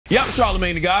Yep,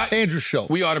 Charlamagne the guy. Andrew Schulz.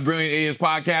 We are the Brilliant Idiots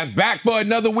Podcast, back for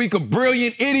another week of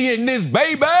Brilliant Idiotness,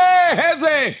 baby!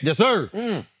 Hezzy! Yes,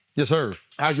 sir. Yes, sir.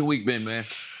 How's your week been, man?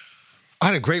 I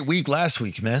had a great week last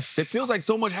week, man. It feels like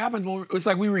so much happens. It's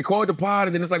like we record the pod,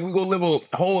 and then it's like we go live a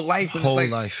whole life. And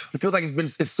it feels like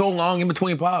it's so long in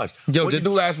between pods. Yo, what did you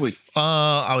do last week?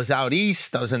 I was out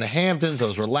east. I was in the Hamptons. I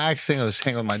was relaxing. I was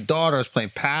hanging with my daughter. I was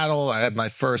playing paddle. I had my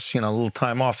first, little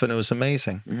time off, and it was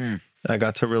amazing. I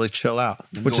got to really chill out,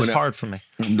 which is hard for me.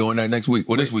 I'm doing that next week.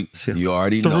 Well, this week. You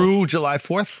already know. Through July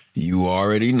 4th? You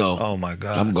already know. Oh, my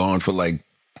God. I'm going for like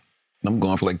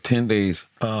 10 days.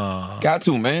 Got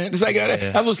to, man.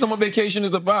 That's what summer vacation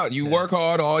is about. You work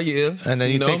hard all year. And then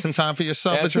you take some time for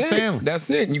yourself with your family. That's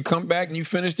it. And you come back and you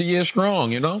finish the year strong,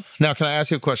 Now, can I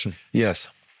ask you a question? Yes.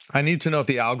 I need to know if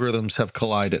the algorithms have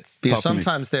collided. Because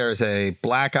sometimes there's a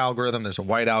black algorithm, there's a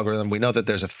white algorithm. We know that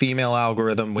there's a female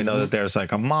algorithm. We know that there's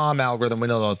like a mom algorithm. We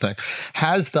know the whole thing.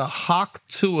 Has the Hawk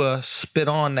Tuah spit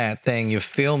on that thing, you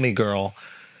feel me, girl,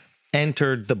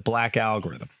 entered the black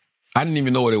algorithm? I didn't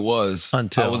even know what it was.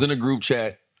 Until I was in a group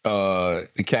chat.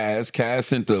 Kaz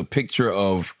sent a picture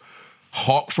of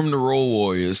Hawk from the Road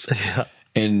Warriors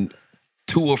and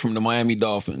Tua from the Miami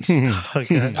Dolphins.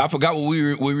 Okay. I forgot what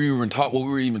we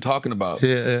were even talking about.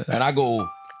 Yeah. And I go,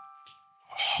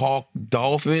 Hawk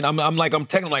Dolphin. I'm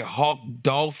texting like Hawk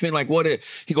Dolphin. Like what?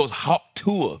 He goes Hawk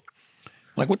Tuah.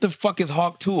 Like what the fuck is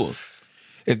Hawk Tuah?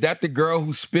 Is that the girl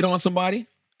who spit on somebody?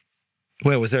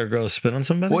 Wait, was there a girl who spit on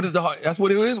somebody? That's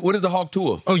what it is? What is the Hawk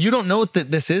Tuah? Oh, you don't know what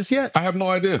this is yet? I have no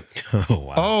idea. Oh,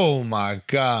 wow. Oh, my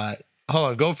God. Hold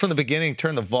on. Go from the beginning.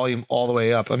 Turn the volume all the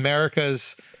way up.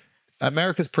 America's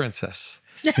princess.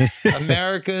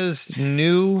 America's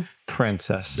new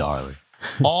princess. Darling.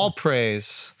 All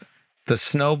praise the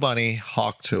snow bunny,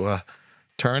 Hawk Tuah.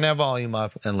 Turn that volume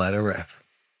up and let it rip.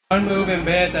 One move in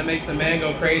bed that makes a man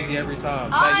go crazy every time.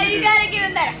 Oh, you gotta give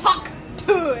him that Hawk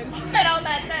Tuah and spit on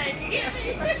that thing. You get me?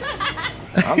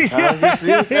 I'm trying to see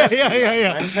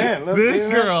Yeah. This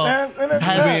girl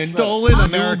has stolen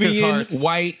America's hearts.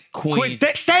 White queen.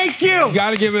 Thank you. You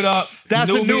gotta give it up. That's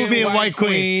a Nubian white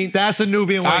queen. That's a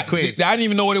Nubian white queen. I didn't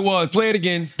even know what it was. Play it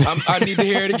again. I need to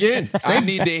hear it again. I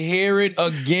need to hear it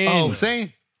again. Oh,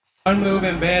 same. One move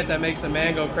in bed that makes a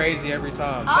man go crazy every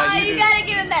time. Oh, you gotta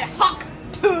give him that Hawk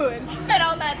Tuah and spit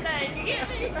on that thing. You get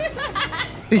me?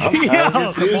 Come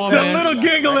on, man. The little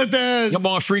giggle at the end. Come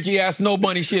on, freaky ass no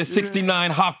bunny. She is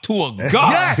 69 Hawk Tuah.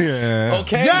 God. Yes. Yeah.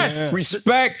 Okay. Yes.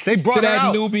 Respect to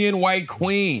that Nubian white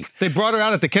queen. They brought her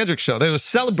out at the Kendrick show. They were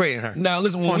celebrating her. Now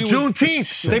listen, on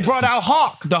Juneteenth, they brought out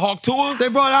Hawk. The Hawk Tuah. They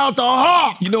brought out the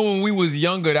Hawk. When we was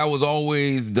younger, that was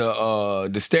always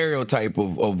the stereotype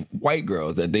of white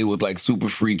girls, that they was like super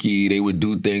freaky. They would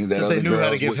do things that other they knew girls how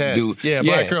to give head. do. Yeah,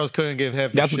 black girls couldn't give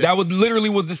head for shit. That was literally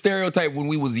was the stereotype when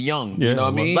we was young. You know what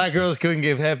I mean? Black girls couldn't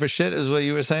give head for shit is what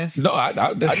you were saying? No, I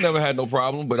never had no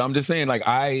problem, but I'm just saying, like,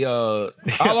 all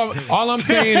I'm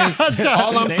saying is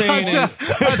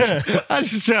I'm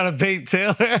just trying to bait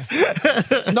Taylor.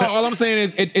 No, all I'm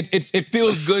saying is it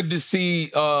feels good to see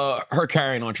her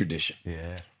carrying on tradition.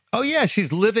 Yeah. Oh, yeah,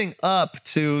 she's living up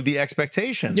to the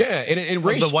expectation. Yeah, and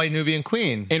race, of the white Nubian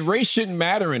queen. And race shouldn't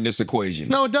matter in this equation.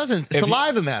 No, it doesn't.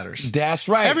 Saliva matters. That's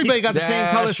right. Everybody got the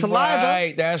same color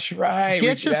saliva. That's right.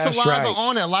 Get your saliva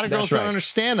on it. A lot of girls don't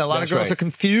understand that. A lot of girls are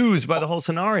confused by the whole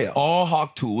scenario. All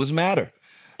Hawk Tuahs matter.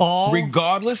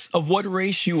 Regardless of what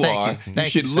race you are, you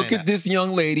should look at this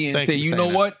young lady and say, you know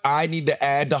what? I need to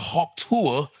add the Hawk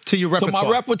Tuah to your repertoire. To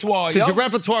my repertoire. Because your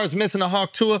repertoire is missing a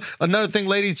Hawk Tuah. Another thing,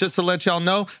 ladies, just to let y'all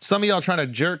know, some of y'all trying to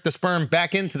jerk the sperm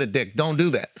back into the dick. Don't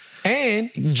do that. And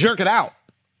jerk it out.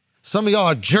 Some of y'all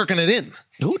are jerking it in.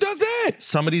 Who does that?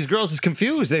 Some of these girls is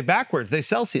confused. They backwards. They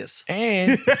Celsius.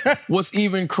 And what's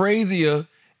even crazier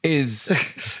is,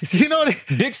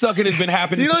 dick sucking has been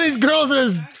happening. These girls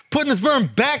are putting the sperm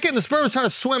back in. The sperm is trying to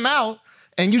swim out,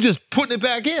 and you just putting it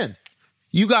back in.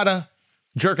 You gotta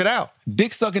jerk it out.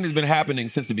 Dick sucking has been happening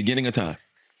since the beginning of time.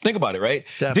 Think about it, right?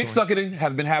 Definitely. Dick sucking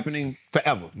has been happening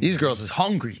forever. These girls is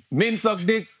hungry. Men suck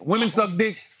dick, women suck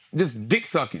dick. Just dick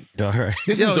sucking. All right.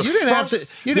 You didn't have to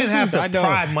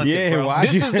Pride Month. Yeah, bro.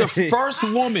 This is the first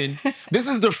woman. This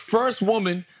is the first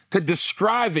woman to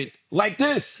describe it like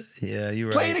this. Yeah, you're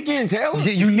right. Play it again, Taylor.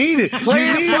 You need it. Play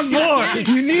you it need more.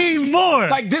 Again. You need more.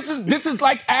 Like this is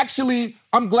like actually.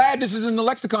 I'm glad this is in the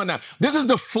lexicon now. This is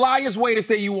the flyest way to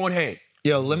say you want head.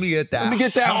 Yo, let me get that. Let me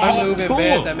get that One Hawk move in Tuah.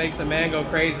 bed that makes a man go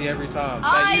crazy every time.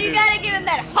 Oh, you gotta give him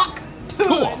that Hawk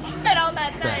Tuah and spit on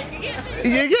that thing. You get me?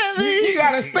 You get me? You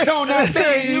gotta spit on that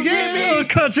thing. You get me? Little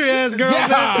country ass girl.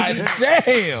 God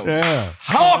damn. Yeah.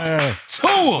 Hawk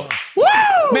Tuah. Woo!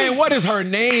 Man, what is her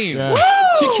name? Yeah.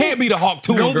 She She can't be the Hawk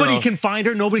Tuah girl. Nobody can find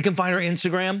her. Nobody can find her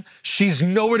Instagram. She's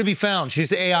nowhere to be found.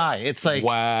 She's AI. It's like,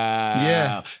 wow.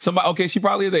 Yeah. Somebody, okay, she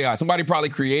probably is AI. Somebody probably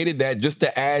created that just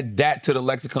to add that to the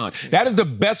lexicon. That is the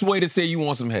best way to say you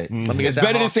want some head. It's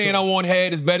better than saying I want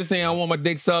head. It's better than saying I want my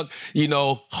dick sucked. You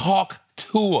know, Hawk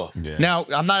Tuah. Yeah. Now,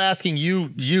 I'm not asking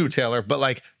you, Taylor, but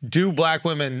like, do black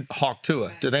women Hawk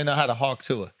Tuah? Do they know how to Hawk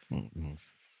Tuah?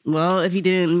 Well, if you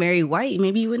didn't marry white,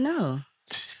 maybe you would know.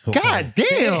 God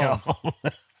damn.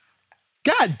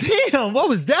 God damn. What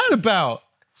was that about?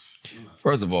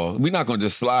 First of all, we're not going to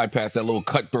just slide past that little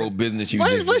cutthroat business you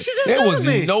did. What she just There told was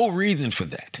me? no reason for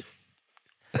that.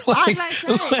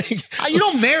 You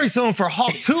don't marry someone for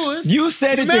Hawk Tuahs. You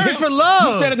said it to married him for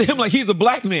love. You said it to him like he's a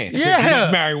black man. Yeah. If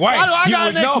you marry white. I you got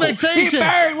would an know. expectation. He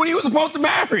married when he was supposed to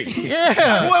marry.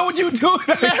 Yeah. What would you do?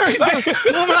 Married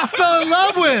the woman I fell in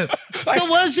love with. So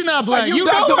what if she not black? Like you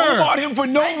know Dr. her. Umar him for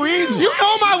no reason. You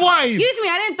know my wife. Excuse me,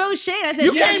 I didn't throw shade. I said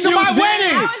You came to my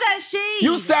wedding. How was that shade?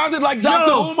 You sounded like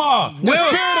Dr. Umar. The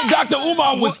spirit of Dr.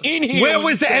 Umar was in here. Where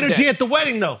was the energy at the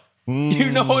wedding, though?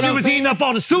 You know what She I'm was saying? eating up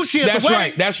all the sushi at the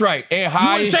wedding. That's right. And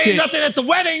high You as weren't saying shit. nothing at the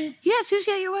wedding. You had sushi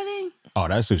at your wedding? Oh,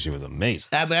 that sushi was amazing.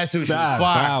 That sushi was That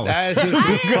fire. was- That sushi I was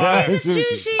didn't fire. see the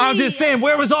sushi. I'm just saying,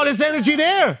 where was all this energy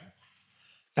there?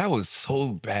 That was so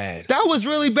bad. That was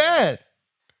really bad.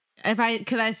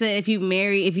 Could I say if you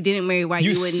didn't marry white,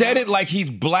 you You wouldn't said know? it like he's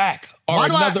black or Why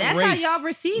do I- another That's race. how y'all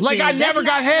perceive Like it. I never That's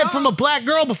got not head y'all. from a black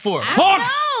girl before. I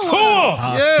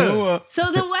know. Yeah.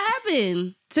 So then what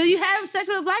happened? So you had sex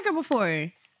with a black girl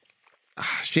before?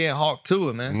 She ain't Hawk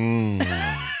Tuah, man.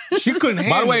 She couldn't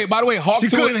handle it. By the way, Hawk She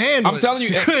Tuah, couldn't handle I'm it. telling you,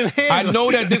 She couldn't handle I know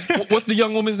it. that this. What's the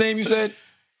young woman's name you said?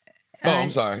 Oh,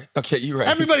 I'm sorry. Okay, you're right.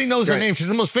 Everybody knows her Right. name. She's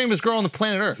the most famous girl on the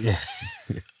planet Earth.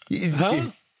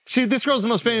 Huh? This girl's the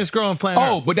most famous girl on planet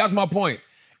Oh, Earth. but that's my point.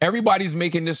 Everybody's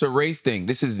making this a race thing.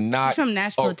 This is not. She's from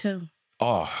Nashville too.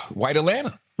 Oh, white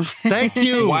Atlanta. Thank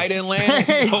you. White Atlanta.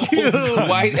 Thank you.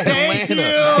 White Thank Atlanta.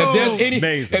 you. If there's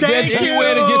Amazing. if there's Thank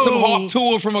anywhere to get some you. Hawk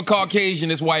Tuah from a Caucasian,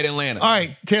 it's white Atlanta. All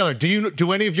right, Taylor,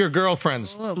 do any of your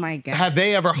girlfriends, Oh my god. have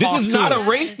they ever This Hawk is not Tuah? a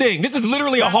race thing. This is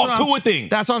literally a That's Hawk what I'm- Tuah thing.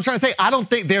 That's what I'm trying to say. I don't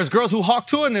think there's girls who Hawk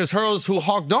Tuah and there's girls who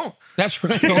Hawk don't. That's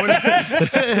right.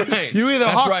 That's right. You either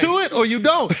That's Hawk right. to it or you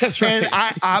don't. That's right. And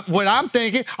I what I'm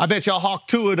thinking, I bet y'all Hawk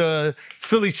to it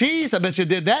Philly cheese. I bet you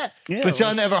did that. Yeah. But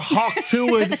y'all never Hawk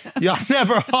to it. Y'all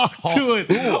never Hawk to it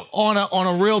Tuah. on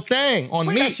a real thing. On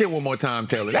Play me. that shit one more time,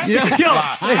 Taylor. That Yeah, shit is yo.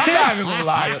 fly. I'm not even gonna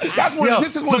lie.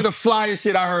 This is one of the flyest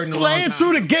shit I heard in a long Play time. it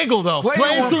through the giggle though. Play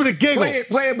it through the giggle.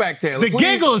 Play it back, Taylor. The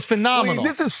giggle is phenomenal.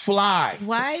 Please, this is fly.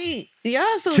 White. Y'all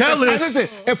so Jealous. Listen,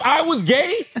 if I was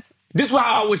gay, this is why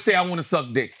I would say I want to suck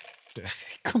dick.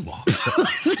 Come on.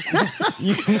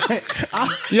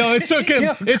 Yo,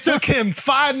 it took him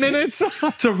 5 minutes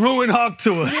to ruin Hawk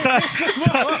Tuah.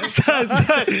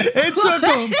 It took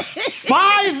him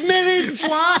 5 minutes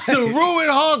to ruin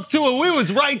Hawk Tuah. We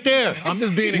was right there. I'm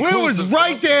just being We inclusive. was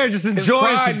right there just It's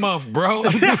enjoying Pride some. Month, bro.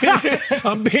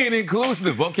 I'm being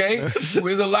inclusive, okay?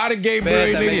 There's a lot of gay Man,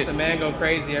 married that makes a niggas. man go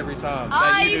crazy every time. Oh,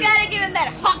 That you do. gotta give him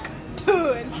that Hawk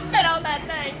Tuah and spit on that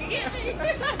thing. You get me?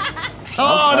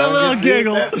 Oh, the little see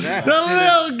giggle. that. The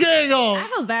little giggle. I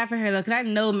feel bad for her though, because I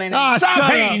know men. Ah, Stop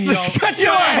shut hating, up. yo. Shut You're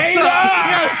your a ass hater.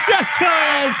 up. Yo, shut your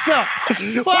ass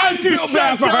up. Why don't you feel shut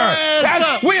bad for your her? ass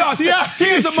up? We are. Yeah, She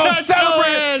is the shut most your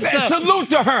celebrated. ass up. Salute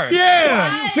to her. Yeah.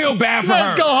 Why you feel bad for her?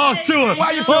 Let's go Hawk Tuah.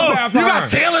 Why you feel bad for you her? got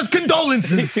Taylor's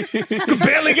condolences. Could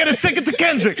barely get a ticket to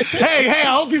Kendrick. Hey,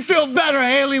 I hope you feel better,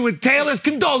 Haley, with Taylor's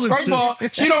condolences. First of all,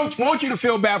 she don't want you to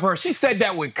feel bad for her. She said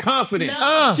that with confidence.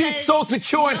 She's so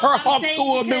secure in her Hawk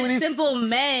Tuah abilities. Simple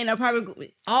men are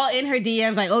probably all in her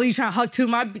DMs like, oh, you trying to Hawk Tuah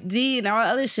my D and all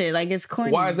that other shit. Like, it's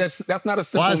corny. Why is that? That's not a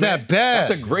simple. Why is that man. bad?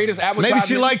 That's the greatest advertisement. Maybe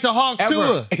she liked to Hawk ever.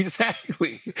 Tuah.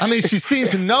 Exactly. I mean, she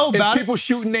seemed to know It's about people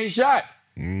shooting their shot.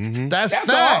 it. That's That's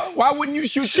facts. all. Why wouldn't you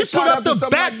shoot She your put shot up after the something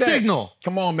bat like that? signal.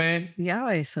 Come on, man. Y'all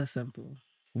are so simple.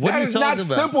 What That are you is not talking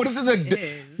about? simple.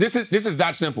 This is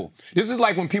not simple. This is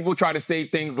like when people try to say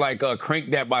things like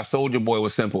 "Crank That" by Soulja Boy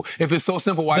was simple. If it's so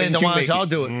simple, why Then didn't you why make don't y'all it?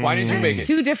 do it? Why didn't you make it?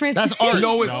 Two different That's things. art.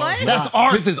 No, it's What? That's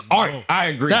art. This is art. I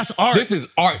agree. That's art. This is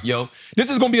art, yo. This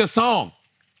is gonna be a song.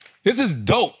 This is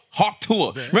dope. Hawk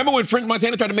Tuah. Remember when French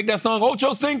Montana tried to make that song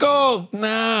Ocho Cinco?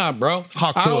 Nah, bro.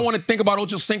 Hawk I don't Tuah. want to think about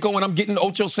Ocho Cinco when I'm getting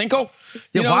Ocho Cinco.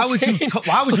 Yeah, know why what would I'm you? saying?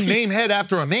 Why would you name head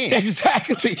after a man?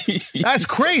 Exactly. That's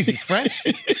crazy, French.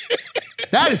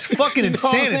 That is fucking You know what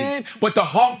I'm insanity. saying? But the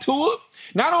Hawk Tuah,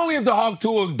 not only is the Hawk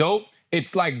Tuah dope,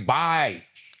 it's like bi.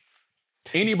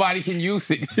 Anybody can use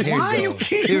it. Why you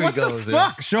keep? Here he What goes, the yo.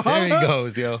 fuck, Sean? Here he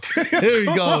goes, yo. Here he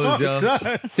goes, yo.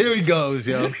 Here he goes,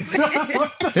 yo.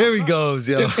 Here he goes,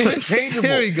 yo. Interchangeable.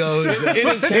 Here he goes.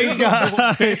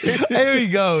 Interchangeable. Here he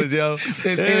goes, yo. It's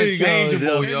Here he goes,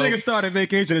 interchangeable, yo. yo. Nigga started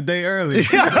vacation a day early.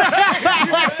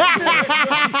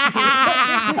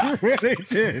 Really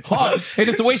did. Hawk. And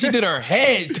it's the way she did her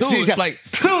head, too. It's like,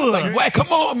 what? Come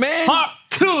on, man. Hawk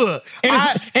Tuah.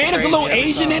 And it's a little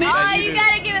Asian in it. Oh, you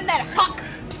gotta give him that Hawk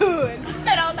Tuah and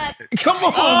spit on that. Come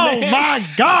on, Oh man. my You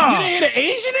God. didn't hear the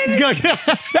Asian in it?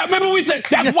 That, remember we said,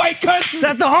 that's white country.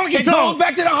 That's the honky It goes tonk.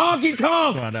 back to the honky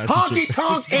tonk. Oh, that's Honky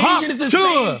tonk Asian is the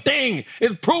Tuah. same thing.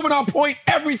 It's proving our point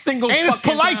every single And it's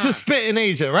fucking polite time. to spit in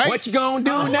Asia, right? What you gonna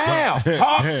do now?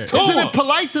 Hawk Isn't it Tuah.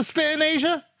 polite to spit in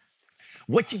Asia?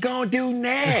 What you gonna do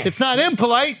now? It's not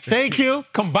impolite. Thank you.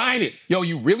 Combine it. Yo,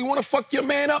 you really wanna fuck your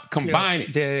man up? Combine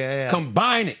it. Yeah.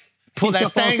 Combine it. Pull that You know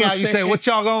thing what out. I'm You say, saying? what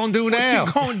y'all gonna do now? What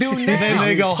you gonna do now? then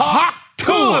they go, Hawk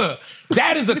Tuah. Tuah.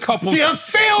 That is a couple. You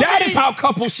feel That me? is how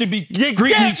couples should be You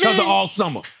greeting get each other me? all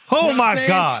summer. Oh, what my I'm saying?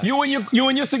 God. You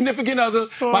and your significant other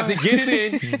about to get it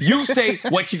in. You say,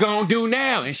 what you gonna do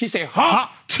now? And she say,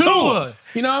 Hawk Tuah.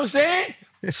 You know what I'm saying?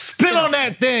 Spit on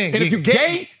that thing. And if you're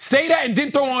gay, say that and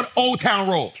then throw on Old Town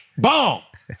Road. Bomb.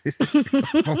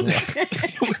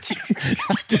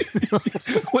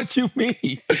 What you mean?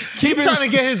 Keep it. trying to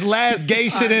get his last gay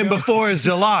shit in before it's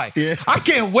July. I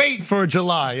can't wait for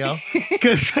July, yo.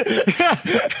 Because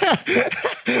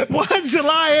once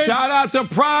July is, Shout out to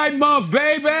Pride Month,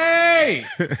 baby.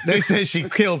 they said she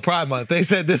killed Pride Month. They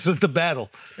said this was the battle.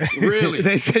 Really?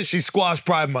 They said she squashed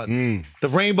Pride Month. The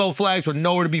rainbow flags were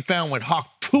nowhere to be found when Hawk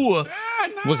Tuah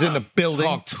was in the building.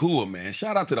 Hawk Tuah, man.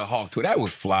 Shout out to the Hawk Tuah. That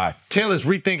was fly. Taylor's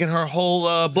rethinking her whole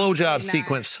blowjob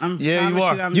sequence. Yeah, you promise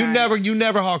are. you I'm not. You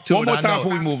never Hawk Tuah. One more I time know.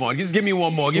 before we move on. Just give me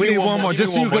one more. Give We me need one more, Give just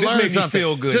me so you one can more. learn This made me something.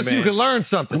 feel good, Just so man. you can learn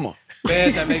something. Come on.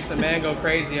 Bed that makes a man go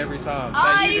crazy every time. Oh,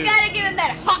 That you do. gotta give him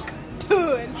that Hawk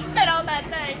Tuah and spit on that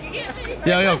thing. You get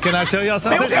me? Yo, can I show y'all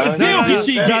something? what kind of deal can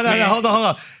she get, man? Hold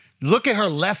on. Look at her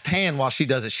left hand while she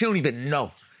does it. She don't even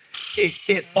know.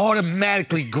 It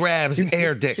automatically grabs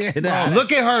air dick.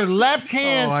 Look at her left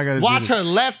hand. I gotta see Watch this. her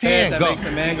left Bed hand that go.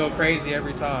 makes a man go crazy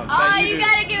every time. Oh, That you do.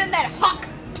 gotta give him that Hawk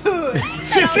Tuah and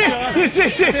spit on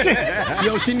that.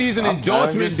 Yo, she needs an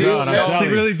endorsement telling deal. you, I'm yo. telling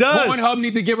She really does. Pornhub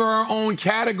need to give her her own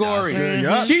category.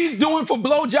 Yeah. She's doing for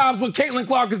blowjobs what Caitlin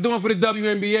Clark is doing for the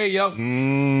WNBA, yo.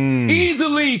 Mm.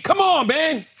 Easily. Come on,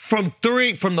 man. From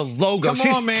the logo. Come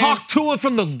She's on, man. Hawk Tuah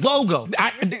from the logo.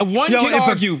 One Yo, can if a-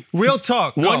 argue. real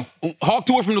talk. One Hawk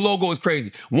Tuah from the logo is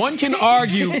crazy. One can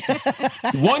argue.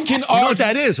 One can You know argue. what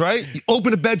that is, right? You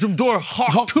open the bedroom door,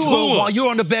 Hawk Hawk Tuah Tuah. while you're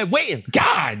on the bed waiting.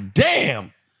 God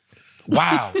damn.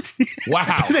 Wow.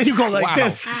 Wow. Then you go like Wow.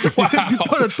 this. Wow. You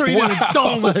put a three in the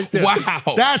dome like that.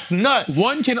 Wow. That's nuts.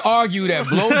 One can argue that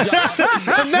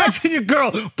blowjob. Imagine your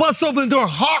girl busts open the door,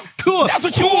 Hawk Tuah. That's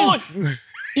what you want.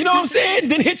 You know what I'm saying?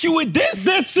 Then hit you with this.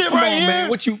 This shit Come right on, here. man.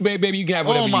 What you, baby, you can have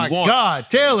whatever Oh my you want. God,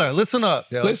 Taylor, listen up.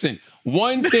 Yo. Listen,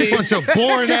 one thing. Bunch of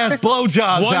boring ass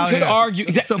blowjobs One out could here. argue-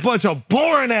 It's a bunch of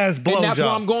boring ass blowjobs. And that's where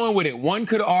I'm going with it. One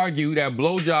could argue that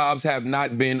blowjobs have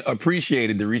not been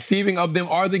appreciated. The receiving of them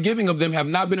or the giving of them have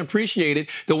not been appreciated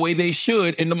the way they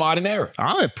should in the modern era.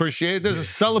 I appreciate it. There's a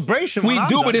celebration. We when I'm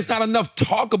do, done. but it's not enough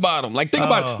talk about them. Like, think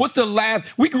about it. What's the last?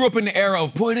 We grew up in the era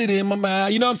of put it in my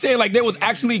mouth. You know what I'm saying? Like, there was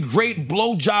actually great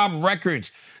blowjob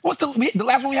records. What's the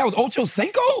last one we had was Ocho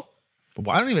Cinco?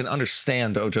 Well, I don't even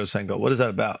understand Ocho Cinco. What is that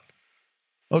about?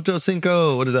 Ocho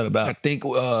Cinco. What is that I about? think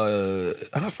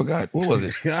I forgot. What was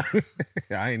it?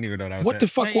 I didn't even know that was What the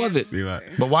fuck was it? Be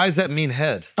like, But why does that mean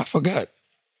head? I forgot.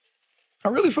 I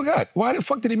really forgot. Why the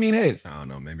fuck did it mean head? I don't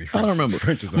know. Maybe I don't remember.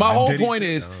 French was on My that whole Diddy point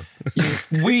shit.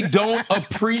 is we don't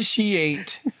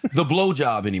appreciate the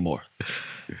blowjob anymore.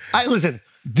 Listen.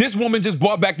 This woman just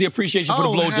brought back the appreciation for the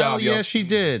hell blowjob, yo. yeah, she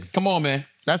did. Come on, man.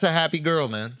 That's a happy girl,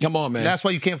 man. Come on, man. That's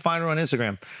why you can't find her on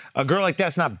Instagram. A girl like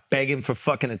that's not begging for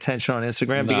fucking attention on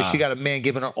Instagram because Nah. she got a man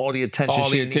giving her all the attention all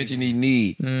she the attention he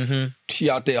need.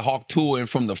 She out there Hawk Tuah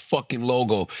from the fucking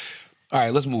logo. All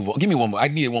right, let's move on. Give me one more. I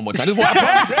need it one more time.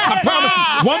 I promise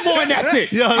you. One more and that's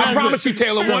it. Yo, I that's promise you,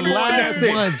 Taylor. One more and that's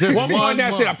it. one, just One more one and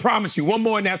that's more. it. I promise you. One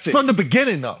more and that's it. From the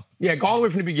beginning, though. Yeah, go all the way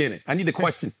from the beginning. I need the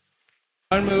question.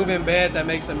 One move in bed that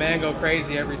makes a man go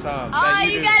crazy every time. Oh, That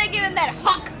you do. gotta give him that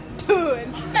Hawk Tuah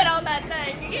and spit on that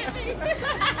thing. You get me?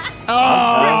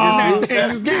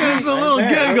 It's a little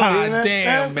giggle. God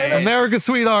damn, man. America's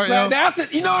sweetheart, yo. That's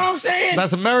it. You know what I'm saying?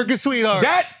 That's America's sweetheart.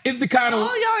 That is the kind of.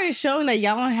 All y'all are showing that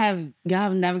y'all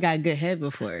have never got good head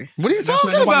before. What are you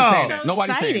talking Nobody's about? saying that.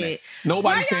 Nobody's saying that. Excited.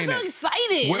 Nobody's Why saying y'all so that.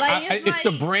 excited? We're- Like, it's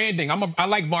the branding. I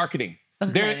like marketing.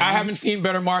 Okay. I haven't seen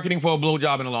better marketing for a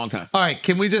blowjob in a long time. All right,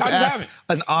 can we just I ask haven't.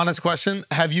 an honest question?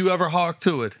 Have you ever Hawk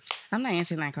Tuah? I'm not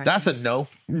answering that question. That's a no.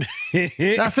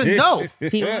 That's a no.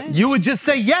 People? You would just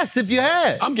say yes if you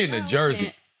had. I'm getting a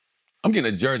jersey. I'm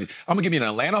getting a jersey. I'm gonna give you an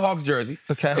Atlanta Hawks jersey.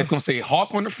 Okay. It's gonna say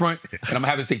Hawk on the front, and I'm gonna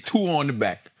have it say Tuah on the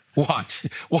back. Watch.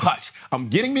 I'm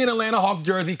getting me an Atlanta Hawks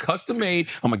jersey, custom made.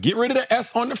 I'm gonna get rid of the S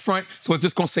on the front, so it's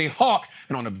just gonna say Hawk,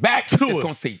 and on the back, it's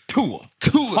gonna say Tuah.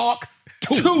 Hawk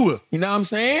Tuah. You know what I'm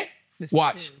saying?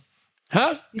 Watch.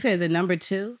 Huh? You said the number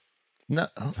 2? No.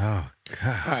 Oh,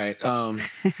 God. All right.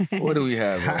 What do we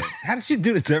have? How did you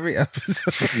do this every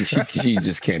episode? She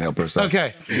just can't help herself.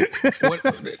 Okay.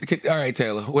 All right,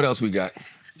 Taylor. What else we got?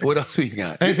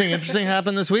 Anything interesting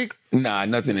happened this week? Nah,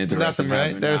 nothing interesting. Nothing, right?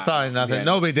 happened. There's Nah. probably nothing. Yeah.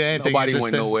 Nobody did anything. Nobody went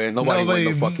interesting. nowhere. Nobody went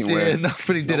no fucking where. Yeah,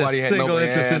 nobody did Nobody a had single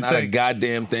interesting not a thing.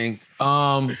 goddamn thing.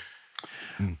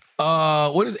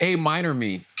 What does A minor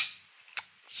mean?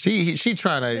 She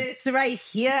trying to. It's right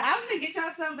here. I was gonna get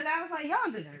y'all something, but I was like, y'all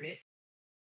don't deserve it.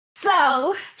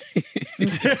 So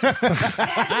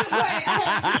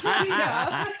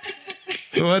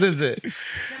What is it?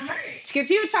 because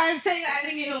he was trying to say I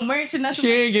didn't get no merch or nothing.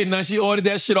 She ain't getting none. She ordered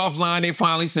that shit offline. They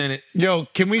finally sent it. Yo,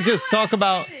 can we just talk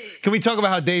about? Can we talk about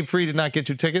how Dave Free did not get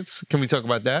you tickets? Can we talk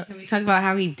about that? Can we talk about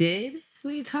how he did?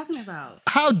 What are you talking about?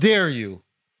 How dare you?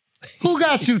 Who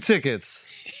got you tickets?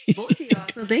 Both of y'all.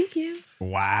 So thank you.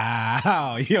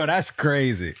 Wow. Yo, that's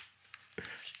crazy.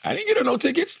 I didn't get her no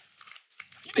tickets.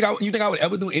 You think I would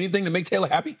ever do anything to make Taylor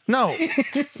happy? No,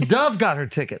 Dove got her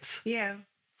tickets. Yeah.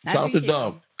 Shout out to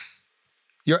Dove.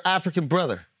 Your African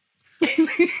brother.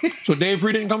 So Dave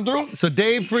Free didn't come through? So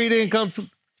Dave Free didn't come.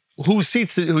 Whose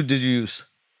seats did you use?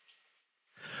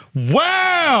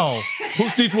 Wow!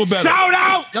 Whose seats were better? Shout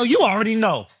out! No, you already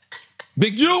know.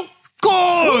 Big Jew?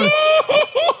 Good.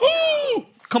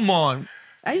 Come on.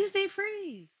 I used Dave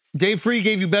Freeze. Dave Free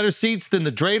gave you better seats than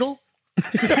the dreidel?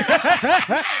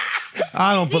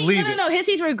 I don't believe it. No, his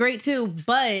seats were great too,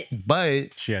 but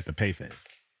She had to pay for this.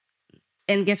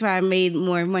 and guess what? I made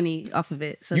more money off of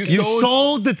it. So You you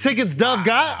sold the tickets Dove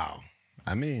got? Wow.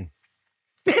 I mean,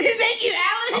 thank you,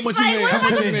 Alex. How much you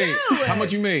made? How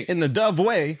much you made? in the Dove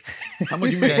way. How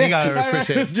much you Yeah, made? you gotta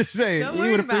appreciate it. Just saying. Don't You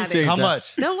worry would about it. appreciate How that.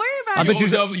 much? Don't worry about I it.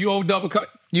 bet You owe Dove a cut.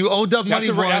 You owe Dove That's money,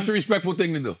 that's the one. respectful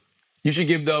thing to do. You should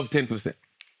give Dove 10%.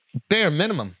 Bare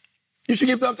minimum. You should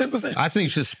give Dove 10%. I think you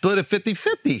should split it 50-50.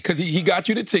 Because he got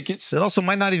you the tickets. It also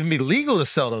might not even be legal to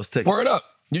sell those tickets. Word up.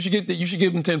 You should give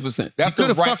him 10%. That's the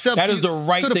Could've right. fucked up- That is the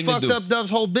right could've thing to fucked do. up Dove's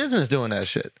whole business doing that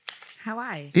shit. How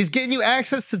I? He's getting you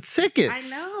access to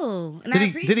tickets. I know. And Did I he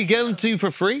appreciate give them to you for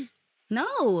free? No.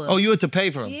 Oh, you had to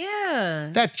pay for them. Yeah.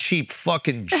 That cheap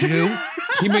fucking Jew.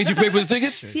 He made you pay for the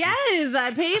tickets? Yes,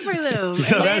 I paid for them. And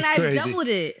then that's I crazy. doubled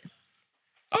it.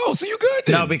 Oh, so you good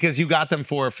then? No, because you got them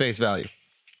for face value.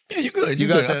 Yeah, you good. You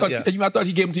You got good. that, I thought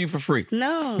he gave them to you for free.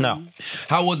 No. No.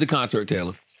 How was the concert,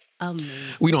 Taylor? Amazing.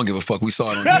 We don't give a fuck. We saw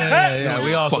it on Yeah,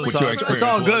 we also fuck with saw your it. It's experience.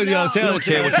 all good, yo. No. We Taylor, don't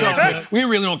care what your experience. We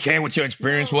really don't care what your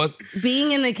experience was.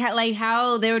 Being in the cat, like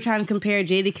how they were trying to compare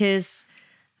Jadakiss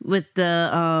with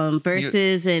the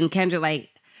verses and Kendrick. Like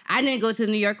I didn't go to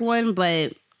the New York one,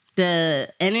 but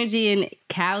the energy in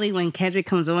Cali when Kendrick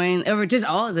comes on, or just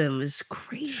all of them, is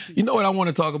crazy. You know what I want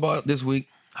to talk about this week?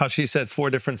 How she said 4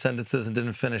 different sentences and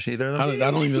didn't finish either of them.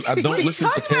 I don't listen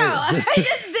to Talk Taylor. about. I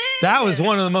just did. That was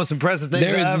one of the most impressive things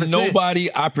There I've ever is seen. nobody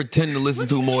I pretend to listen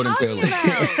to more than Talking Taylor.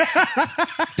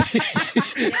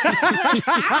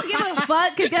 I don't give a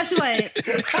fuck, because guess what?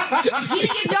 He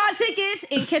didn't give y'all tickets,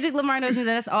 and Kendrick Lamar knows me.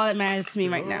 That's all that matters to me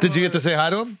right now. Did you get to say hi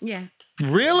to him? Yeah.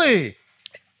 Really?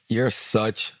 You're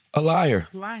such a liar.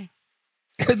 Why?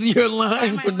 Because you're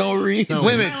lying for no reason.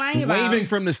 Wait a What am I lying about? Waving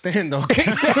from the stand, though.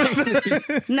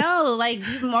 No, like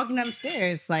you've been walking down the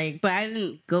stairs, like, but I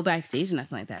didn't go backstage or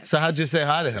nothing like that. So how'd you say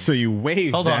hi to him? So you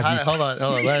waved. hold on, as you- hold on.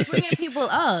 He's Last bringing people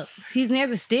up. He's near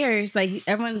the stairs, like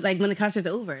everyone's like when the concert's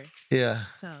over. Yeah.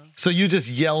 So So you just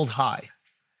yelled hi.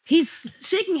 he's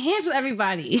shaking hands with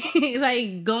everybody, He's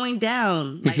like going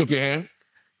down. You Like, shook your hand?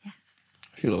 Yes.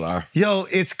 You're a liar. Yo,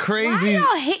 it's why crazy.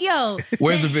 y'all hate yo?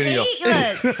 Where's the video?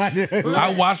 Look,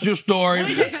 I watched your story.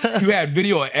 You had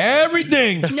video of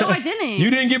everything. no, I didn't. You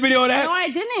didn't get video of that? No, I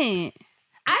didn't.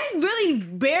 I really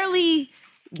barely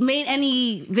made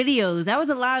any videos. That was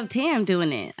a lot of Tam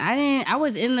doing it. I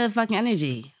was in the fucking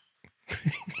energy.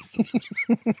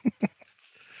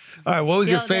 All right, what was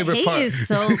your Yo, favorite the hate part? is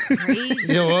so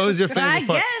crazy. Yo, what was your But I favorite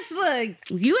part? guess,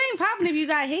 look, you ain't popping if you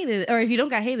got hated, or if you don't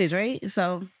got haters, right?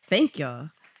 So thank y'all.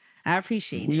 I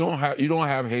appreciate it. You don't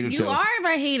have haters. You are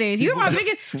my haters. You're my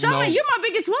biggest. Charlamagne, you're my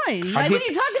biggest one. Like, what are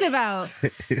you talking about?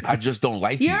 I just don't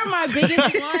like you. You're my biggest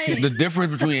one. The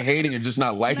difference between hating and just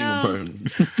not liking a person.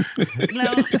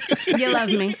 No, you love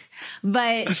me,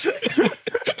 but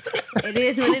it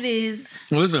is what it is.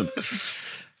 Listen,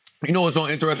 you know what's so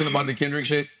interesting about the Kendrick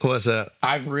shit? What's that?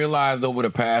 I've realized over the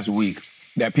past week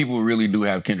that people really do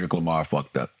have Kendrick Lamar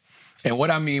fucked up. And what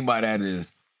I mean by that is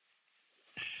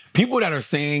people that are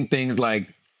saying things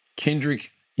like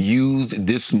Kendrick used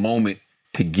this moment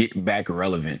to get back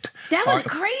relevant. That was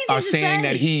crazy Are to saying say.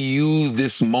 that he used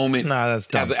this moment that's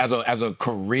dumb. as a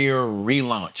career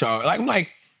relaunch. I'm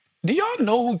like, do y'all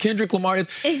know who Kendrick Lamar is?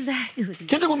 Exactly.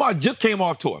 Kendrick Lamar just came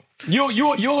off tour.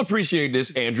 You'll appreciate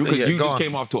this, Andrew, because you just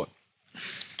came off tour.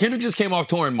 Kendrick just came off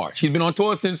tour in March. He's been on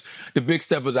tour since the Big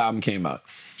Steppers album came out.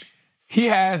 He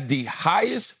has the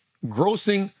highest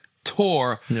grossing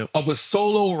tour of a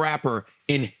solo rapper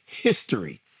in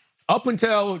history. Up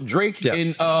until Drake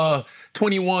in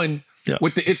 21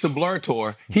 with the It's a Blur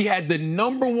tour, he had the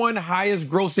 #1 highest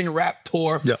grossing rap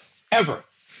tour ever.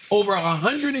 Over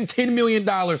 $110 million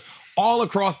all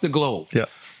across the globe.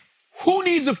 Who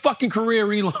needs a fucking career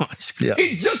relaunch?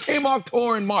 He just came off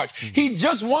tour in March. He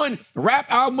just won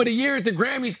Rap Album of the Year at the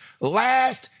Grammys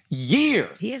last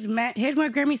year. He has more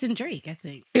Grammys than Drake, I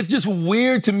think. It's just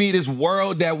weird to me, this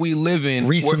world that we live in.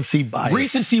 Recency bias.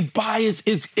 Recency bias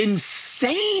is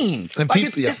insane. And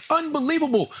Like, it's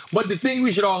unbelievable. But the thing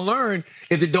we should all learn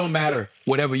is it don't matter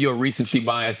whatever your recency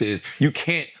bias is. You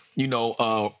can't,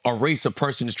 erase a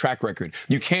person's track record.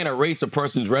 You can't erase a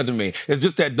person's resume. It's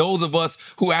just that those of us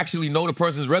who actually know the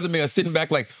person's resume are sitting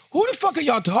back like, who the fuck are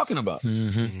y'all talking about? Who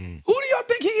do y'all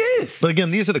think he is? But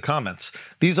again, these are the comments.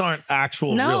 These aren't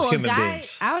actual real human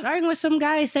beings. I was arguing with some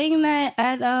guy saying that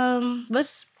at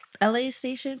what's LA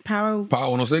station? Power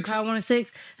 106? Power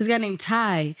 106. This guy named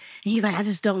Ty. And he's like, I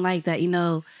just don't like that,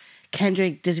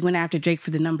 Kendrick just went after Drake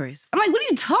for the numbers. I'm like, what are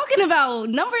you talking about?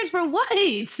 Numbers for what?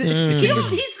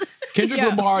 Kendrick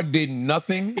Lamar did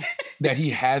nothing that he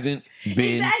hasn't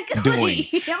been doing.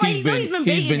 He's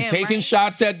been taking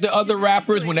shots at the other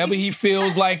rappers whenever he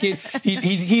feels like it.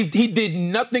 He did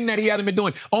nothing that he hasn't been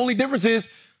doing. Only difference is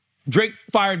Drake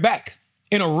fired back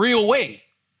in a real way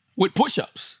with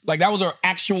push-ups. Like, that was our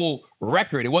actual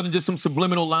record. It wasn't just some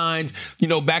subliminal lines,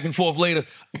 back and forth later.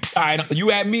 All right, you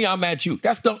at me, I'm at you.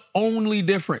 That's the only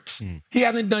difference. He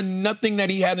hasn't done nothing that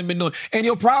he hasn't been doing. And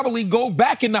he'll probably go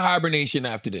back into hibernation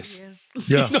after this.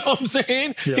 You know what I'm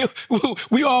saying?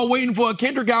 We all waiting for a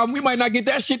Kendrick album. We might not get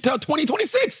that shit till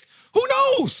 2026. Who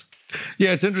knows?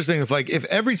 Yeah, it's interesting. If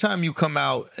every time you come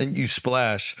out and you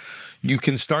splash, you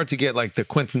can start to get like the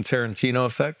Quentin Tarantino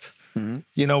effect.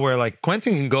 Where like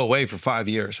Quentin can go away for 5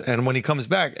 years, and when he comes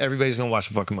back, everybody's gonna watch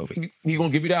the fucking movie. He's gonna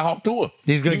give you that Hawk Tuah.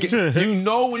 He's gonna get.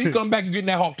 When you come back, you're getting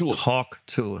that Hawk Tuah. Hawk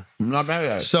Tuah. I'm not mad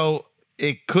at it. So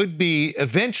it could be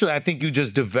eventually. I think you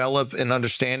just develop an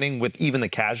understanding with even the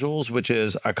casuals, which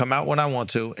is I come out when I want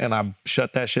to, and I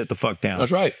shut that shit the fuck down.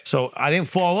 That's right. So I didn't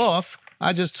fall off.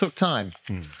 I just took time.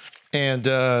 And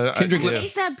Kendrick, I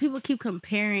hate that people keep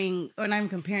comparing, or not even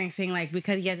comparing, saying like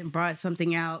because he hasn't brought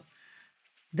something out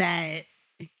that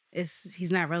he's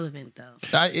not relevant though.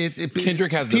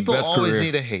 Kendrick has the people best always career.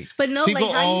 need to hate. But no, people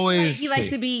like how always he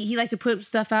likes to put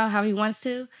stuff out how he wants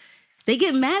to. They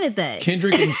get mad at that.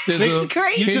 Kendrick and SZA. It's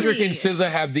crazy. Kendrick and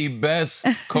SZA have the best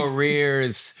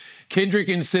careers. Kendrick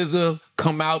and SZA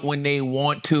come out when they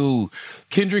want to.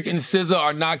 Kendrick and SZA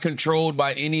are not controlled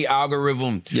by any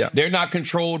algorithm. They're not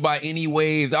controlled by any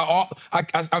waves.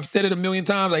 I've said it a million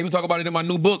times. I even talk about it in my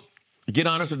new book, Get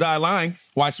Honest or Die Lying,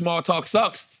 Why Small Talk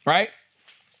Sucks, right?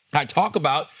 I talk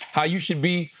about how you should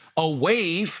be a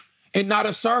wave and not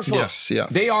a surfer. Yes, yeah.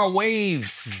 They are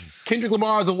waves. Kendrick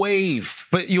Lamar is a wave.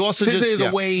 But you also SZA is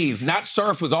a wave, not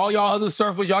surfers. All y'all other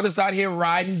surfers, y'all just out here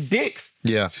riding dicks.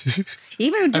 Yeah.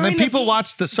 Even and then people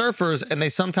watch the surfers and they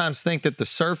sometimes think that the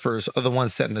surfers are the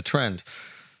ones setting the trend.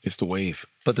 It's the wave.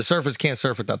 But the surfers can't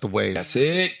surf without the wave. That's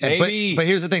it, baby. But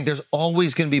here's the thing. There's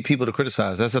always going to be people to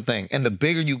criticize. That's the thing. And the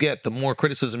bigger you get, the more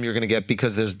criticism you're going to get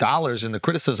because there's dollars in the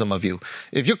criticism of you.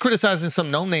 If you're criticizing some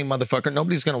no-name motherfucker,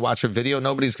 nobody's going to watch your video.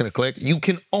 Nobody's going to click. You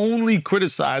can only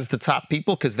criticize the top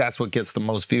people because that's what gets the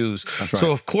most views. That's right.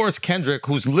 So, of course, Kendrick,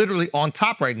 who's literally on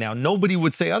top right now, nobody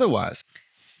would say otherwise.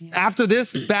 Yeah. After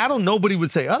this battle, nobody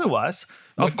would say otherwise.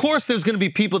 Of course, there's going to be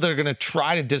people that are going to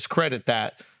try to discredit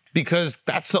that because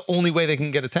that's the only way they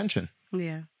can get attention.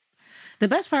 Yeah. The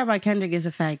best part about Kendrick is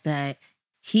the fact that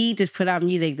he just put out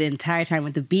music the entire time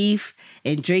with the beef,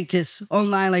 and Drake just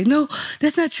online like, no,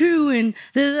 that's not true, and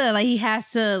like he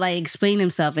has to like explain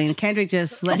himself, and Kendrick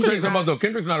just let me tell you something about though.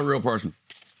 Kendrick's not a real person.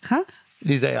 Huh?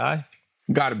 He's AI.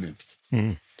 Gotta be.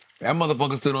 That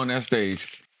motherfucker stood on that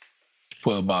stage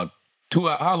for about 2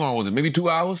 hours. How long was it? Maybe 2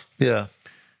 hours? Yeah.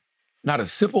 Not a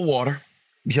sip of water.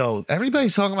 Yo,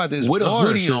 everybody's talking about this With a water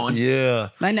hoodie shit. on. Yeah.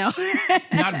 I know.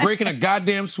 Not breaking a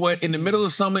goddamn sweat in the middle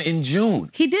of summer in June.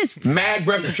 He did. Mad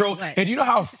breath control. And you know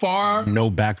how far,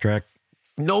 No backtrack.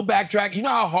 no backtrack, you know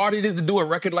how hard it is to do a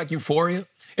record like Euphoria?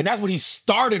 And that's what he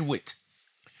started with.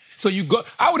 So you go,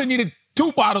 I would have needed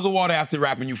 2 bottles of water after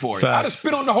rapping Euphoria. Facts. I'd have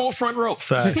spit on the whole front row.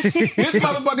 Facts. This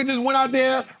motherfucker just went out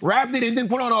there, rapped it, and then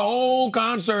put on a whole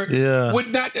concert. Yeah. With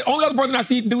not, the only other person I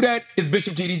see do that is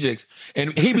Bishop T.D. Jakes.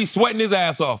 And he be sweating his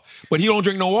ass off, but he don't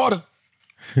drink no water.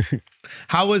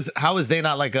 How was They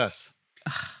Not Like Us?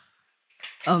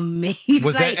 Amazing.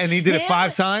 Was that- and he did it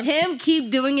 5 times? Him keep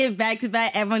doing it back to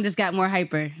back. Everyone just got more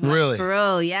hyper. Like, Really? For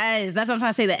real, yes. That's what I'm trying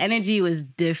to say. The energy was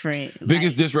different.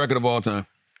 Biggest diss record of all time.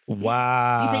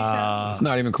 Wow. You think so? It's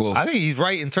not even close. I think he's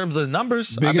right in terms of the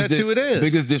numbers. I bet di- you it is.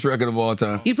 Biggest diss record of all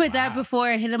time. You put that before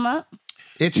Hit 'Em Up?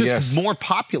 It's just Yes. more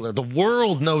popular. The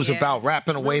world knows Yeah. about rap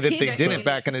in a way Little that they kids are didn't saying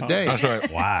back in the day. That's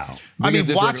right. Wow. I mean, Biggest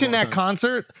diss record watching of all that time.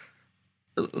 concert,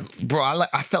 bro,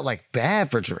 I felt like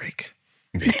bad for Drake.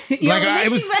 Yo,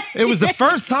 It was the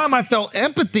first time I felt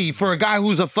empathy for a guy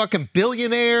who's a fucking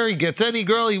billionaire. He gets any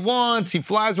girl he wants. He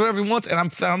flies wherever he wants. And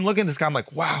I'm looking at this guy. I'm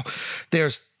like, wow,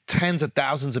 there's tens of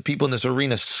thousands of people in this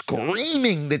arena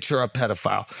screaming that you're a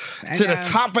pedophile to the know.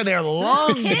 top of their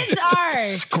lungs. Kids are.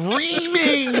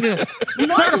 Screaming. Certified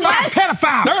Northwest-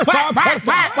 pedophile. Certified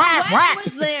pedophile. What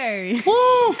was there?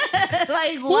 Woo.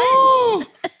 Like, what? Woo.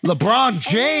 LeBron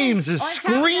James is on top of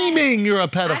that, screaming you're a I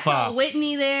saw pedophile.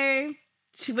 Whitney there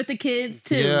with the kids,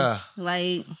 too. Yeah.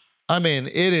 Like, I mean,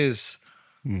 it is.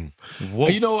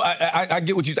 You know, I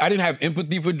get what you. I didn't have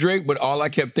empathy for Drake, but all I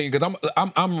kept thinking, because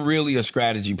I'm really a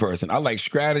strategy person. I like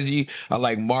strategy. I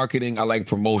like marketing. I like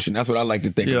promotion. That's what I like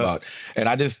to think about. And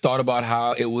I just thought about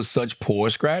how it was such poor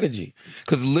strategy,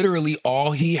 because literally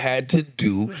all he had to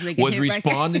do was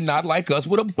respond to Not Like Us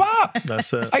with a bop.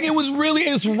 That's it. Like, it was really,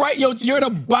 it's right. Yo, you're the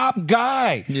bop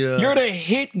guy. Yeah. You're the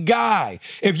hit guy.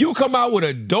 If you come out with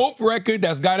a dope record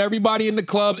that's got everybody in the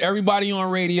clubs, everybody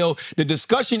on radio, the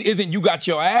discussion isn't you got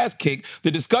your ass kicked.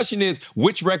 The discussion is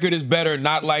which record is better,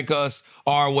 Not Like Us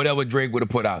or whatever Drake would have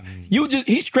put out.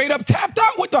 He straight up tapped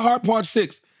out with the Heart Part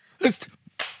 6. It's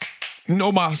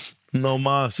no mas. No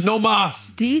mas. No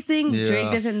mas. do you think Yeah.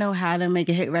 Drake doesn't know how to make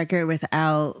a hit record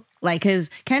without, like, because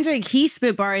Kendrick, he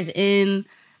spit bars in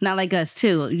Not Like Us,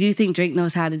 too. Do you think Drake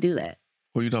knows how to do that?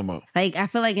 What are you talking about? Like, I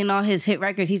feel like in all his hit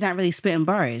records, he's not really spitting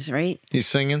bars, right? He's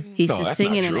singing? He's No, just that's not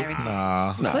singing and true. everything.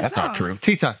 Nah. Nah, What that's song? not true.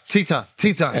 T-Time.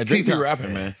 Yeah, Drake be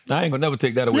rapping, man. I ain't gonna never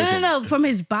take that away from him. No, from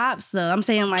his bops, though. I'm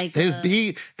saying, like,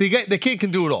 The kid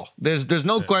can do it all. There's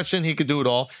no question he could do it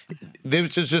all.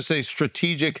 This is just a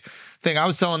strategic thing. I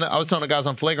was telling the guys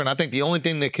on Flagrant, I think the only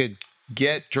thing that could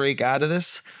get Drake out of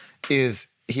this is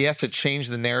he has to change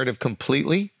the narrative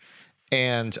completely.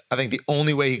 And I think the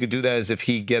only way he could do that is if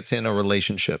he gets in a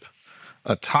relationship.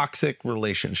 A toxic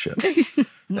relationship.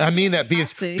 I mean that because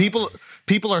Toxic.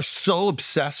 people are so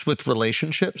obsessed with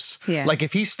relationships. Yeah. Like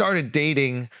if he started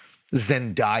dating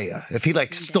Zendaya, if he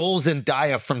like stole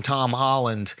Zendaya from Tom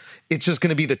Holland, it's just going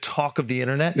to be the talk of the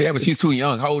internet. Yeah, but she's too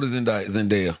young. How old is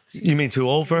Zendaya? You mean too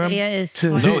old for him? yeah, it's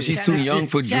No, she's too young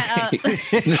for Drake. Shut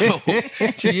up. No,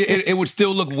 it would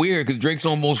still look weird because Drake's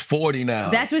almost 40 now.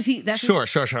 That's what he. That's Sure.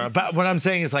 But what I'm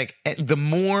saying is like the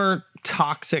more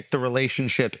toxic the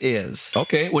relationship is,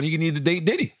 Okay, well, he need to date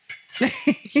Diddy.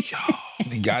 He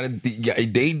got to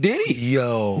date Diddy.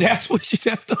 yo, That's what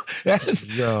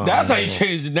that's how you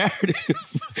change the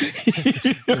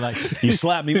narrative. Like, you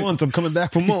slapped me once, I'm coming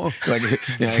back for more. Like,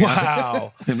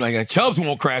 wow. I'm like, Chubbs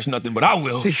won't crash nothing, but I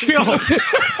will. Yo.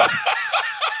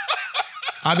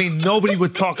 I mean, nobody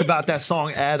would talk about that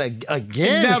song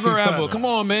again. Never ever. Come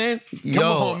on, man. Come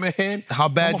on, man. How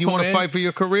bad do you want to fight for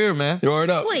your careir, man? You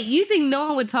word up. Wait, you think no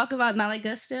one would talk about Not Like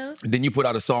Us still? Then you put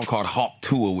out a song called Hawk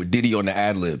Tuah with Diddy on the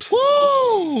ad libs.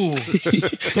 Woo!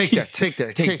 Take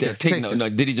that. No,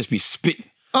 Diddy just be spitting.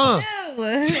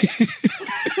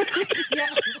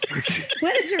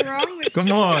 What is you wrong with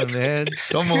Come on, man.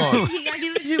 Come on. He gotta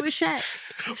give it to you with Shaq.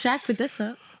 Shaq put this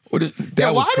up. What is, that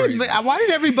Yeah, was why crazy.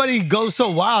 did everybody go so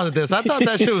wild at this? I thought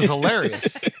that shit was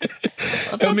hilarious.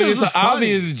 I mean, it's an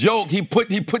obvious joke. He put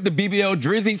the BBL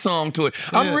Drizzy song to it.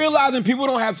 I'm realizing people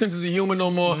don't have senses of humor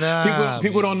no more. Nah,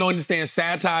 people don't understand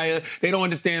satire. They don't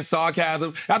understand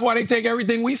sarcasm. That's why they take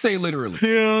everything we say literally.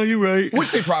 Yeah, you're right.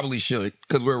 Which they probably should,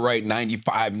 because we're right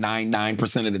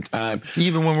 99% of the time.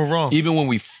 Even when we're wrong. Even when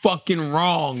we fucking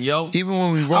wrong, yo. Even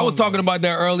when we wrong. I was talking about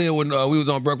that earlier when we was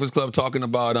on Breakfast Club talking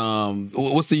about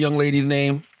what's the young lady's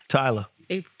name? Tyler.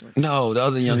 April. No, the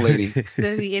other young lady.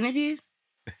 Did we interviewed?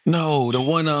 No, the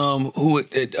one who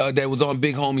that was on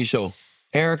Big Homie show.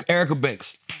 Erica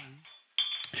Banks.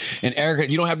 And Erica,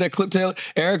 you don't have that clip, Taylor?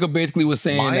 Erica basically was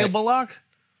saying Maya that, Balak?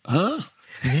 huh?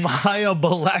 Maya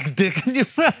Balak dick in your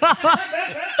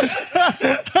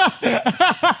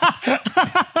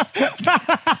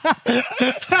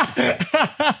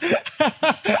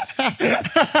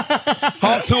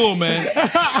Hawk Tuah, man.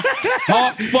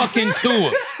 Hawk fucking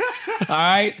Tuah. All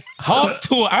right? Hawk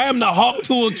Tuah. I am the Hawk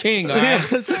Tuah king, all right?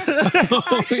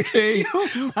 Okay?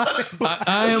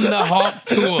 I am the Hawk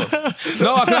Tuah.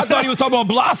 No, 'cause I thought he was talking about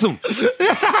Blossom.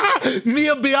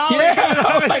 Mia Bialy. Yeah.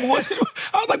 I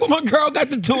was like, well, my girl got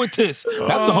the Tuah-tis. That's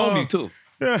the homie, too.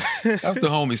 That's the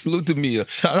homie. Salute to Mia.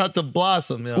 Shout out to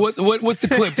Blossom. Yo. What's the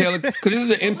clip, Taylor? Because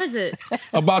this is What is it?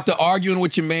 about the arguing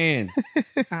with your man.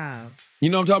 Oh, You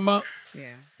know what I'm talking about?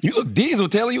 yeah. You look diesel,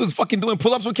 Taylor. You was fucking doing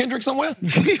pull-ups with Kendrick somewhere?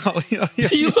 Yo.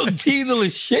 You look diesel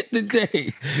as shit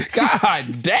today.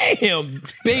 God damn.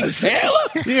 Big Taylor?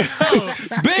 Big Taylor?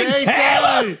 Big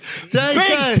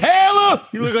Taylor?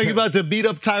 You look like you're about to beat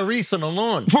up Tyrese on the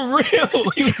lawn. For real,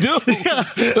 you do.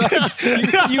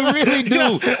 Like, you really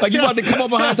do. Like you about to come up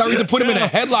behind Tyrese and put him in a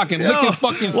headlock and lick his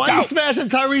fucking Why you scalp. smashing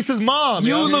Tyrese's mom?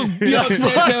 You look,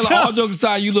 Taylor, all jokes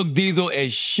aside, you look diesel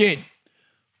as shit.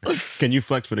 Can you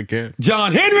flex for the kid?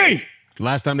 John Henry!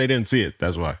 Last time they didn't see it.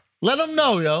 That's why. Let them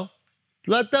know, yo.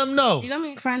 Let them know. You want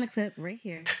me to find the clip right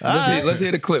here? Let's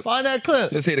hear the clip. Find that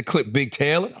clip. Let's hear the clip, Big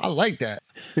Taylor. I like that.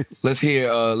 Let's hear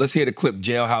the clip,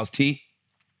 Jailhouse T.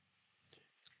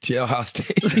 Jailhouse T.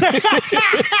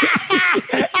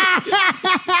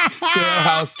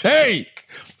 Jailhouse T.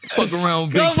 Fuck around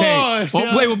with Big Come T. on, Won't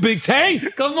yo. play with Big T?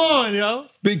 Come on, yo.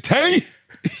 Big T?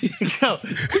 Yo.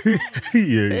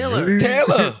 Yeah.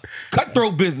 Taylor.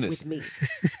 Cutthroat business. With me.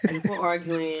 Like if we're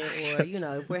arguing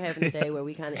or, if we're having a day where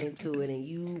we kind of into it and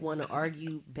you want to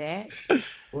argue back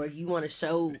or you want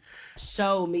to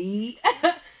show me,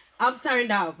 I'm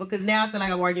turned off because now I feel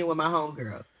like I'm arguing with my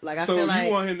homegirl. Like I feel like...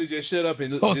 you want him to just shut up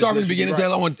and... Oh, start from the beginning,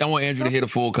 Taylor. I want Andrew to hear the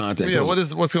full context. Yeah,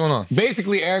 what's going on?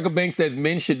 Basically, Erica Banks says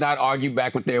men should not argue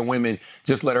back with their women.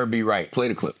 Just let her be right. Play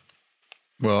the clip.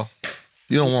 Well,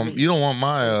 you don't want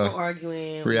my we're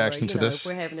arguing reaction or, to this. If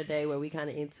we're having a day where we kind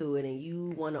of into it and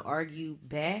you want to argue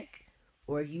back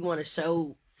or you want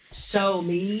to show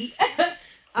me,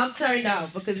 I'm turned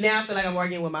off because now I feel like I'm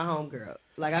arguing with my homegirl.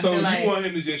 Like I feel like... you want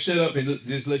him to just shut up and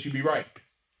just let you be right?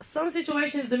 Some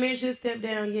situations the man should step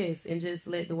down, yes, and just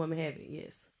let the woman have it,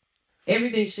 yes.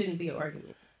 Everything shouldn't be an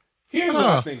argument. Here's what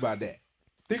I think about that.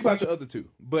 Think about your other two.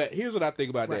 But here's what I think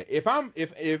about that. If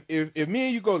me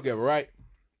and you go together, right?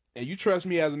 And you trust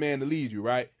me as a man to lead you,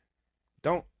 right?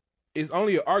 It's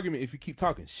only an argument if you keep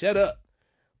talking. Shut up.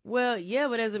 Well, yeah,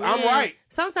 but as a man, I'm right.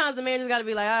 Sometimes the man just got to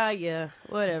be like, yeah,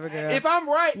 whatever, girl. If I'm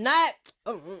right, not.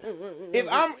 if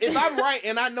I'm right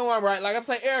and I know I'm right, like I'm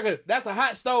saying, Erica, that's a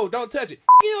hot stove. Don't touch it.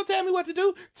 You don't tell me what to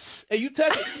do, and you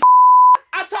touch it.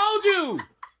 I told you.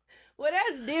 Well,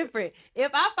 that's different.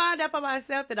 If I find out for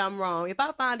myself that I'm wrong, if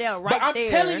I find out right but I'm there,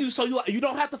 telling you, so you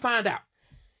don't have to find out.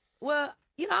 Well,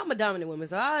 I'm a dominant woman,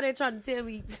 so all they trying to tell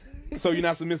me. So you're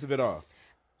not submissive at all.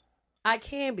 I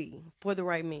can be for the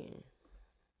right man.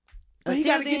 But he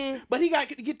got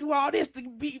to get through all this to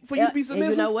be for you to be submissive.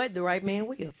 And you know what? The right man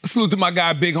will. Salute to my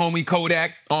guy, Big Homie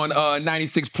Kodak on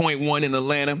 96.1 in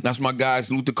Atlanta. That's my guy.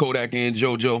 Salute to Kodak and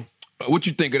JoJo. What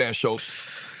you think of that show?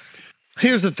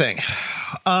 Here's the thing.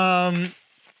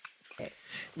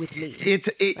 With me.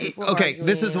 Okay,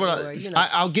 this is what or,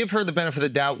 I'll give her the benefit of the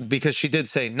doubt because she did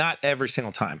say not every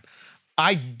single time.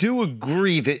 I do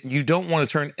agree that you don't want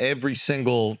to turn every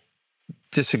single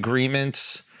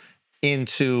disagreement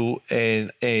into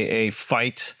a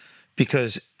fight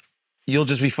because you'll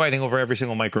just be fighting over every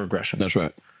single microaggression. That's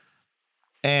right.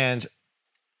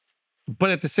 But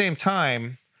at the same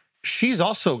time, she's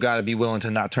also got to be willing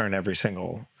to not turn every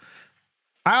single.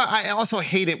 I also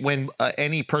hate it when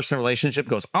any personal relationship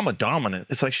goes, I'm a dominant.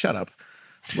 It's like, shut up.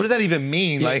 What does that even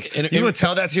mean? Yeah, like, you gonna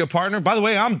tell that to your partner? By the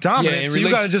way, I'm dominant, so you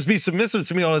gotta just be submissive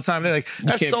to me all the time. They're like,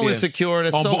 that's so insecure.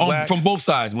 That's so whack. From both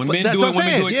sides. When men do it,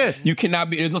 women do it. You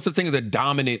cannot be. There's no such thing as a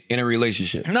dominant in a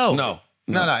relationship. No.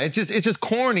 It's just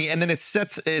corny, and then it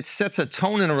sets a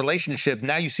tone in a relationship.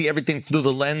 Now you see everything through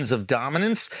the lens of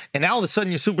dominance, and now all of a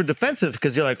sudden you're super defensive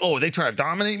because you're like, oh, they try to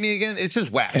dominate me again. It's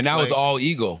just whack. And now it's all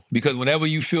ego because whenever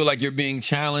you feel like you're being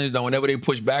challenged or whenever they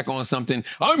push back on something,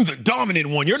 I'm the dominant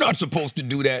one. You're not supposed to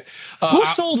do that. Who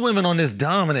sold women on this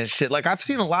dominant shit? Like I've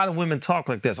seen a lot of women talk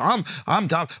like this. I'm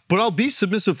dominant, but I'll be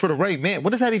submissive for the right man. What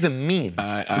does that even mean?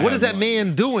 What is that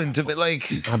man doing to be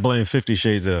like? I blame 50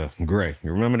 Shades of Grey.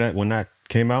 You remember that when that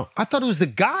came out. I thought it was the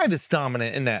guy that's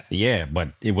dominant in that. Yeah, but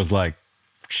it was like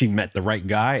she met the right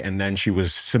guy, and then she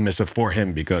was submissive for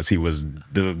him because he was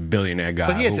the billionaire guy.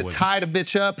 But he had to who was- tie the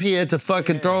bitch up. He had to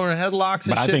fucking throw her in headlocks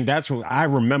and But I shit. think that's what I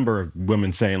remember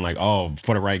women saying, like, "Oh,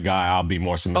 for the right guy, I'll be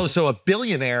more submissive." Oh, so a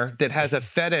billionaire that has a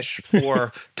fetish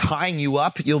for tying you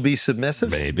up, you'll be submissive?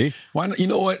 Baby. Why not? You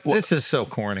know what? This is so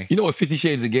corny. You know what 50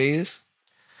 Shades of Gay is?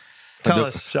 Tell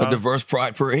us, A Sean. diverse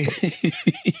pride parade.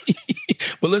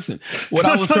 But listen, what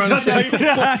I was trying to say.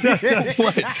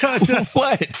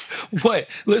 What?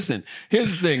 Listen,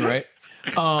 here's the thing, right?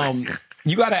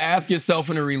 You got to ask yourself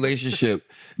in a relationship: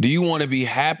 do you want to be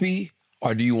happy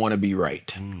or do you want to be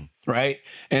right? Right?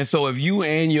 And so, if you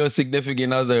and your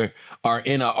significant other are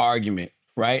in an argument.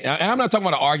 Right, and I'm not talking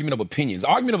about an argument of opinions.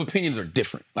 Argument of opinions are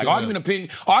different. Like argument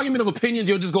of opinions,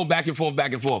 you'll just go back and forth,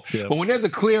 back and forth. Yeah. But when there's a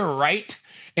clear right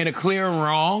and a clear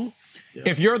wrong,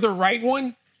 if you're the right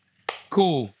one,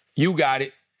 cool, you got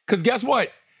it. Because guess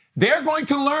what? They're going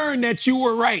to learn that you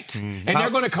were right, and they're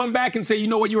going to come back and say, you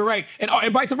know what, you were right, and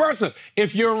vice versa.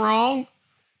 If you're wrong,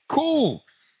 cool,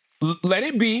 let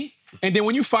it be. And then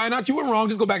when you find out you were wrong,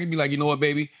 just go back and be like, you know what,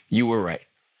 baby, you were right.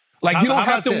 Like, you don't how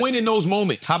have about to win this? in those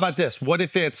moments. How about this? What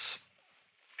if it's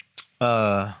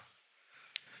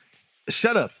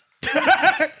shut up.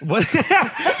 What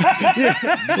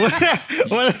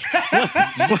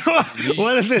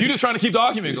if it, You just trying to keep the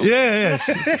argument going. yeah.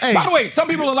 Hey, By the way, some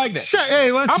people are like that.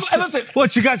 hey, Listen,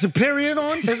 what, you got your period on?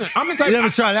 I'm the You type. never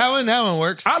tried that one? That one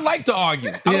works. I like to argue.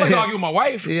 I don't Yeah, like to yeah. argue with my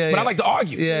wife, Yeah, but yeah. I like to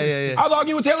argue. Yeah. I was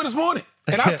arguing with Taylor this morning,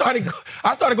 and I started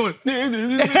going,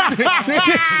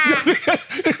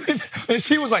 and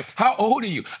she was like, "How old are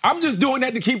you?" I'm just doing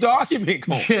that to keep the argument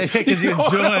going. Yeah, 'cause you know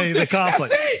what enjoy I'm saying? the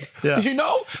conflict. That's it. Yeah. You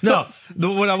know? No,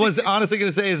 what I was honestly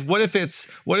going to say is, what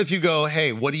if you go,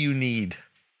 hey, what do you need?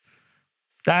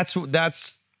 That's what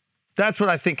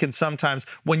I think can sometimes,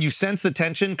 when you sense the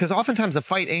tension, because oftentimes the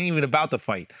fight ain't even about the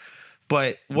fight.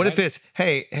 But what if it's,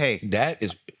 hey,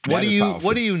 what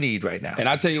do you need right now? And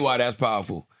I tell you why that's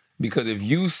powerful. Because if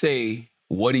you say,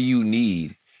 "What do you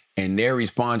need?" and their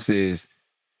response is,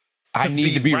 "I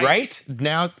need to be right,"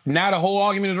 now the whole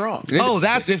argument is wrong.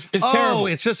 It's oh, terrible.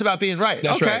 it's just about being right.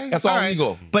 That's okay, right. That's all right.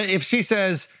 ego. But if she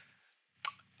says,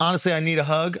 honestly, I need a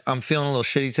hug. I'm feeling a little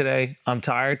shitty today. I'm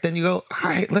tired. Then you go, all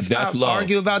right, let's That's not love.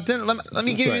 argue about dinner. Let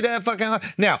me give you right. that fucking hug.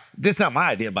 Now, this is not my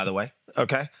idea, by the way.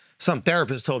 Okay. Some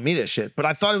therapist told me this shit, but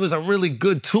I thought it was a really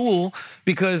good tool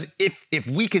because if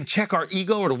we can check our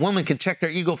ego, or the woman can check their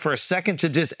ego for a second to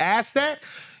just ask that,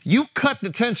 you cut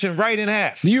the tension right in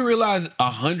half. Do you realize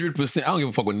 100%? I don't give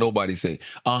a fuck what nobody say.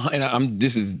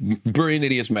 This is brilliant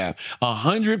idiots math.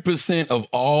 100% of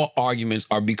all arguments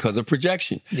are because of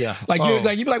projection. Yeah.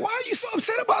 You be like, why are you so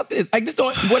upset about this? Like this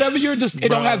don't, whatever you're just, it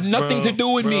don't have nothing to do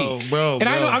with me. And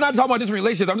I know I'm not talking about this in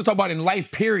relationships. I'm just talking about in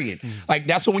life. Period. Like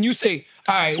that's when you say,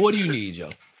 all right, what do you need, Joe?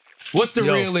 What's the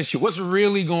real issue? What's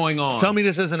really going on? Tell me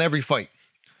this isn't every fight.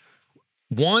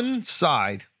 One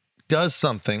side does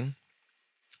something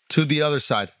to the other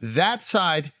side. That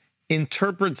side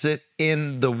interprets it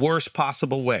in the worst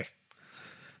possible way.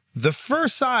 The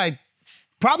first side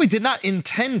probably did not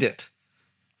intend it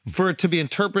for it to be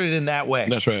interpreted in that way.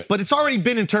 That's right. But it's already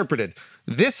been interpreted.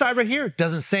 This side right here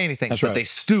doesn't say anything, That's but right. they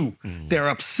stew. They're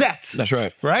upset. That's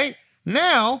right. Right?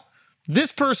 Now,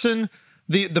 this person,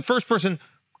 the first person,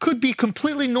 could be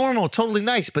completely normal, totally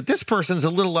nice, but this person's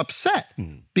a little upset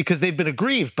because they've been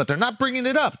aggrieved, but they're not bringing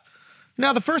it up.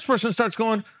 Now the first person starts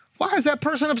going, why is that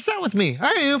person upset with me? I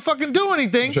didn't even fucking do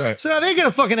anything. That's right. So now they get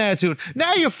a fucking attitude.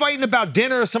 Now you're fighting about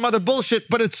dinner or some other bullshit,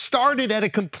 but it started at a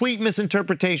complete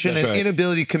misinterpretation That's and right.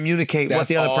 inability to communicate That's what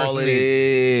the other all person it needs.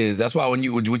 is. That's why what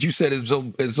you said is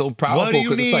so powerful. What do you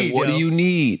 'cause it's like, need, what yo? do you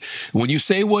need? When you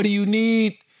say, what do you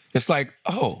need? It's like,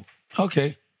 oh,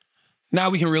 okay. Now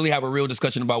we can really have a real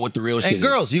discussion about what the real shit And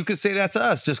girls, you could say that to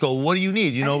us. Just go, what do you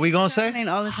need? You know what we gonna say? Saying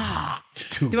all the time.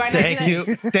 Do I not Thank do that?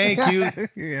 you. Thank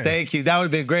you. Thank you. That would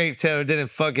have been great if Taylor didn't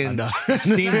fucking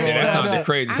steamroll. Yeah, that that. sounded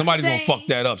crazy. I'm Somebody's gonna saying- fuck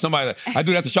that up. I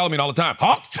do that to Charlamagne all the time.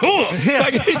 Hawk Tuah.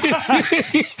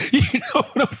 Like, you know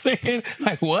what I'm saying?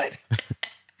 Like what?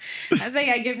 I think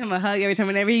I give him a hug every time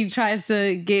whenever he tries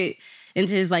to get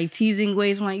into his like teasing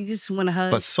ways. I'm like, you just want to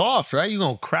hug. But soft, right? You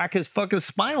gonna crack his fucking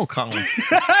spinal column.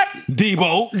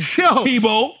 Debo. Yo,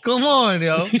 Tebow. come on,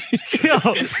 yo.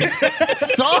 Yo,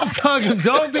 soft hug him.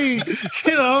 Don't be,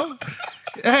 you know.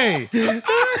 Hey,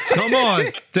 come on,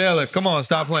 Taylor. Come on,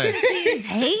 stop playing. it's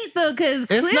hate though, because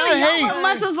It's clearly not y'all hate. want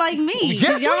muscles like me.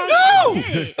 Yes, Y'all we don't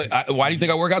do. get it. Why do you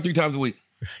think I work out 3 times a week?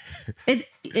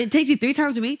 It takes you 3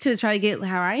 times a week to try to get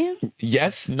how I am.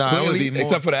 Yes, Nah, it would clearly, be more.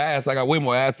 except for the ass. I got way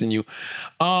more ass than you.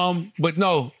 But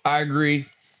no, I agree.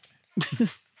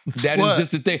 That is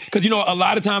just the thing. Because, a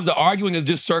lot of times the arguing is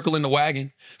just circling the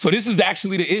wagon. So this is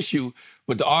actually the issue,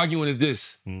 but the arguing is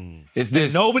this. It's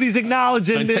this. Nobody's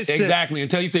acknowledging this shit. Exactly.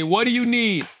 Until you say, what do you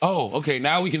need? Oh, okay,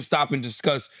 now we can stop and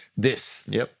discuss this.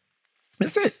 Yep.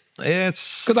 That's it.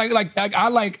 It's... Because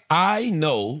I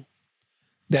know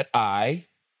that I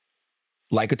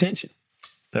like attention.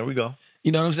 There we go.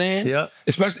 You know what I'm saying? Yeah.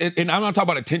 Especially, and I'm not talking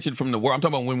about attention from the world. I'm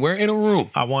talking about when we're in a room.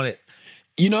 I want it.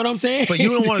 You know what I'm saying? But you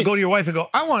don't want to go to your wife and go,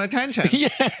 I want attention.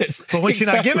 Yes. But when she's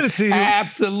not giving it to you.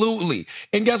 Absolutely.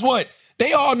 And guess what?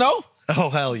 They all know. Oh,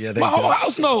 hell yeah. My whole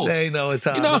house knows. They know it's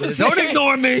time. You know what I'm saying? Don't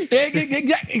ignore me.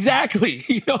 Exactly.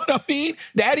 You know what I mean?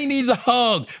 Daddy needs a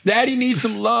hug. Daddy needs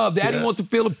some love. Daddy wants to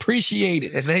feel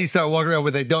appreciated. And then you start walking around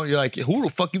where they don't. You're like, who the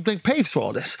fuck you think pays for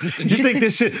all this? You think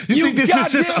this shit, you think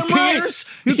this just appears? Right.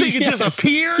 You think it just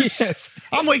appears? Yes.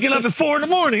 I'm waking up at 4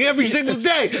 a.m. every single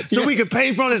day so we can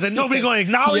pay for this and nobody going to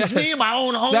acknowledge me in my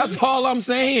own home. That's all I'm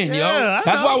saying, yo.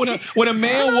 That's why when a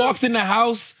man walks in the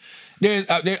house,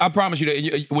 I promise you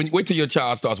that wait till your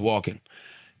child starts walking.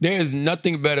 There is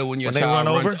nothing better when your child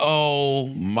runs over. Oh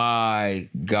my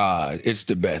God, it's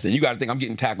the best. And you got to think I'm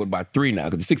getting tackled by 3 now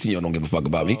because the 16-year-old don't give a fuck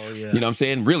about me. Oh, yeah. You know what I'm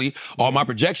saying? Really, all my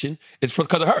projection is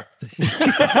because of her.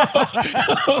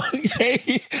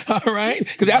 Okay, all right,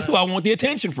 because that's who I want the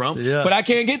attention from. Yeah. But I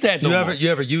can't get that no more. You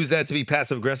ever use that to be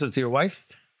passive aggressive to your wife?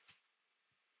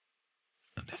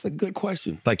 That's a good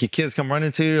question. Like your kids come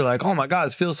running to you, you're like, oh my God,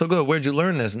 it feels so good. Where'd you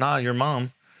learn this? Nah, your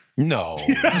mom. No.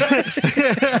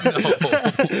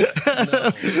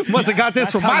 Must have got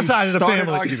this from my side of the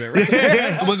family. Argument,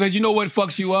 right? Because you know what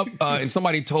fucks you up? And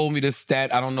somebody told me this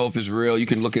stat. I don't know if it's real. You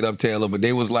can look it up, Taylor. But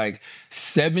they was like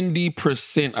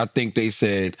 70%, I think they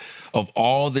said, of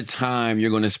all the time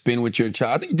you're going to spend with your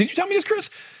child. Did you tell me this, Chris?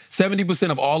 70%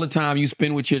 of all the time you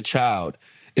spend with your child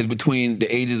is between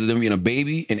the ages of them being a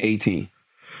baby and 18.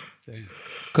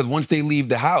 Because once they leave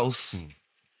the house,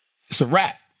 it's a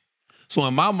wrap. So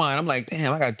in my mind, I'm like,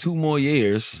 damn, I got 2 more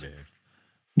years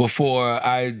before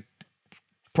I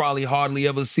probably hardly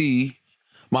ever see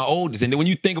my oldest. And then when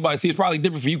you think about it, see, it's probably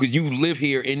different for you because you live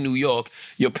here in New York.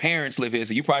 Your parents live here,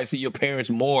 so you probably see your parents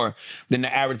more than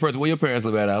the average person. Where your parents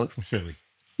live at, Alex? Philly.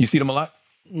 You see them a lot?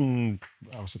 You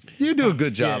do a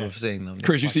good job of seeing them.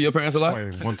 Chris, you see your parents a lot?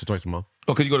 Once or twice a month.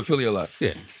 Oh, because you go to Philly a lot?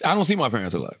 Yeah. I don't see my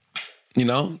parents a lot. You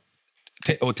know?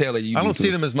 Taylor, you I don't do see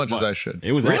too. them as much as I should.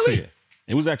 It was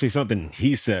actually something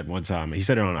he said one time. He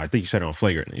said it on, I think he said it on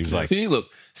Flagrant. He was like, see,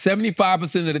 look,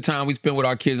 75% of the time we spend with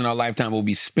our kids in our lifetime will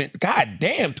be spent, God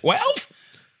damn, 12?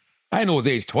 I didn't know it was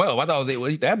age 12. I thought it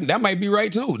was that might be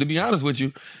right too, to be honest with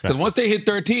you. Because once they hit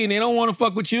 13, they don't want to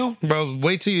fuck with you. Bro,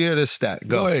 wait till you hear this stat.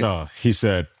 Go ahead. So he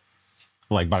said,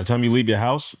 like, by the time you leave your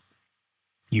house,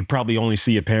 you probably only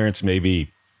see your parents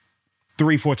maybe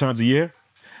 3-4 times a year.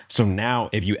 So now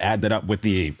if you add that up with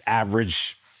the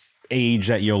average age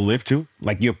that you'll live to,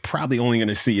 like you're probably only going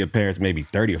to see your parents maybe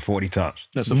 30 or 40 times.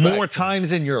 That's a More fact.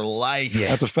 times in your life. Yeah.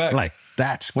 That's a fact. Like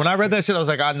that's when I read that shit, I was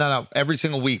like, no. Every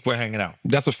single week we're hanging out.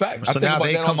 That's a fact. So now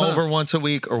they come over once a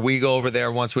week or we go over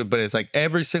there once a week. But it's like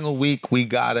every single week we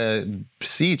got to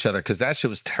see each other because that shit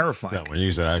was terrifying. Yeah, when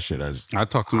you said that shit, I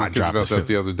talked to my kids about that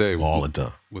the other day. All the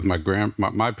time. With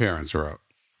my parents are out.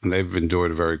 And they've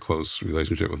enjoyed a very close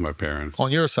relationship with my parents.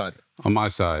 On your side? On my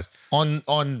side. On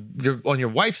your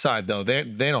wife's side, though, they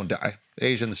don't die.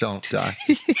 Asians don't die.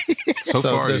 so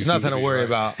far, there's nothing to worry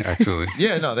about. Actually.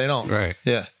 Yeah, no, they don't. Right.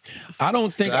 Yeah. I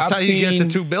don't think That's how you get to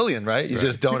 2 billion, right? You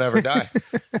just don't ever die.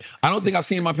 I don't think I've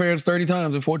seen my parents 30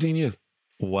 times in 14 years.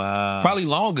 Wow. Probably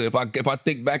longer if I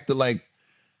think back to like,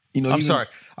 you know. I'm sorry.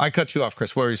 I cut you off,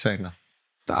 Chris. What were you saying, though?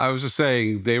 I was just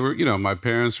saying they were, my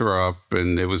parents were up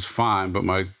and it was fine, but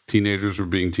my teenagers were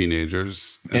being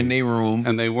teenagers. In their room.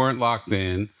 And they weren't locked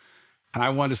in. And I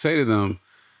wanted to say to them,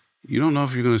 you don't know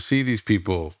if you're going to see these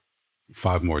people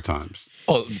 5 more times.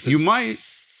 Oh, you might,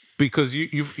 because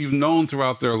you've known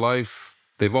throughout their life,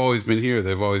 they've always been here,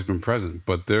 they've always been present,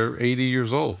 but they're 80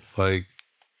 years old. Like,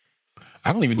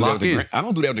 I don't even do that with I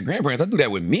don't do that with the grandparents. I do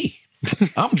that with me.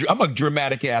 I'm a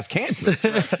dramatic ass cancer.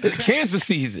 It's cancer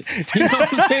season. You know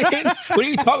what I'm saying? What are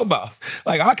you talking about?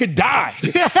 Like I could die.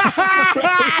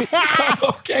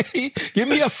 Okay, give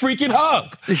me a freaking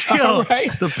hug. All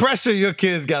right. The pressure your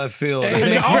kids gotta feel.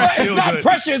 Hey, all right, it's not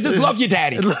pressure. It's just love your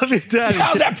daddy. Love your daddy.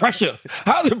 How's that pressure?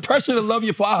 How's the pressure to love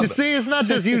your father? You see, it's not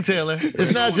just you, Taylor.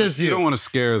 It's not just you. You don't want to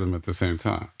scare them at the same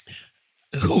time.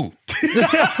 Who?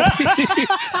 I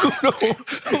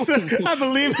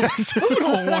believe that. Who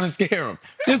don't want to scare them?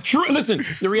 It's true. Listen,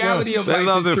 the reality of they life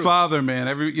love is their true. father, man.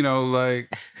 You know it.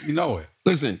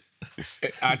 Listen,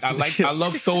 I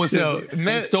love stoicism.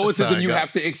 In stoicism, you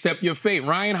have to accept your fate.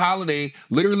 Ryan Holiday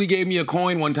literally gave me a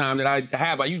coin one time that I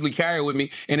have. I usually carry it with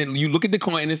me, and you look at the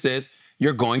coin and it says,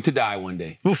 "You're going to die one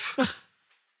day." Oof.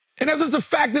 And that's just the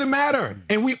fact of the matter.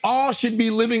 And we all should be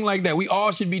living like that. We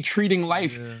all should be treating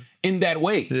life in that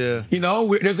way. Yeah. You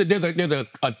know, there's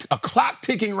a clock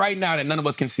ticking right now that none of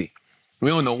us can see. We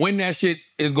don't know when that shit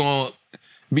is going to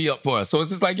be up for us. So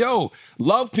it's just like, yo,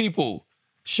 love people.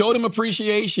 Show them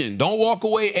appreciation. Don't walk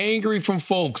away angry from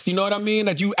folks, you know what I mean,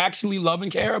 that you actually love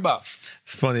and care about.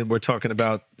 It's funny, we're talking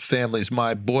about families.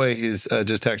 My boy, he's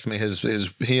just texted me,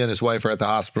 he and his wife are at the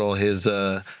hospital. His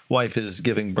wife is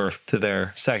giving birth to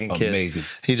their second kid. Amazing.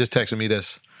 He just texted me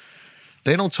this.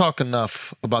 They don't talk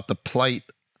enough about the plight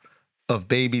of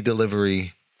baby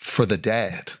delivery for the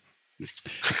dad.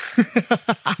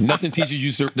 Nothing teaches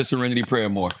you the serenity prayer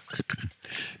more.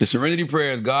 The serenity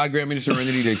prayer is, God grant me the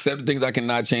serenity to accept the things I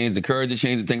cannot change, the courage to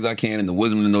change the things I can, and the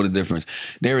wisdom to know the difference.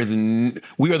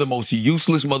 We are the most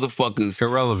useless motherfuckers.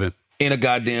 Irrelevant. In a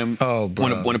goddamn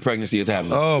when a pregnancy is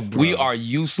happening. We are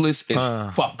useless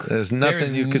as fuck. There's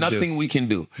nothing you can do. Nothing we can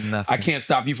do. Nothing. I can't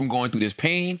stop you from going through this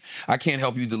pain. I can't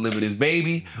help you deliver this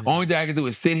baby. Only thing I can do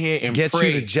is sit here and get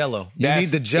pray. you the Jello. You need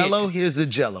the Jello. Here's the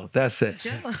Jello. That's it.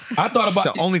 Jello. I thought about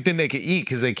it's the only thing they can eat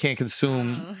because they can't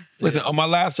consume. Listen, on my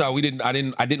last child, I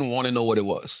didn't want to know what it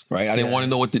was, right? I didn't want to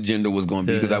know what the gender was going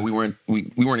to be because we weren't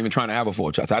even trying to have a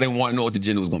fourth child. So I didn't want to know what the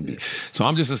gender was going to be. So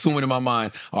I'm just assuming in my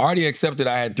mind, I already accepted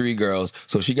I had 3 girls,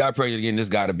 so she got pregnant again. This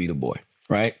got to be the boy,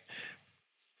 right?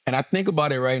 And I think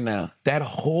about it right now. That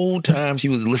whole time she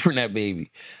was delivering that baby,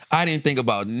 I didn't think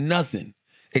about nothing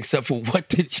except for what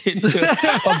the gender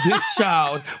of this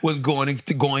child was going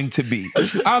to be.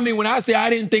 I mean, when I say I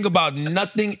didn't think about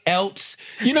nothing else,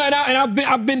 you know, and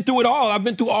I've been through it all. I've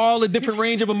been through all the different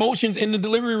range of emotions in the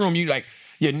delivery room.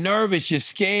 You're nervous, you're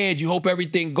scared, you hope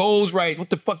everything goes right. What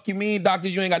the fuck you mean,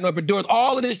 doctors? You ain't got no epidurals.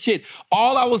 All of this shit.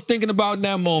 All I was thinking about in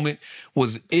that moment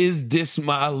was, is this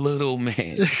my little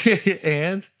man?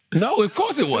 And? No, of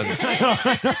course it wasn't.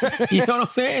 You know what I'm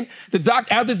saying?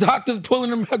 As the doctor's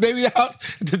pulling the baby out,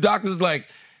 the doctor's like,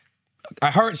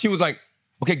 I heard, she was like,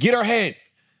 okay, get her head.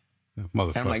 And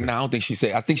I'm like, nah, I don't think she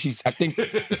said. I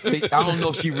don't know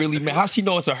if she really meant. How she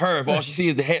know it's a her if all she sees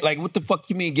is the head? Like, what the fuck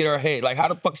you mean get her head? Like, how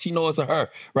the fuck she know it's a her,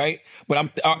 right?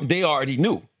 But they already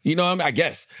knew, you know what I mean? I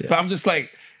guess. Yeah. But I'm just like,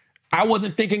 I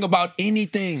wasn't thinking about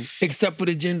anything except for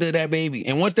the gender of that baby.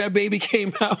 And once that baby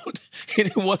came out and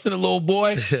it wasn't a little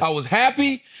boy, I was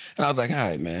happy. And I was like, all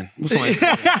right, man. What's on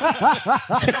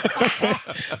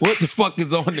what the fuck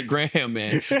is on the gram,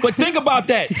 man? But think about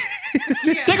that.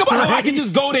 Think about how I can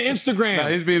just go to Instagram. Nah,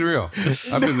 he's being real.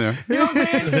 I've been there. You know what I'm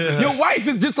saying? Your wife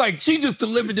is just like, she just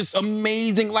delivered this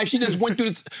amazing life. She just went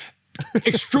through this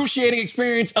excruciating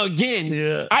experience again.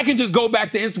 Yeah. I can just go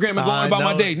back to Instagram and go on about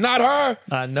my day. Not her.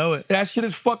 I know it. That shit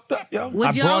is fucked up, yo.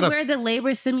 Would y'all wear the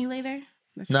labor simulator?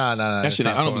 No. That shit,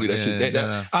 I don't believe that shit.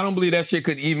 I don't believe that shit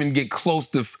could even get close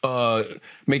to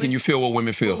making you feel what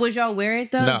women feel. Would y'all wear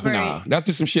it though? No. Nah, that's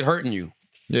just some shit hurting you.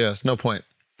 Yeah, it's no point.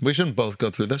 We shouldn't both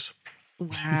go through this.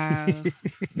 Wow.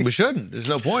 We shouldn't. There's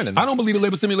no point in it. I don't believe the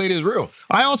labor simulator is real.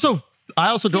 I also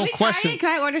don't question.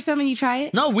 Can I order some and you try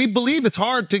it? No, we believe it's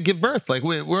hard to give birth. Like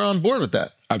we're on board with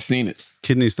that. I've seen it.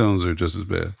 Kidney stones are just as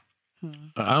bad.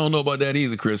 I don't know about that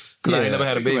either, Chris. Because I ain't never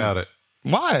had a baby. About it.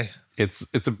 Why?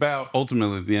 It's about,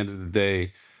 ultimately, at the end of the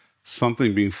day,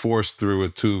 something being forced through a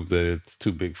tube that it's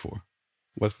too big for.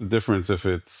 What's the difference if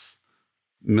it's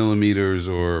millimeters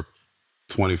or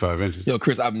 25 inches? Yo,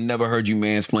 Chris, I've never heard you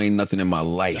mansplain nothing in my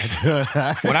life.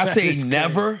 When I say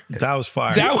never, that was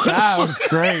fire. That was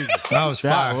great. That was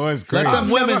fire. That was great. Let them I've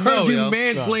women never heard know, you yo.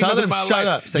 mansplain Tell nothing them in my shut life.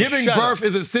 up. Say, Giving shut birth up.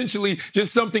 is essentially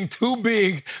just something too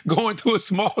big going to a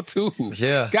small tube.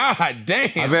 Yeah. God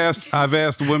damn. I've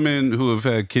asked women who have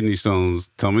had kidney stones,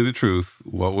 tell me the truth,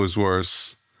 what was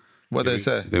worse? What'd they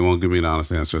say? They won't give me an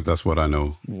honest answer. That's what I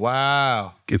know.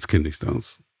 Wow. It's kidney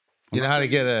stones. You know how to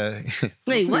get a...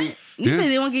 Wait, what? You said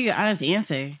they won't give you an honest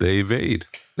answer. They evade.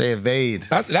 They evade.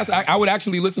 I would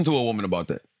actually listen to a woman about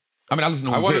that. I mean, I listen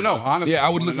to. I want to know, honestly. Yeah, I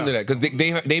would listen to that because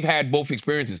they've had both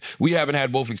experiences. We haven't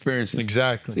had both experiences.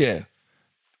 Exactly. Yeah.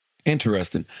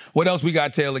 Interesting. What else we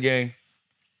got, Taylor Gang?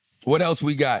 What else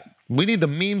we got? We need the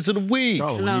memes of the week.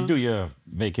 Oh, when you do your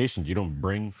vacation, you don't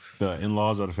bring the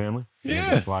in-laws or the family?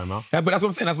 Yeah. Fly them out? Yeah, but that's what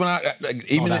I'm saying. That's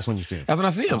when that's when you see them. That's when I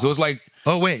see them. So it's like...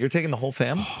 Oh, wait, you're taking the whole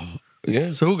fam?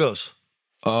 Yeah. So who goes?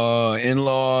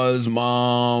 In-laws,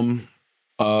 mom...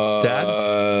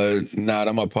 Dad? Nah,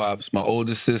 that's my pops. My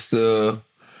oldest sister,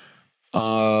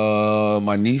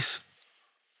 my niece.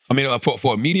 I mean,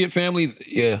 for immediate family,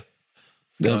 yeah.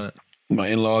 Got it. My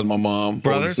in-laws, my mom,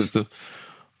 brothers, sister.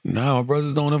 Nah, my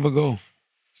brothers don't ever go.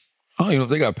 I don't even know if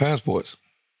they got passports.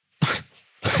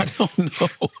 I don't know.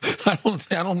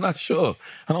 I'm not sure.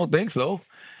 I don't think so.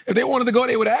 If they wanted to go,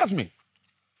 they would ask me.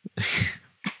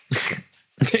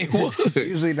 They would.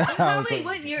 Usually not. Probably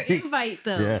wouldn't your invite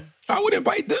though. Yeah. I would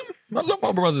invite them. I love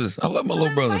my brothers. I love my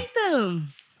little brothers. Invite them.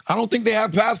 I don't think they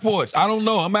have passports. I don't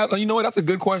know. I'm asking. You know what? That's a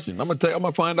good question. I'm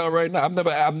gonna find out right now.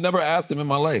 I've never asked them in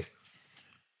my life.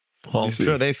 Well, I'm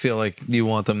sure they feel like you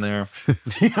want them there.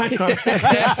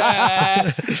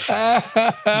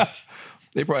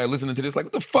 They probably listening to this like,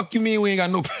 what the fuck you mean we ain't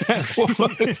got no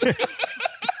passports?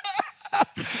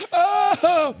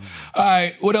 All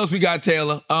right, what else we got,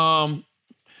 Taylor?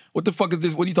 What the fuck is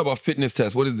this? What do you talk about fitness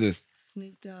test? What is this?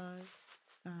 Snoop Dogg.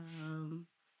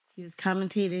 He was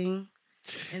commentating,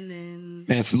 and then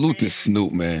Man, salute to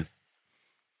Snoop, man.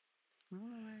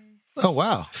 Oh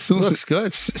wow, Snoop looks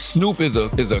good. Snoop is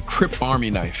a Crip Army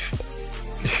knife.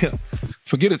 Yeah.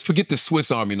 Forget the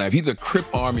Swiss Army knife. He's a Crip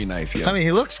Army knife. Yeah. I mean,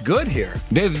 he looks good here.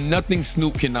 There's nothing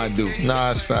Snoop cannot do. Nah,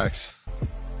 that's facts.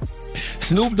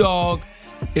 Snoop Dogg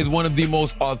is one of the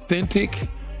most authentic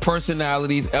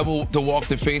personalities ever to walk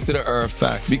the face of the earth.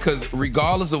 Facts. Because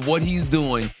regardless of what he's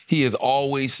doing, he is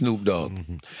always Snoop Dogg.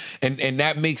 Mm-hmm. And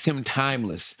that makes him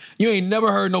timeless. You ain't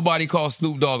never heard nobody call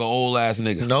Snoop Dogg an old ass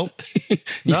nigga. Nope.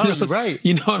 No, you're right.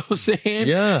 You know what I'm saying?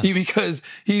 Yeah. Because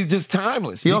he's just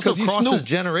timeless. He also Because he's crosses Snoop.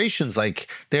 generations. Like,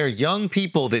 there are young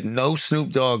people that know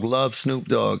Snoop Dogg, love Snoop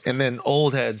Dogg, and then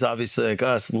old heads, obviously like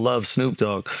us, love Snoop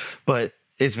Dogg. But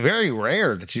it's very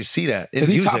rare that you see that in Is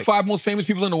he music. top 5 most famous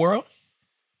people in the world?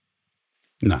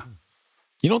 No.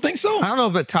 You don't think so? I don't know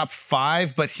about top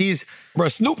 5, but he's... Bro,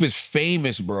 Snoop is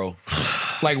famous, bro.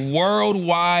 Like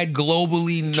worldwide,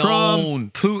 globally known.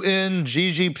 Trump, Putin,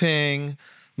 Xi Jinping,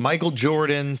 Michael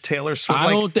Jordan, Taylor Swift. I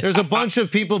don't there's a bunch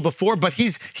of people before, but he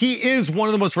is one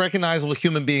of the most recognizable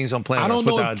human beings on planet I don't Earth,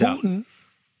 know without if a doubt. Putin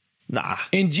Nah.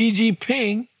 and Xi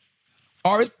Jinping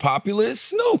are as popular as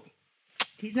Snoop.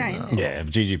 he's not in it. Yeah, if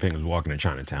Gigi Ping was walking in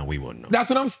Chinatown, we wouldn't know. That's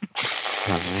what I'm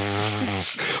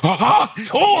Hawk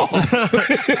Tuah.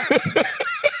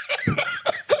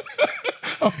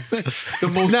 I'm saying the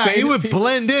most Nah, he famous would people-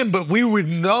 blend in, but we would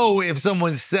know if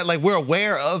someone said, like, we're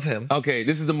aware of him. Okay,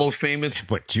 this is the most famous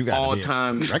But you got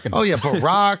all-time. Oh, yeah,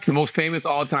 Barack. The most famous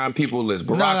all-time people list.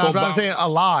 Barack No, but I'm Obama. saying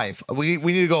alive. We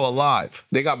need to go alive.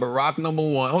 They got Barack number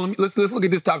 1. Hold on, let's look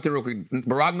at this top 10 real quick.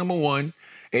 Barack number 1,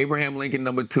 Abraham Lincoln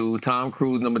number 2, Tom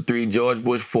Cruise number 3, George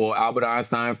Bush 4, Albert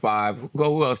Einstein 5.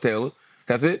 Who else, Taylor?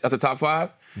 That's it? That's the top 5?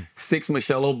 6,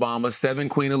 Michelle Obama. 7,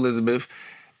 Queen Elizabeth.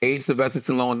 8, Sylvester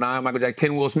Stallone. 9, Michael Jackson.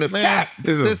 10, Will Smith. Man, Cap.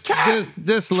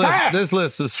 this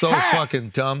list is so Cap. fucking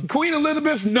dumb. Queen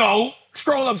Elizabeth, no.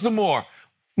 Scroll up some more.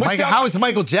 Michelle- How is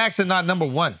Michael Jackson not number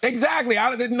 1? Exactly.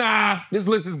 Nah, this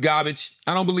list is garbage.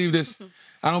 I don't believe this.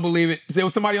 I don't believe it. There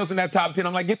was somebody else in that top 10.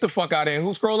 I'm like, get the fuck out of here.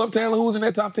 Who scroll up, Taylor? Who was in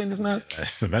that top 10 just now?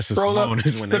 Sylvester Scroll up. Stallone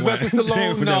is when Sylvester they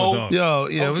Stallone, when no. was on. Yo,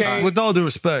 yeah, Okay. with all due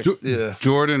respect. Yeah.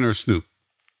 Jordan or Snoop?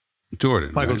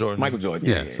 Jordan. Michael right? Jordan. Michael Jordan.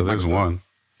 Yeah, so there's Michael Jordan. one.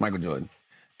 Michael Jordan.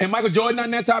 And Michael Jordan not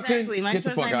in that top 10? Exactly. Michael Get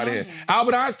the fuck Jordan's out of not here. on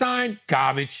Albert Einstein,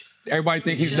 garbage. Everybody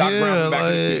think he's Doc Yeah, Brown from Back to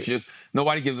the like- Future.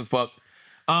 Nobody gives a fuck.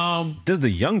 Does the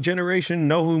young generation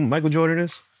know who Michael Jordan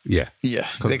is? Yeah. Yeah.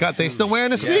 They still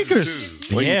wearing the sneakers.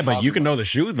 What are yeah, you but talking you can know the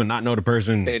shoes, but not know the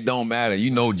person. It don't matter.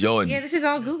 You know Jordan. Yeah, this is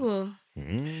all Google.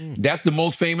 That's the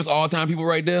most famous all-time people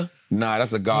right there? Nah,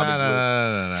 that's a garbage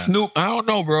list. No. Snoop, I don't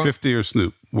know, bro. 50 or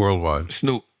Snoop worldwide.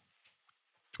 Snoop.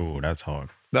 Oh, that's hard.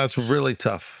 That's really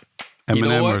tough. You know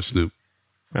Eminem what? or Snoop?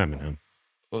 Eminem.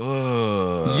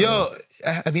 Yo,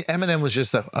 I mean, Eminem was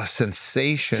just a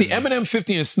sensation. See, Eminem,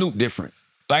 50, and Snoop different.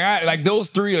 Like those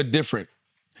three are different.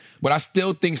 But I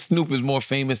still think Snoop is more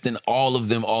famous than all of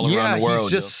them all around the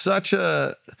world. he's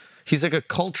just he's like a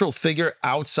cultural figure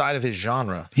outside of his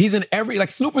genre. He's in like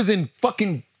Snoop is in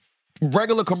fucking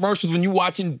regular commercials when you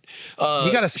watching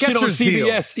He got a shit on Skechers deal.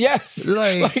 CBS. Yes.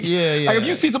 Like, yeah. Like if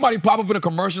you see somebody pop up in a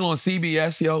commercial on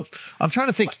CBS, yo, I'm trying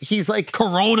to think. He's like,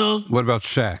 Corona. What about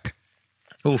Shaq?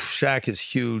 oof, Shaq is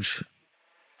huge.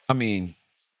 I mean,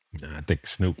 Nah, I think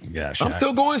Snoop. Yeah, I'm Shaq.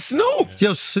 still going Snoop.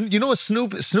 Yo, you know what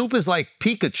Snoop is like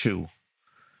Pikachu.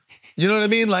 You know what I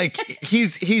mean? Like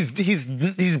he's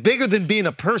bigger than being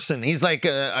a person. He's like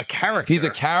a character. He's a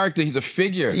character. He's a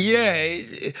figure. Yeah.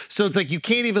 So it's like you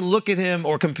can't even look at him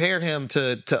or compare him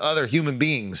to other human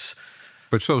beings.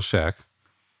 But so Shaq.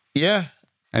 Yeah.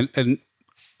 And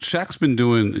Shaq's been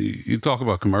doing, you talk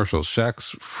about commercials,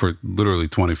 Shaq's for literally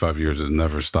 25 years has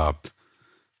never stopped.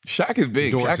 Shaq is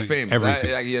big. Endorsing Shaq's famous. everything.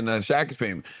 Shaq is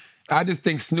famous. I just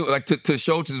think Snoop, like to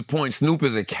Schultz's point, Snoop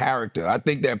is a character. I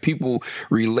think that people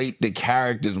relate to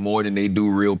characters more than they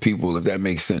do real people, if that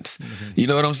makes sense. You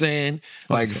know what I'm saying?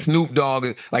 Like Snoop Dogg,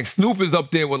 like Snoop is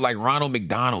up there with like Ronald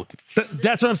McDonald.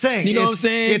 That's what I'm saying. You know what I'm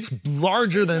saying? It's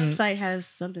larger than. Site has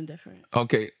something different.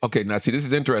 Okay. Now see, this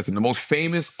is interesting. The most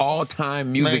famous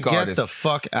all-time music Man, get artist. the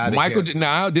fuck out of Michael. here.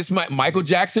 Now this Michael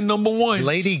Jackson #1.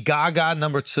 Lady Gaga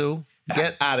 #2.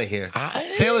 Get out of here.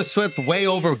 Taylor Swift way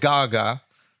over Gaga.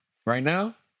 Right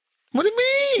now? What do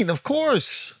you mean? Of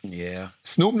course. Yeah.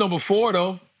 Snoop #4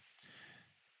 though.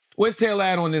 Where's Taylor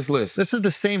at on this list? This is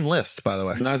the same list, by the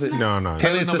way. No. No.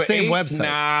 Taylor's It's the same website.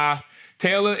 Nah.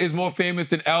 Taylor is more famous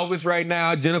than Elvis right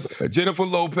now. Jennifer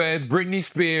Lopez, Britney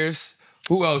Spears.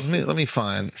 Who else? Let me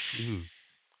find.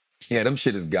 Yeah, them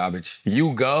shit is garbage.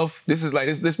 YouGov. This is like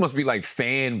this must be like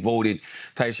fan voted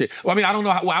type shit. Well, I mean, I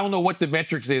don't know what the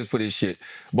metrics is for this shit,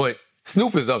 but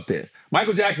Snoop is up there.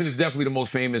 Michael Jackson is definitely the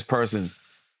most famous person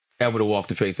ever to walk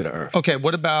the face of the earth. Okay,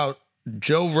 what about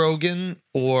Joe Rogan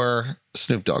or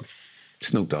Snoop Dogg?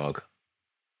 Snoop Dogg.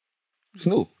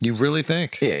 Snoop. You really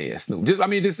think? Yeah, Snoop.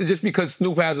 Just because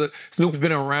Snoop's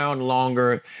been around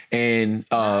longer and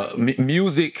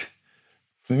music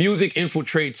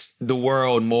infiltrates the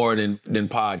world more than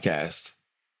podcasts.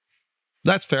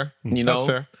 That's fair. You know? That's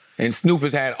fair. And Snoop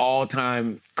has had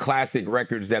all-time classic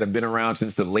records that have been around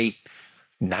since the late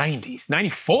 90s.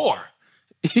 94.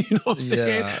 You know what I'm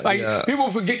saying? People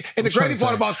forget. And the crazy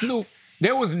part about Snoop,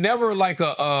 there was never like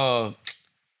a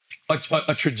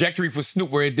trajectory for Snoop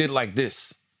where it did like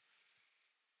this.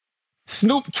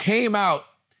 Snoop came out,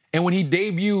 and when he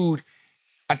debuted,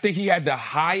 I think he had the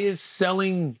highest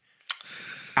selling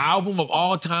album of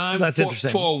all time. That's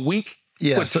interesting. For a week.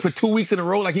 Yeah. For 2 weeks in a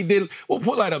row. Like he did, well,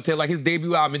 pull that up, Taylor, like his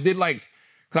debut album. It did like,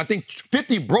 cause I think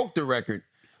 50 broke the record.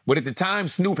 But at the time,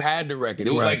 Snoop had the record.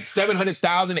 It was like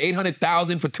 700,000,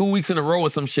 800,000 for 2 weeks in a row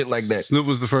or some shit like that. Snoop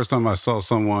was the first time I saw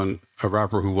a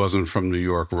rapper who wasn't from New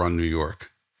York, run New York.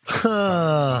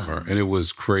 And it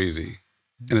was crazy.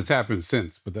 And it's happened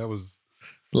since, but that was...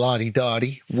 Lottie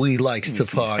Dottie, we likes to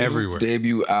party. Everywhere.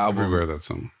 Debut album. Everywhere that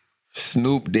song.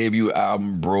 Snoop debut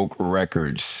album broke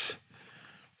records.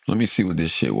 Let me see what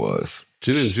this shit was.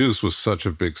 Gin and Juice was such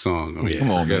a big song. I mean, Come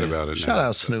on, forget man. about it now. Shout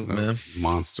out Snoop, That man.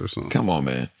 Monster song. Come on,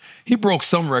 man. He broke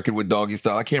some record with Doggy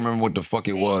Style. I can't remember what the fuck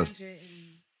it was.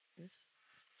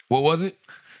 What was it?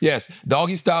 Yes,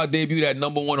 Doggy Style debuted at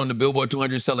 #1 on the Billboard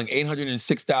 200, selling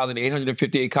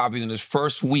 806,858 copies in his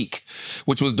first week,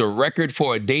 which was the record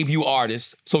for a debut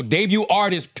artist. So debut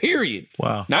artist, period.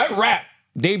 Wow. Not rap.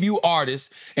 Debut artist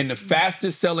and the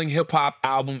fastest selling hip hop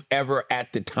album ever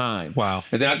at the time. Wow.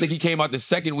 And then I think he came out the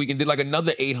second week and did like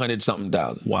another 800-something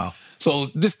thousand. Wow. So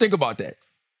just think about that.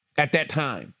 At that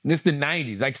time. This the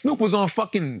 90s. Like Snoop was on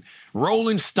fucking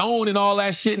Rolling Stone and all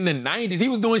that shit in the 90s. He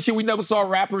was doing shit we never saw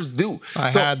rappers do. I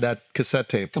had that cassette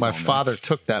tape. My father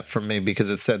took that from me because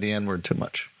it said the N-word too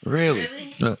much. Really?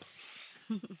 Yeah.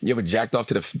 You ever jacked off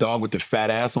to the dog with the fat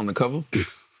ass on the cover?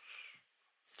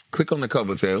 Click on the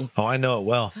cover, Taylor. Oh, I know it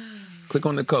well. Click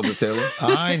on the cover, Taylor.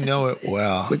 I know it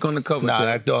well. Click on the cover, Nah,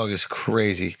 Taylor. that dog is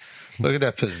crazy. Look at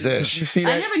that position. You see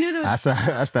I that? never knew there was.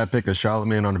 That's that pic of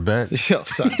Charlamagne on the bed. Yo,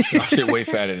 son. My shit way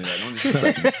fatter than that. Don't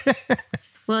disrespect me.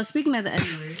 Well, speaking of the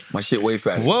N-word, My shit way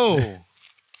fatter. Whoa.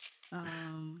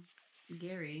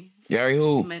 Gary. Gary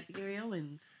who? Met Gary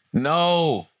Owens.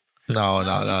 No. No.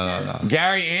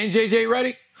 Gary and JJ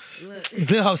Redick?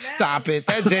 No, stop it.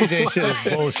 That JJ shit is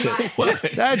bullshit.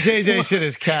 That JJ shit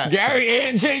is cat. Gary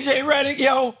and JJ Redick,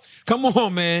 yo. Come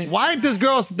on, man. Why does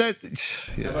girls that?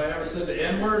 Yeah. Have I ever said the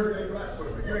N-word?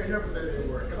 You ain't never said the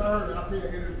N-word. Because I heard it. I seen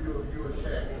an interview of you and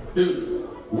Shaq. Dude,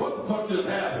 what the fuck just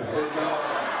happened?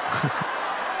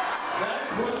 That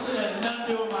question had nothing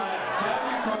to do with my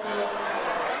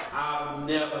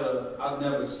I've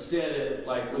never said it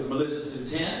like with malicious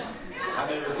intent. I've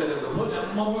never said it as a put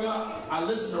that motherfucker. I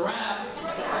listen to rap.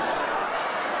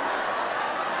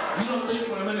 You don't think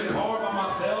when I'm in the car by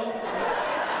myself,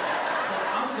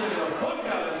 I'm singing the fuck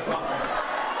out of something.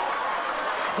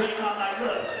 They're not like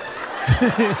this.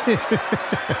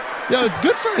 Yo, it's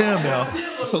good for him, yo.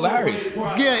 It's hilarious.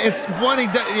 Yeah, it's one he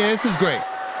does. Yeah, this is great.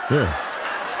 Yeah.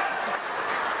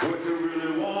 What you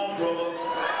really want, brother?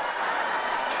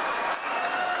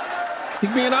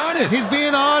 He's being honest. He's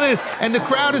being honest, and the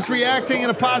crowd is reacting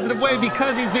in a positive way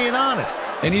because he's being honest.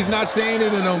 And he's not saying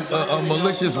it in a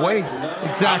malicious way.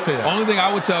 Exactly. Only thing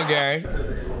I would tell Gary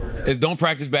is don't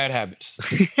practice bad habits.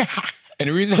 And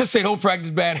the reason I say don't practice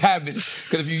bad habits,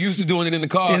 because if you're used to doing it in the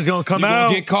car, it's gonna come you're out.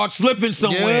 Gonna get caught slipping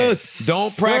somewhere. Yes,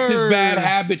 don't practice sir. bad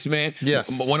habits, man.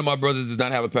 Yes. One of my brothers does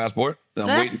not have a passport.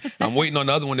 I'm waiting on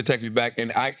the other one to text me back,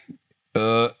 and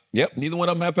Yep, neither one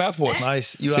of them have passports.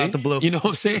 Nice. You See? out the blue. You know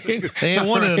what I'm saying? They didn't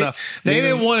want it Right? enough. They Neither-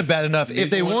 didn't want it bad enough. If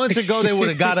they wanted to go, they would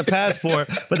have got a passport.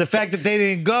 But the fact that they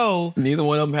didn't go, Neither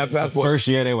one of them have passports. First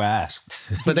year they were asked.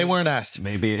 but they weren't asked.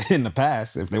 Maybe in the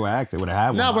past, if they were asked, they would have had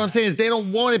one. No, what I'm saying is they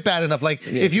don't want it bad enough. Like,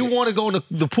 if you want to go in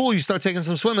the pool, you start taking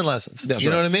some swimming lessons. That's you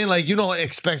know right. what I mean? Like, you don't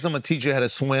expect someone to teach you how to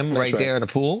swim right right. there in the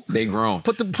pool. They grown.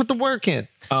 Put the work in.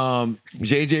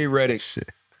 JJ Redick.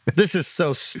 This is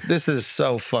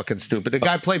so fucking stupid. The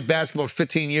guy played basketball for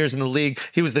 15 years in the league.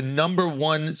 He was the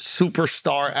 #1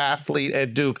 superstar athlete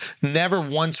at Duke. Never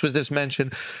once was this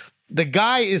mentioned. The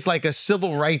guy is like a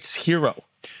civil rights hero.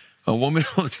 A woman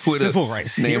on Twitter Civil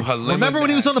rights named hero. Halima Remember when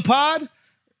he was on the Nash. pod?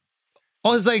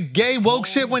 All his like gay woke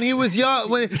shit when he was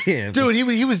young. Yeah. Dude,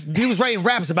 he was writing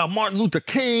raps about Martin Luther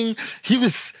King. He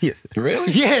was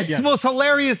Really? yeah, it's the most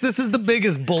hilarious. This is the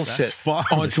biggest bullshit. That's far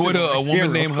On from Twitter, civil a rights woman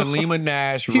hero. named Halima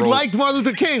Nash He wrote, liked Martin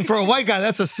Luther King. For a white guy,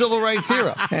 that's a civil rights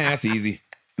hero. that's easy.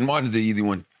 Martin's the easy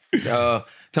one. Tell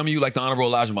me you like the Honorable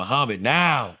Elijah Muhammad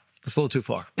now. It's a little too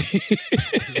far.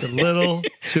 It's a little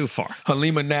too far.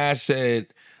 Halima Nash said,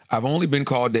 I've only been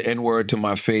called the N-word to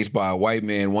my face by a white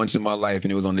man once in my life,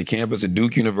 and it was on the campus of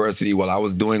Duke University while I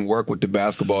was doing work with the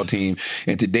basketball team.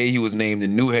 And today he was named the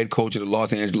new head coach of the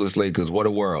Los Angeles Lakers. What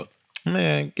a world.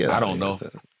 Man, get out. I don't know.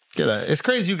 Get out. It's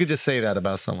crazy you could just say that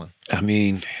about someone. I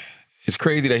mean, it's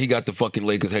crazy that he got the fucking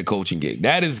Lakers head coaching gig.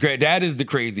 That is great. That is the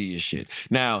craziest shit.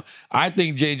 Now, I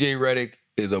think JJ Redick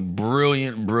is a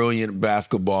brilliant, brilliant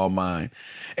basketball mind.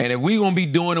 And if we gonna be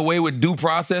doing away with due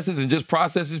processes and just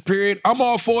processes, period, I'm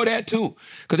all for that too.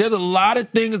 Because there's a lot of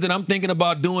things that I'm thinking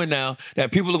about doing now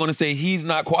that people are gonna say he's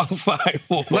not qualified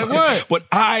for. Like what? But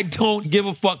I don't give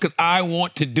a fuck because I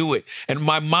want to do it. And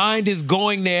my mind is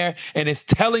going there and it's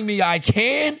telling me I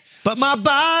can. But my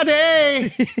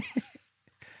body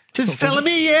just telling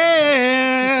me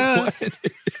yes.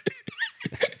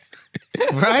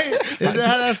 Right? Is that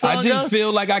how that song I just goes?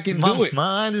 feel like I can My do it.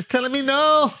 mind is telling me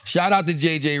no. Shout out to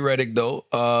JJ Redick, though.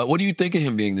 What do you think of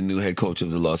him being the new head coach of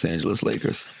the Los Angeles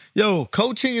Lakers? Yo,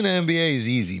 coaching in the NBA is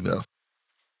easy, bro.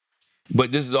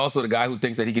 But this is also the guy who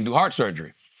thinks that he can do heart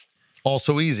surgery.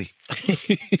 Also easy.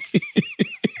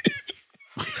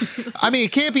 I mean,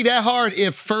 it can't be that hard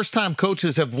if first-time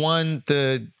coaches have won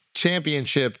the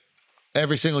championship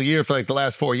every single year for like the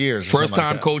last 4 years.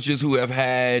 First-time coaches who have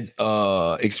had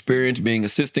experience being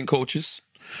assistant coaches.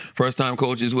 First-time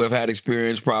coaches who have had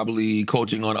experience probably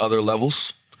coaching on other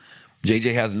levels.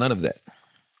 JJ has none of that.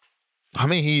 I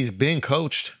mean, he's been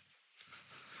coached.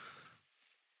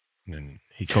 And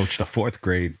he coached the 4th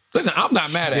grade. Listen, I'm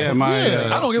not mad at him. I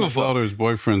don't give a fuck. My daughter's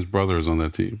boyfriend's brother is on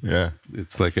that team. Yeah.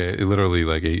 It's like literally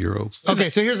like 8-year-olds. Okay,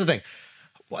 so here's the thing.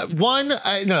 One,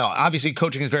 obviously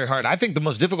coaching is very hard. I think the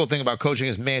most difficult thing about coaching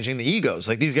is managing the egos.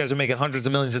 Like these guys are making hundreds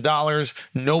of millions of dollars.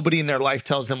 Nobody in their life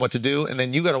tells them what to do. And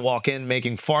then you got to walk in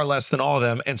making far less than all of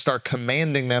them and start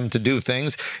commanding them to do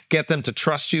things, get them to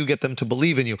trust you, get them to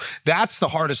believe in you. That's the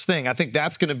hardest thing. I think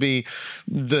that's going to be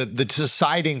the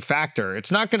deciding factor.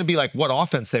 It's not going to be like what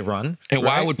offense they run. And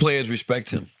why would players respect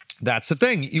him? That's the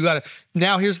thing. You got to,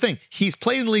 now here's the thing. He's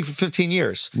played in the league for 15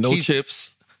 years. No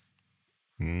chips.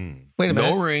 Wait a minute.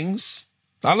 No rings.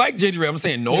 I like JJ Redick. I'm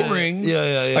saying no rings.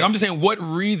 Yeah. Like I'm just saying, what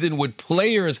reason would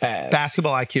players have?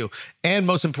 Basketball IQ. And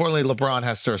most importantly, LeBron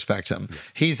has to respect him.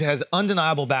 He has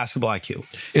undeniable basketball IQ.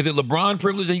 Is it LeBron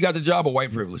privilege that he got the job or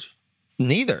white privilege?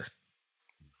 Neither.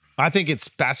 I think it's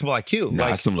basketball IQ. Nah,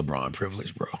 it's some LeBron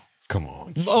privilege, bro. Come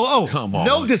on. Come on.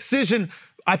 No decision.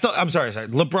 I'm sorry.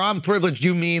 LeBron privilege,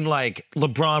 you mean like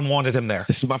LeBron wanted him there?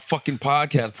 This is my fucking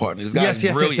podcast partner. This guy's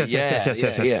brilliant.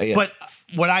 Yes. But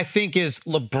what I think is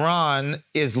LeBron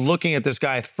is looking at this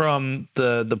guy from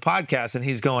the podcast and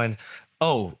he's going,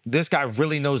 oh, this guy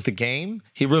really knows the game.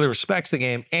 He really respects the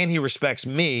game and he respects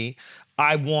me.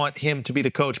 I want him to be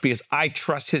the coach because I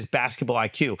trust his basketball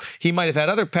IQ. He might have had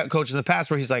other coaches in the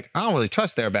past where he's like, I don't really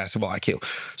trust their basketball IQ.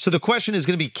 So the question is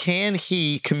going to be, can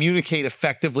he communicate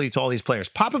effectively to all these players?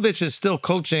 Popovich is still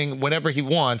coaching whenever he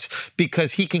wants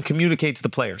because he can communicate to the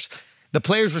players. The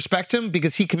players respect him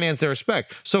because he commands their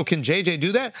respect. So can JJ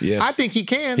do that? Yes. I think he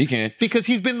can. He can. Because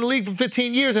he's been in the league for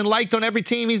 15 years and liked on every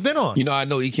team he's been on. You know, I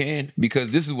know he can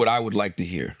because this is what I would like to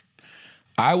hear.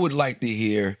 I would like to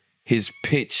hear his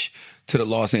pitch to the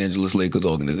Los Angeles Lakers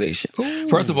organization. Ooh.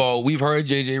 First of all, we've heard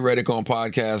JJ Redick on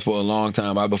podcasts for a long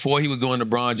time. Before he was doing the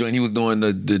LeBron joint, he was doing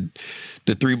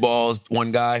the three balls,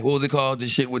 one guy. What was it called? The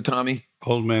shit with Tommy?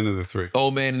 Old Man in the Three.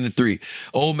 Old Man in the Three.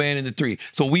 Old Man in the Three.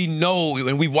 So we know,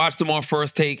 and we've watched him on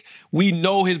First Take, we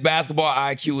know his basketball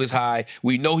IQ is high.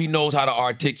 We know he knows how to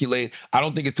articulate. I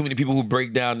don't think it's too many people who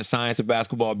break down the science of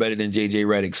basketball better than JJ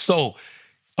Redick. So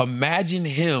imagine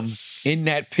him in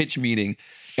that pitch meeting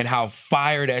and how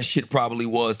fire that shit probably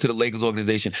was to the Lakers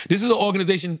organization. This is an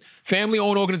organization,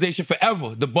 family-owned organization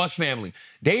forever, the Bush family.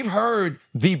 They've heard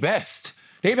the best.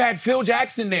 They've had Phil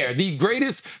Jackson there, the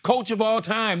greatest coach of all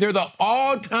time. They're the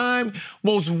all-time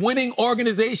most winning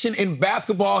organization in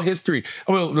basketball history.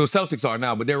 Well, the Celtics are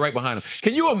now, but they're right behind them.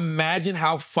 Can you imagine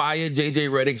how fire JJ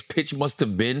Redick's pitch must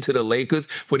have been to the Lakers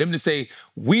for them to say,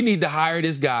 we need to hire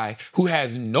this guy who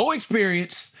has no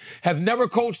experience, has never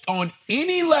coached on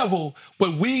any level,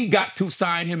 but we got to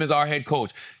sign him as our head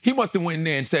coach. He must have went in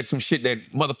there and said some shit that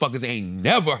motherfuckers ain't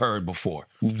never heard before.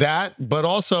 That, but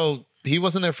also, he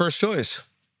wasn't their first choice.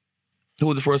 Who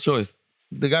was the first choice?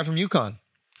 The guy from UConn.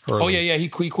 Oh yeah, he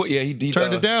quit. Yeah, he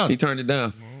turned it down. He turned it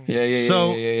down.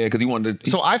 Yeah, because he wanted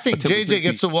to. So I think JJ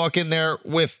gets to walk in there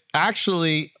with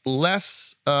actually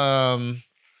less, and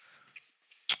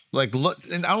I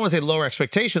don't want to say lower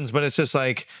expectations, but it's just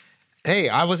like, hey,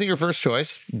 I wasn't your first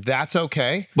choice. That's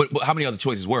okay. But how many other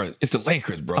choices were? It's the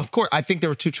Lakers, bro. Of course. I think there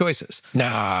were 2 choices.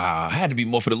 Nah, it had to be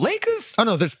more for the Lakers. Oh,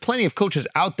 no, there's plenty of coaches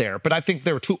out there, but I think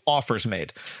there were 2 offers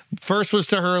made. First was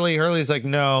to Hurley. Hurley's like,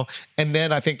 no. And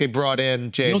then I think they brought in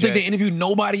JJ. You don't think they interviewed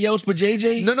nobody else but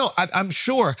JJ? No, I'm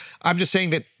sure. I'm just saying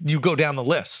that you go down the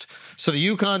list. So the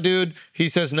UConn dude, he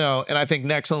says no. And I think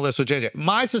next on the list was JJ.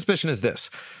 My suspicion is this.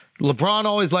 LeBron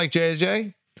always liked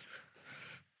JJ.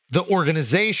 The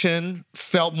organization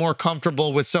felt more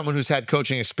comfortable with someone who's had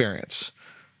coaching experience.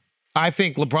 I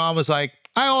think LeBron was like,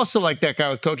 I also like that guy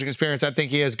with coaching experience. I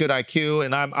think he has good IQ,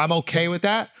 and I'm okay with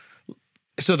that.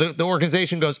 So the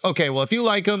organization goes, okay, well, if you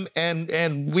like him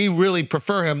and we really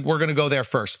prefer him, we're going to go there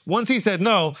first. Once he said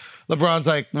no, LeBron's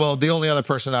like, well, the only other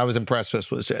person I was impressed with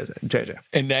was JJ.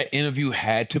 And that interview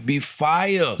had to be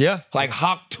fire. Yeah. Like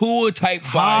Hawk Tuah type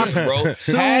fire, bro.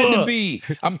 Had to be.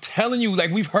 I'm telling you, like,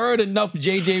 we've heard enough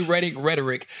JJ Redick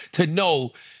rhetoric to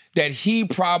know that he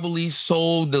probably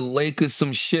sold the Lakers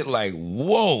some shit like,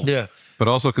 whoa. Yeah. But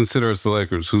also consider it's the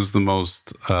Lakers. Who's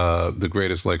the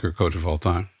greatest Laker coach of all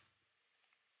time?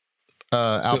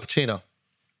 Al Pacino.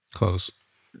 Close.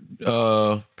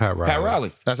 Pat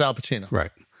Riley. That's Al Pacino.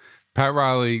 Right. Pat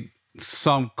Riley,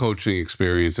 some coaching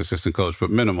experience, assistant coach, but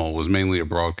minimal, was mainly a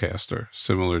broadcaster,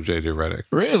 similar to JJ Redick.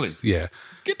 Really? Yeah.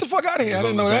 Get the fuck out of here. I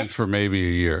didn't know that. For maybe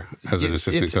a year as an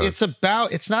assistant coach.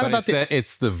 It's not about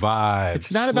it's the vibe.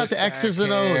 It's not about the X's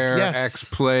and O's. Hair, Yes.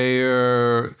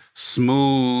 Ex-player,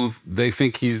 smooth. They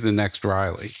think he's the next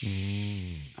Riley.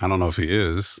 I don't know if he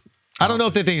is. I don't know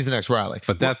if they think he's the next Riley.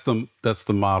 But that's the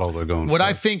model they're going for. What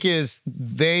I think is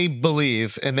they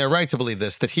believe, and they're right to believe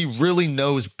this, that he really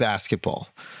knows basketball.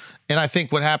 And I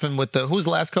think what happened with who's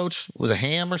the last coach? Was it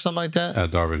Ham or something like that?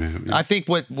 Darvin Ham. Yeah. I think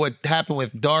what happened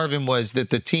with Darvin was that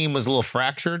the team was a little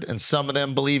fractured, and some of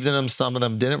them believed in him, some of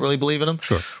them didn't really believe in him.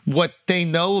 Sure. What they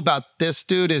know about this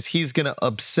dude is he's going to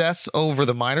obsess over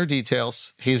the minor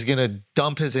details. He's going to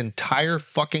dump his entire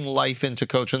fucking life into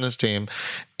coaching this team.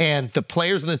 And the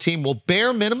players on the team will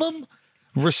bare minimum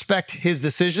respect his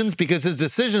decisions because his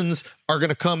decisions are going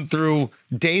to come through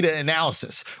data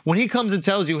analysis. When he comes and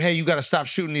tells you, hey, you got to stop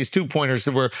shooting these 2-pointers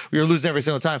where you're losing every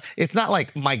single time, it's not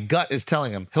like my gut is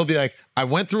telling him. He'll be like, I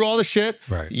went through all the shit.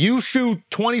 Right. You shoot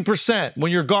 20%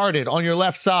 when you're guarded on your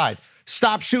left side.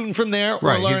 Stop shooting from there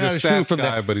or learn he's how a to shoot stats from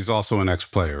guy, there. But he's also an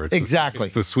ex-player. Exactly.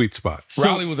 It's the sweet spot.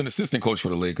 Riley was an assistant coach for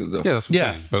the Lakers, though. Yeah, that's what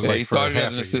I'm saying. But he started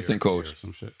as an assistant coach.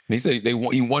 And he said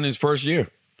he won his first year.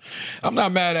 I'm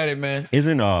not mad at it, man.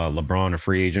 Isn't LeBron a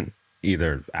free agent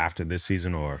either after this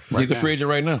season or he's a free agent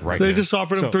right now? They just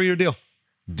offered him a 3-year deal.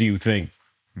 Do you think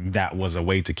that was a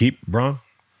way to keep Bron?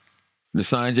 To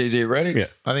sign JJ Redick? Yeah.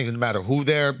 I think no matter who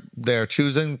they're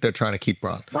choosing, they're trying to keep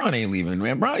Bron. Bron ain't leaving,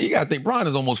 man. Bron, you got to think, Bron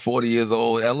is almost 40 years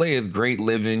old. LA is great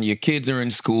living. Your kids are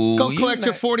in school. Go collect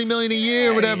your $40 million a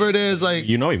year, whatever it is. Like,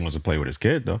 you know he wants to play with his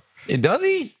kid, though. And does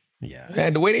he? Yeah.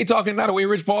 And the way they talking now, the way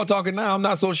Rich Paul talking now, I'm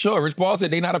not so sure. Rich Paul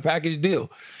said they not a package deal.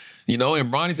 You know,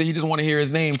 and Bronny said he just want to hear his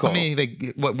name called. I mean,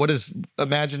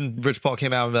 imagine Rich Paul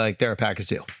came out and be like, they're a package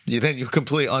deal. Then you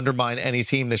completely undermine any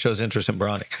team that shows interest in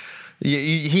Bronny.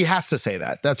 He has to say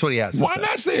that. That's what he has to say. Why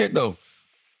not say it, though?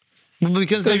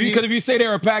 Because if you say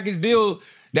they're a package deal,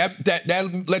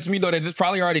 that lets me know that there's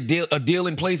probably already a deal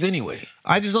in place anyway.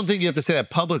 I just don't think you have to say that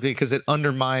publicly because it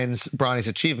undermines Bronny's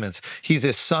achievements. He's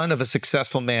a son of a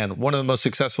successful man, one of the most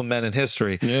successful men in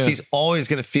history. Yeah. He's always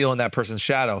going to feel in that person's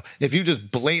shadow. If you just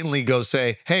blatantly go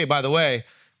say, hey, by the way,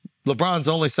 LeBron's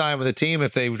only signed with a team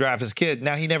if they draft his kid.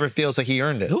 Now he never feels like he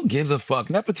earned it. Who gives a fuck?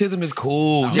 Nepotism is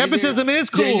cool. Nepotism is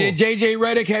cool. JJ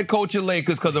Redick head coach of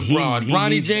Lakers because of Bron.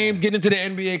 Bronny James getting into the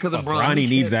NBA because of Bron. Bronny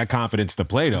needs that confidence to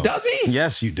play, though. Does he?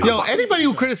 Yes, you do. Yo, anybody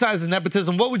who criticizes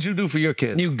nepotism, what would you do for your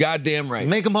kids? You goddamn right.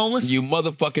 Make them homeless? You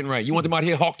motherfucking right. You want them out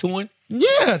here Hawk Tuah?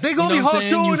 Yeah, they gonna You know be what I'm Hawk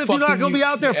saying? Tuah You if you're not fucking- gonna be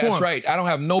out there for That's him. right. I don't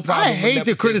have no problem I with hate the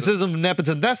nepotism. criticism of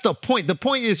nepotism. That's the point. The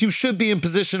point is you should be in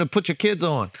position to put your kids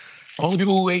on. Only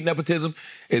people who hate nepotism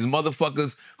is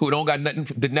motherfuckers who don't got nothing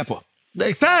to nepo.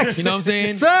 Facts. You know what I'm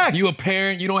saying? Facts. You a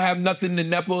parent, you don't have nothing to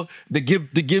nepo to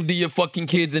give to your fucking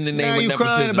kids in the name Now of you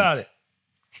nepotism. crying about it.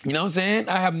 You know what I'm saying?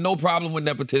 I have no problem with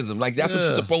nepotism. Like, that's what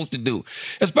you're supposed to do.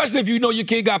 Especially if you know your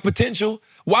kid got potential.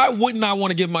 Why wouldn't I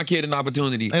want to give my kid an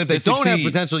opportunity? And if they to don't have succeed?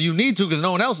 potential, you need to because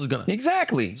no one else is gonna.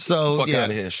 Exactly. So Fuck yeah,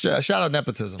 outta here. shout out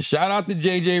nepotism. Shout out to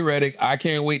JJ Redick. I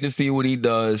can't wait to see what he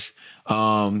does.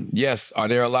 Yes, are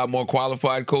there a lot more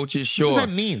qualified coaches? Sure. What does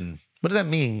that mean? What does that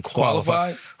mean?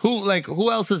 Qualified?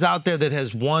 Who else is out there that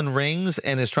has won rings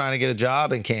and is trying to get a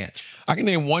job and can't? I can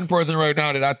name one person right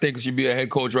now that I think should be a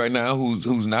head coach right now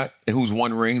who's not, and who's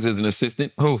won rings as an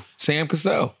assistant. Who? Sam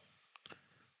Cassell.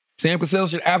 Sam Cassell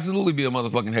should absolutely be a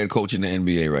motherfucking head coach in the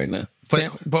NBA right now.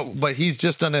 But he's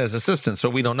just done it as assistant, so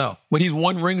we don't know. But he's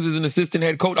won rings as an assistant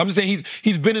head coach. I'm just saying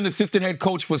he's been an assistant head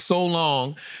coach for so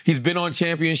long. He's been on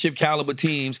championship caliber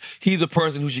teams. He's a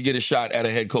person who should get a shot at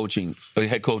a head coaching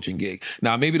gig.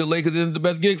 Now maybe the Lakers isn't the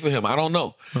best gig for him. I don't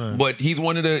know. Right. But he's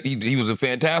one of the. He was a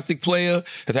fantastic player.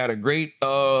 Has had a great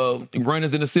run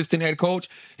as an assistant head coach.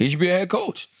 He should be a head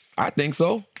coach. I think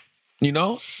so. You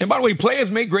know? And by the way, players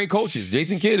make great coaches.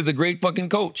 Jason Kidd is a great fucking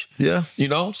coach. Yeah. You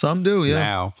know? Some do,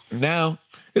 yeah. Now.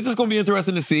 It's just gonna be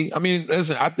interesting to see. I mean,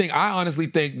 listen, I honestly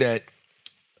think that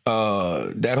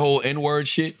that whole N-word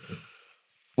shit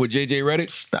with JJ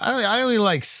Redick. I only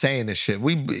like saying this shit.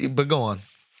 But go on.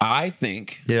 I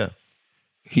think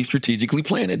he strategically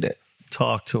planted that.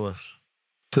 Talk to us.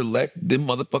 To let them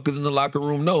motherfuckers in the locker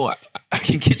room know I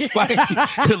can get spicy.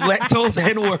 To let those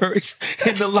N-words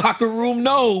in the locker room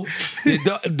know.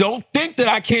 Don't think that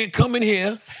I can't come in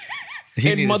here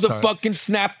and motherfucking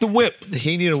snap the whip.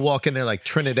 He need to walk in there like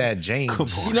Trinidad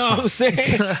James. You know what I'm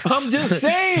saying? I'm just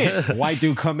saying. White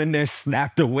dude come in there,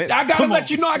 snap the whip. I gotta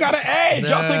let you know I got an edge.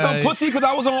 Y'all think I'm pussy because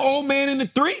I was on Old Man in the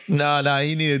 3? No,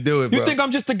 he need to do it, bro. You think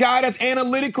I'm just a guy that's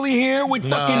analytically here with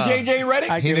fucking JJ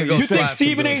Redick? You think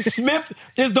Stephen A. Smith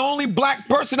is the only black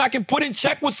person I can put in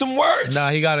check with some words?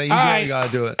 Nah, he gotta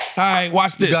do it. All right,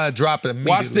 watch this. You gotta drop it immediately.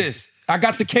 Watch this. I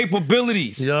got the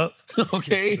capabilities. Yup.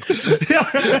 Okay.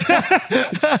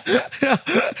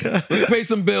 Let's pay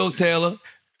some bills, Taylor.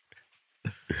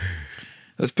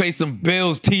 Let's pay some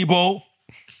bills, Tebow.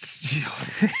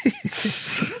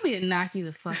 I'm gonna knock you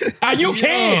the fuck out. You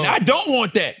can. I don't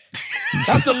want that.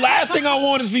 That's the last thing I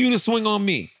want is for you to swing on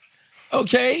me.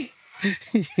 Okay?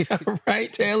 All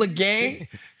right, Taylor gang.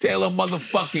 Taylor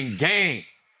motherfucking gang.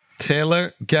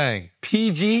 Taylor gang.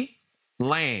 PG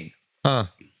Lang. All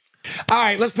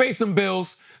right, let's pay some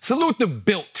bills. Salute the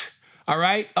Built. All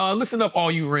right? Listen up, all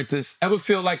you renters. Ever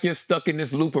feel like you're stuck in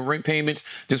this loop of rent payments,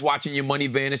 just watching your money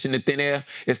vanish into thin air?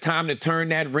 It's time to turn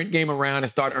that rent game around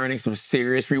and start earning some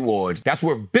serious rewards. That's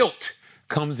where Built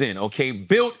comes in, okay?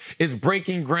 Built is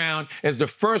breaking ground as the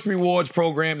first rewards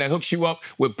program that hooks you up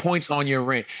with points on your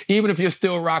rent. Even if you're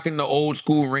still rocking the old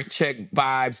school rent check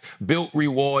vibes, Built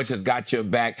Rewards has got your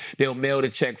back. They'll mail the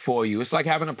check for you. It's like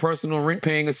having a personal rent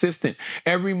paying assistant.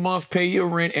 Every month, pay your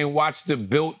rent and watch the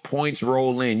Built points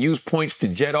roll in. Use points to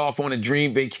jet off on a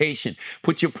dream vacation.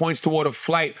 Put your points toward a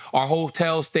flight or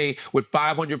hotel stay with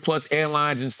 500 plus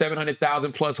airlines and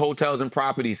 700,000 plus hotels and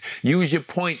properties. Use your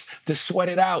points to sweat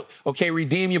it out, okay?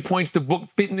 Redeem your points to book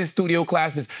fitness studio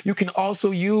classes. You can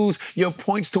also use your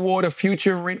points toward a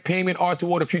future rent payment or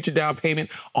toward a future down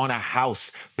payment on a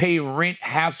house. Pay rent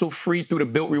hassle-free through the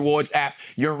Built Rewards app.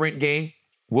 Your rent game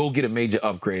will get a major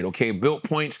upgrade, okay? Built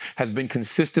Points has been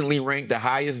consistently ranked the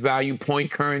highest value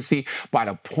point currency by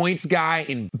the Points Guy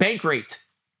in Bankrate.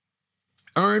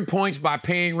 Earn points by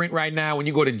paying rent right now when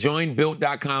you go to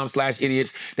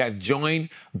joinbuilt.com/idiots. That's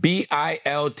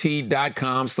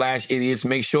joinbilt.com/idiots.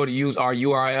 Make sure to use our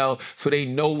URL so they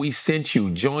know we sent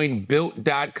you.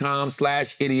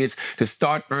 Joinbuilt.com/idiots to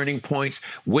start earning points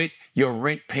with your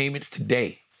rent payments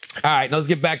today. All right, now let's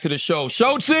get back to the show.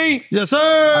 Schultzy! Yes, sir!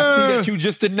 I see that you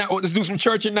just announced, let's do some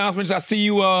church announcements. I see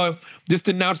you just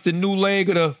announced the new leg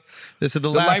of the This is the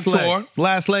Life last leg. Tour.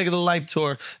 Last leg of the Life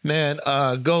Tour, man.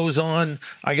 Goes on.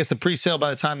 I guess the pre-sale by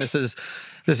the time this is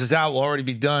out will already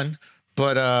be done.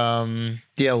 But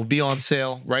yeah, we'll be on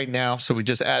sale right now. So we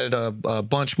just added a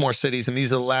bunch more cities, and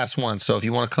these are the last ones. So if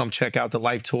you want to come check out the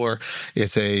Life Tour,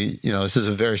 it's this is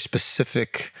a very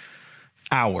specific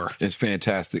hour. It's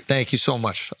fantastic. Thank you so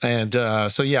much. And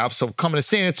so coming to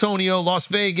San Antonio, Las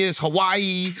Vegas,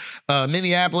 Hawaii,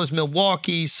 Minneapolis,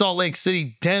 Milwaukee, Salt Lake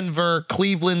City, Denver,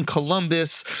 Cleveland,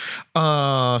 Columbus,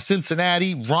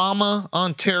 Cincinnati, Rama,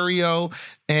 Ontario,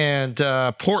 and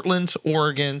Portland,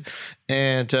 Oregon.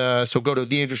 And so go to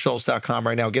theandrewschultz.com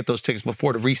right now. Get those tickets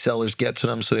before the resellers get to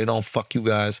them so they don't fuck you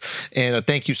guys. And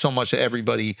thank you so much to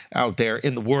everybody out there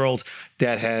in the world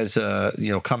that has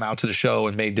come out to the show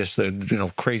and made this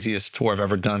the craziest tour I've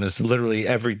ever done. It's literally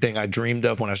everything I dreamed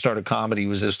of when I started comedy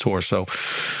was this tour. So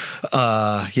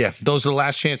those are the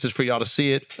last chances for y'all to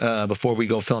see it before we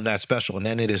go film that special. And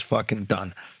then it is fucking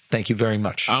done. Thank you very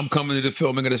much. I'm coming to the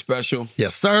filming of the special.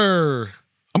 Yes, sir.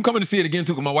 I'm coming to see it again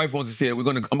too because my wife wants to see it. I'm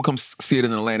gonna come see it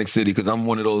in Atlantic City because I'm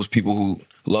one of those people who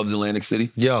loves Atlantic City.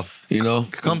 Yo,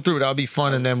 come through. That'll be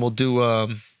fun, and then we'll do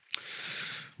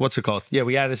what's it called? Yeah,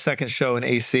 we added a second show in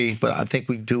AC, but I think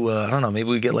we do. I don't know. Maybe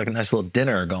we get like a nice little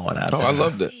dinner going out. I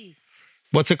loved it.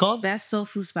 What's it called? Best soul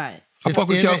food spot. I fuck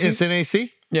with Kelsey. It's in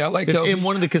AC. Yeah, I like it's Kelsey's. in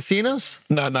one of the casinos.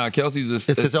 Nah. Kelsey's it's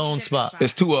its own spot.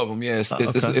 It's two of them. Yeah,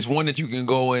 it's one that you can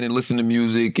go in and listen to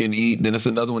music and eat. Then it's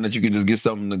another one that you can just get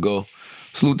something to go.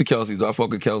 Salute to Kelsey's. I fuck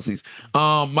with Kelsey's.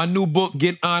 My new book,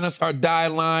 Get Honest or Die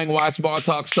Lying, Why Small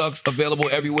Talk Sucks, available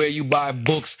everywhere you buy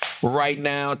books right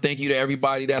now. Thank you to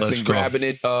everybody that's been grabbing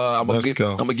it. I'm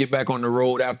gonna get back on the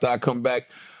road after I come back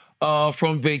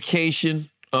from vacation.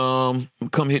 Come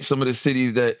hit some of the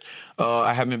cities that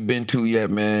I haven't been to yet,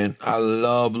 man. I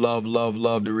love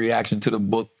the reaction to the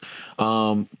book.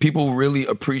 People really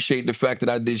appreciate the fact that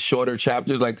I did shorter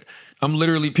chapters. Like,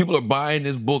 people are buying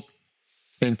this book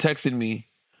and texting me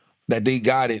that they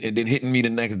got it and then hitting me the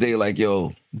next day like,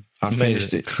 yo, I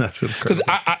finished it. That's because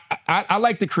I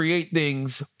like to create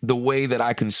things the way that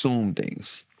I consume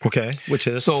things. Okay, which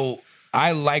is? So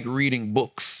I like reading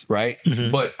books, right?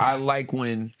 Mm-hmm. But I like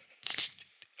when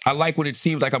it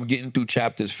seems like I'm getting through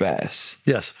chapters fast.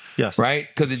 Yes. Right?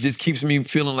 Because it just keeps me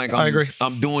feeling like I agree.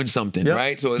 I'm doing something,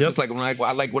 right? So it's just like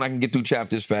I like when I can get through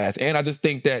chapters fast. And I just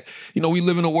think that, we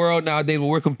live in a world nowadays where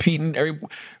we're competing.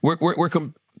 We're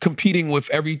competing with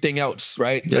everything else,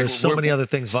 right? Yeah, there's so many other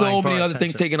things. So many other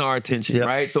things taking our attention,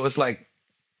 right? So it's like,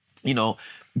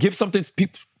 give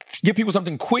people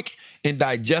something quick and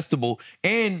digestible,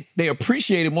 and they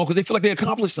appreciate it more because they feel like they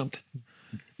accomplished something.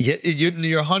 Yeah,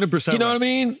 you're 100%. You know what I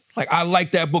mean? Like, I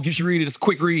like that book. You should read it. It's a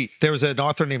quick read. There was an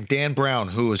author named Dan Brown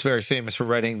who was very famous for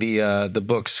writing the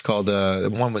books called,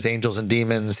 one was Angels and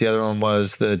Demons. The other one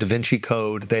was the Da Vinci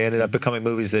Code. They ended up becoming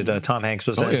movies that Tom Hanks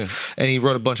was in. Yeah. And he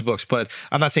wrote a bunch of books. But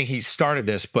I'm not saying he started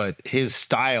this, but his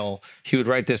style, he would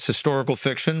write this historical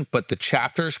fiction, but the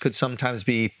chapters could sometimes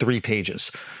be 3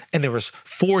 pages. And there was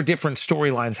 4 different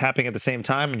storylines happening at the same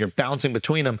time, and you're bouncing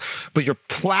between them, but you're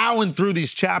plowing through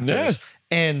these chapters. Yeah.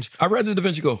 And I read the Da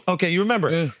Vinci Code. Okay, you remember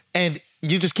it. Yeah. And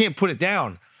you just can't put it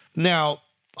down. Now,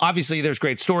 obviously, there's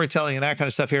great storytelling and that kind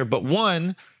of stuff here, but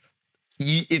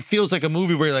it feels like a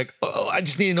movie where you're like, oh, I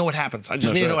just need to know what happens. I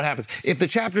just need to know what happens. If the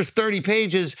chapter's 30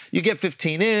 pages, you get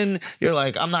 15 in, you're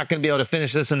like, I'm not going to be able to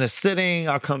finish this in this sitting.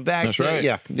 I'll come back. That's right.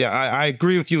 Yeah, I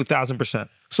agree with you 1,000%.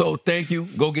 So thank you.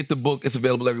 Go get the book. It's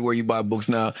available everywhere you buy books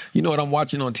now. You know what I'm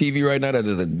watching on TV right now that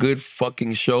is a good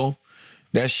fucking show?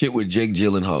 That shit with Jake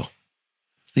Gyllenhaal.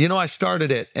 I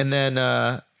started it, and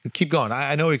then keep going.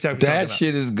 I know exactly what you're talking about. That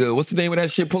shit is good. What's the name of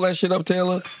that shit? Pull that shit up,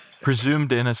 Taylor.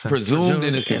 Presumed Innocence. Presumed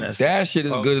Innocence. That shit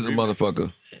is good as a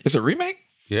motherfucker. It's a remake?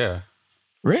 Yeah.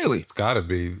 Really? It's got to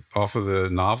be. Off of the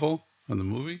novel and the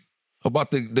movie?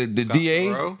 About the DA?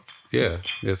 Yeah.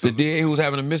 The DA who was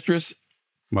having a mistress?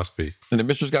 Must be. And the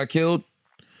mistress got killed?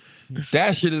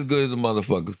 That shit is good as a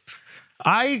motherfucker.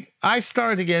 I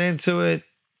started to get into it.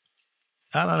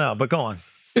 I don't know, but go on.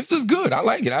 It's just good. I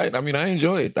like it. I mean, I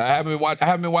enjoy it. I haven't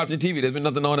been watching TV. There's been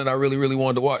nothing on that I really, really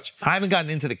wanted to watch. I haven't gotten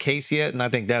into the case yet, and I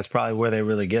think that's probably where they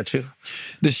really get you.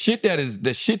 The shit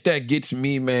that gets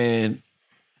me, man,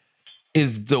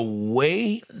 is the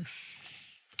way.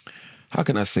 How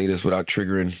can I say this without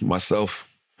triggering myself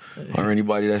or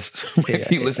anybody that's might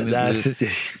be listening to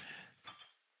this?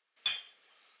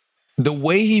 The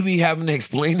way he be having to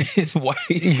explain to his wife.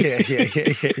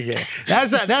 Yeah.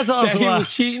 That's also that he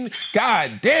was cheating.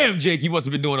 God damn, Jake, you must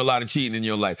have been doing a lot of cheating in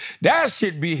your life. That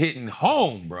shit be hitting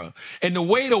home, bro. And the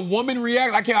way the woman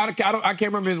react, I can't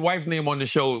remember his wife's name on the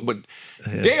show, but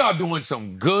they are doing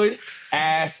some good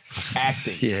ass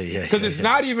acting. Yeah. Because it's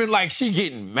not even like she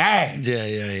getting mad.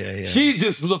 Yeah. She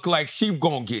just look like she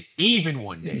gonna get even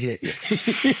one day. Yeah.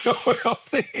 You know what I'm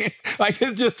saying? Like,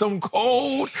 it's just some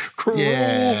cold, cruel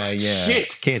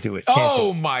shit. Can't do it.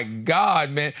 My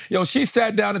God, man. Yo, she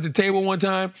sat down at the table one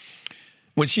time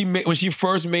when she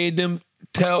first made them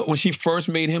she first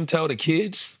made him tell the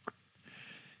kids,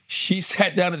 she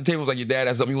sat down at the table and was like, your dad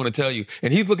has something you want to tell you.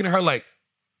 And he's looking at her like,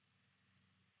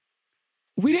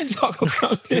 we didn't talk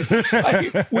about this.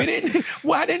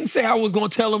 I didn't say I was going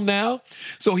to tell him now.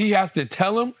 So he has to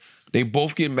tell him. They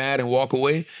both get mad and walk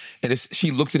away. And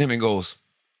she looks at him and goes,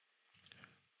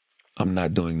 I'm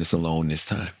not doing this alone this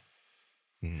time.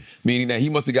 Meaning that he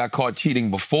must have got caught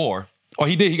cheating before. Or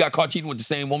he did. He got caught cheating with the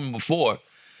same woman before.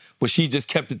 But she just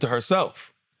kept it to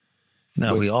herself.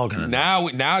 Now we all gonna know.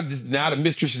 Now the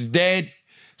mistress is dead.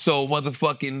 So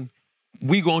motherfucking,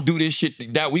 we gonna do this shit.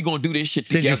 We gonna do this shit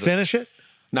together. Did you finish it?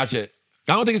 Not yet.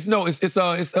 I don't think it's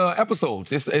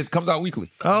episodes. It comes out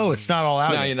weekly. Oh, it's not all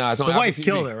out. No, yet. It's on the wife Apple TV.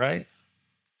 killed her, right?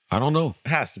 I don't know. It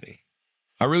has to be.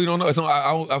 I really don't know. It's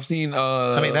on, I've seen.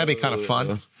 I mean, that'd be kind of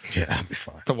fun. Yeah, that'd be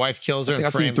fun. The wife kills her. I think and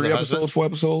I've seen frames 3 the episodes, husband. 4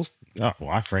 episodes. Oh, well,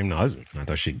 I framed the husband. I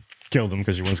thought she killed him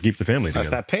because she wants to keep the family That's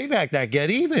together. that payback, that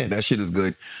get even. That shit is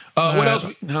good. What else?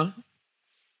 Huh?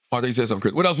 Oh, I thought you said something,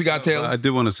 Chris. What else we got, Taylor? I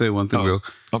did want to say one thing, real.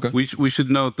 Okay. We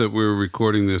should note that we're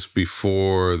recording this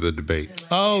before the debate.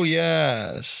 Oh,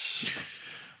 yes.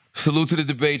 Salute to the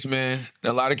debates, man.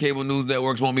 A lot of cable news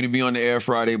networks want me to be on the air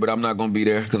Friday, but I'm not going to be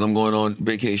there because I'm going on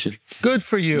vacation. Good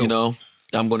for you. You know,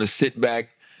 I'm going to sit back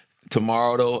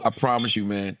tomorrow, though. I promise you,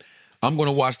 man. I'm going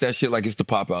to watch that shit like it's the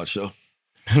Pop Out show.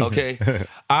 Okay?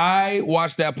 I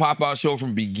watched that Pop Out show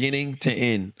from beginning to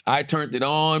end. I turned it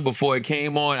on before it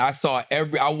came on. I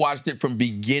watched it from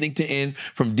beginning to end.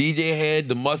 From DJ Head,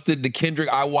 the Mustard, the Kendrick,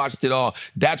 I watched it all.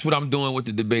 That's what I'm doing with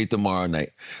the debate tomorrow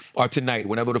night. Or tonight,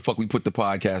 whenever the fuck we put the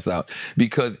podcast out.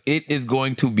 Because it is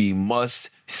going to be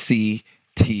must-see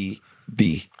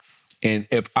TV. And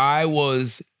if I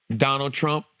was Donald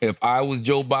Trump, if I was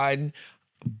Joe Biden,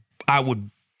 I would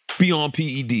be on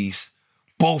PEDs.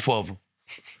 Both of them.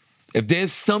 If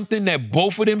there's something that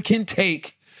both of them can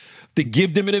take to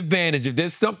give them an advantage, if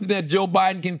there's something that Joe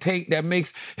Biden can take that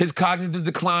makes his cognitive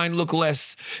decline look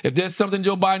less, if there's something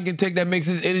Joe Biden can take that makes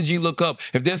his energy look up,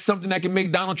 if there's something that can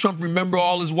make Donald Trump remember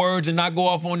all his words and not go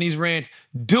off on these rants,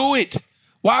 do it.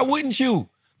 Why wouldn't you?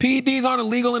 PEDs aren't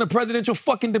illegal in a presidential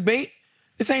fucking debate.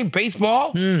 This ain't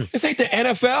baseball. This ain't the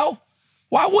NFL.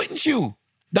 Why wouldn't you?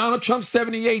 Donald Trump's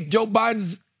 78, Joe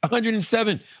Biden's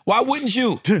 107. Why wouldn't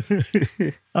you?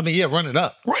 I mean, yeah, run it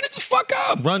up. Run it the fuck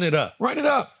up. Run it up. Run it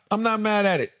up. I'm not mad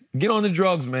at it. Get on the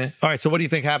drugs, man. All right, so what do you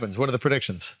think happens? What are the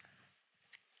predictions?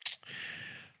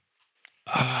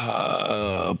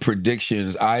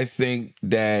 Predictions. I think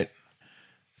that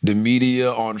the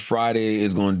media on Friday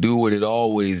is going to do what it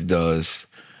always does,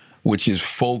 which is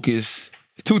focus.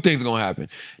 2 things are going to happen.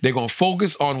 They're going to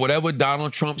focus on whatever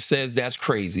Donald Trump says that's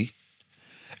crazy,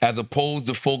 as opposed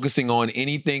to focusing on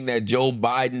anything that Joe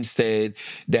Biden said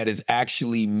that is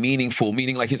actually meaningful,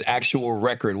 meaning like his actual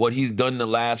record, what he's done in the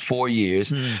last 4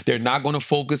 years. They're not going to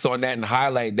focus on that and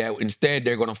highlight that. Instead,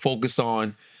 they're going to focus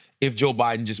on if Joe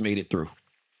Biden just made it through.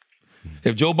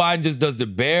 If Joe Biden just does the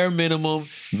bare minimum,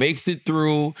 makes it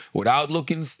through without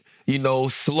looking,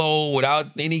 slow, without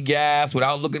any gas,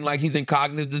 without looking like he's in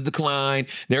cognitive decline,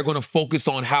 they're going to focus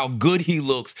on how good he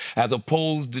looks as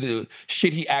opposed to the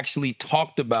shit he actually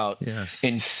talked about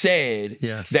and said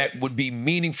that would be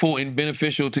meaningful and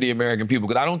beneficial to the American people.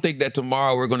 Because I don't think that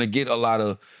tomorrow we're going to get a lot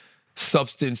of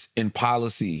substance and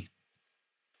policy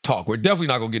talk. We're definitely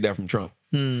not going to get that from Trump.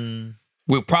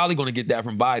 We're probably going to get that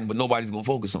from Biden, but nobody's going to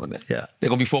focus on that. Yeah. They're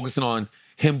going to be focusing on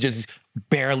him just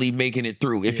barely making it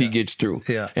through if he gets through.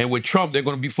 Yeah. And with Trump, they're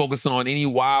going to be focusing on any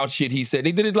wild shit he said.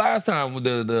 They did it last time with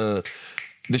the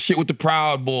shit with the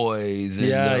Proud Boys.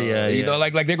 And, you know,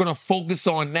 like they're going to focus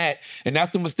on that. And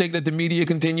that's the mistake that the media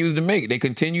continues to make. They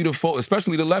continue to focus,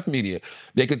 especially the left media.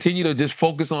 They continue to just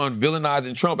focus on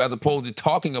villainizing Trump as opposed to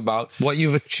talking about what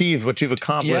you've achieved, what you've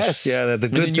accomplished. Yes. Yeah, the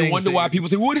good things. And then you wonder why people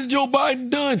say, what has Joe Biden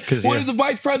done? What is the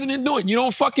vice president doing? You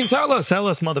don't fucking tell us. Tell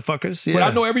us, motherfuckers. Yeah. But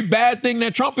I know every bad thing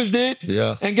that Trump has did.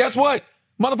 Yeah. And guess what?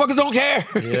 Motherfuckers don't care.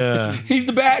 Yeah. He's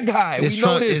the bad guy. We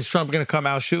know this. Is Trump going to come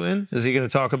out shooting? Is he going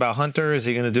to talk about Hunter? Is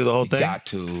he going to do the whole thing? Got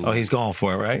to. Oh, he's going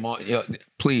for it, right? Come on, yo,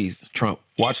 please, Trump,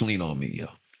 watch Lean On Me, yo.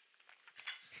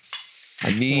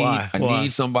 I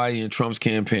need somebody in Trump's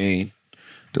campaign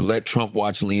to let Trump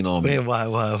watch Lean On Me. Wait,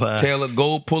 why? Taylor,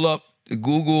 go pull up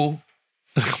Google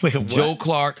Joe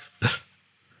Clark,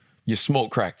 you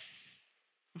smoke crack.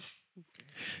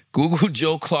 Google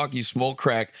Joe Clark, you smoke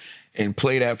crack, and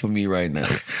play that for me right now.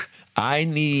 I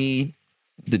need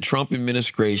the Trump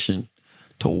administration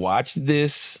to watch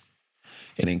this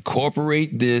and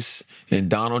incorporate this in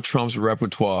Donald Trump's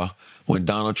repertoire when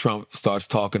Donald Trump starts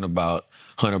talking about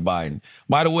Hunter Biden.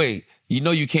 By the way, you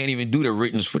know you can't even do the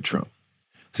writtens for Trump.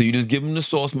 So you just give him the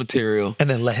source material and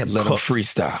then let him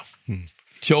freestyle.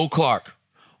 Joe Clark,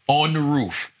 on the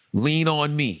roof. Lean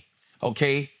on me.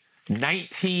 Okay?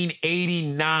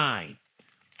 1989.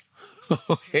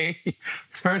 Okay?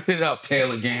 Turn it up,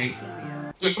 Taylor Gang.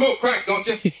 You smoke crack, don't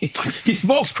you? He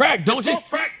smokes crack, don't you? Smoke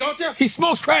crack, don't you? He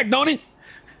smokes crack, don't he?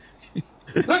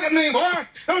 Look at me, boy.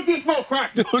 Don't you smoke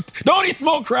crack? Don't he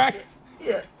smoke crack?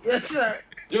 Yeah, yes, sir.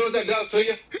 You know what that does to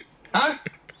you? Huh?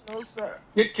 No, sir.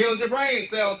 It kills your brain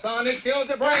cells, son. It kills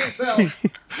your brain cells.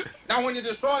 Now, when you're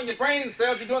destroying your brain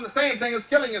cells, you're doing the same thing as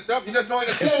killing yourself. You're just doing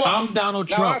it slower. I'm Donald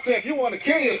Trump. Now, I say, if you want to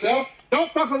kill yourself,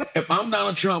 don't fuck with. If I'm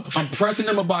Donald Trump, I'm pressing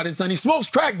him about it, son. He smokes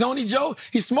crack, don't he, Joe?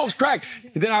 He smokes crack.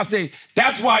 And then I'll say,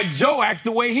 that's why Joe acts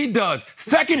the way he does.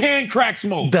 Secondhand crack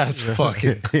smoke. That's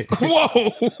fucking.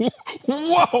 Whoa.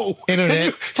 Whoa.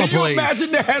 Internet Can you ablaze.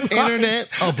 imagine the headline? Internet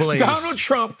ablaze. Donald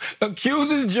Trump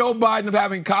accuses Joe Biden of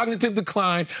having cognitive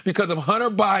decline because of Hunter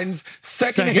Biden's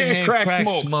secondhand crack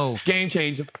smoke. Game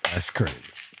changer. That's crazy.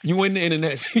 You win the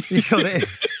internet.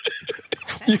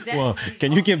 Well,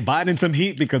 can you give Biden some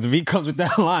heat? Because if he comes with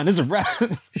that line, it's a wrap.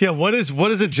 Yeah, what is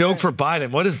a joke for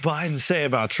Biden? What does Biden say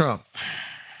about Trump?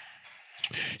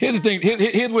 Here's the thing.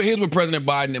 Here's what President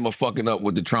Biden and fucking up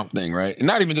with the Trump thing, right? And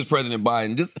not even just President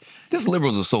Biden. Just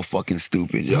liberals are so fucking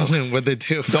stupid, yo. What'd they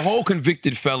do? The whole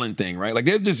convicted felon thing, right? Like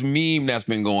there's this meme that's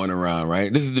been going around,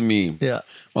 right? This is the meme. Yeah.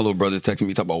 My little brother's texting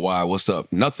me, talking about why, what's up?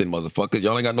 Nothing, motherfuckers.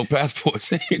 Y'all ain't got no passports.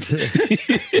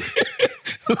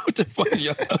 What the fuck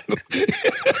y'all?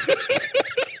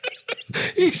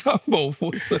 He's on both.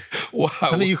 Wow.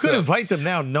 I mean, you could invite them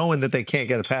now knowing that they can't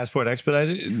get a passport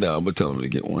expedited. No, I'm going to tell them to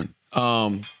get one.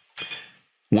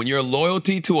 When your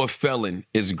loyalty to a felon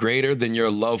is greater than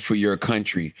your love for your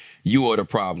country, you are the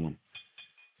problem.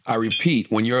 I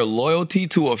repeat, when your loyalty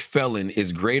to a felon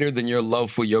is greater than your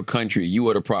love for your country, you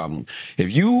are the problem.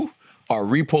 If you are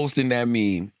reposting that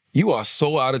meme, you are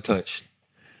so out of touch.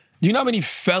 Do you know how many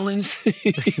felons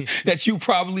that you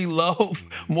probably love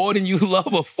more than you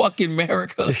love a fucking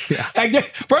America? Yeah.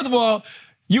 Like, first of all,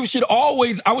 you should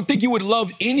always, I would think you would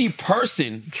love any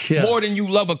person more than you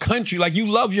love a country. Like you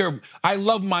love I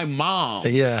love my mom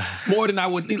more than I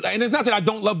would. And it's not that I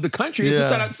don't love the country. It's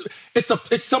just that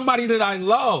it's somebody that I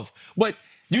love. But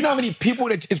do you know how many people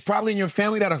that is probably in your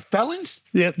family that are felons?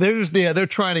 Yeah, they're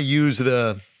trying to use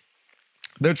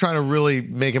they're trying to really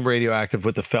make him radioactive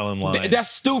with the felon line. That's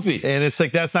stupid. And it's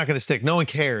like, that's not going to stick. No one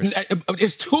cares.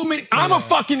 It's too many. I'm a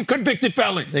fucking convicted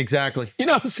felon. Exactly. You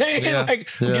know what I'm saying? Yeah. Like,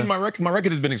 I'm getting my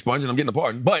record has been expunged and I'm getting a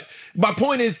pardon. But my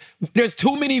point is, there's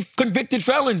too many convicted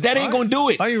felons. That ain't going to do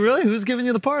it. Are you really? Who's giving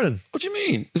you the pardon? What you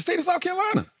mean? The state of South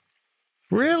Carolina.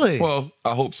 Really? Well,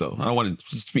 I hope so. I don't want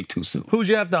to speak too soon. Who'd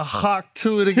you have to Hawk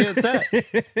Tuah to get that?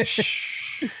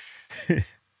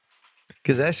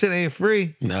 Because that shit ain't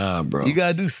free. Nah, bro. You got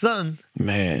to do something.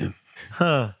 Man.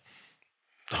 Huh.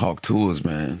 Hawk Tuahs,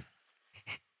 man.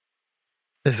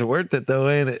 It's worth it, though,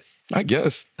 ain't it? I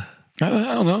guess. I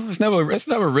don't know. It's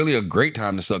never really a great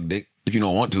time to suck dick if you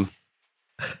don't want to.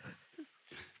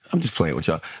 I'm just playing with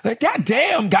y'all. Like,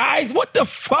 goddamn, guys, what the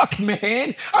fuck,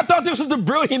 man? I thought this was the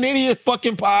Brilliant Idiot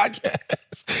fucking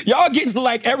podcast. Y'all getting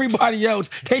like everybody else,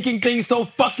 taking things so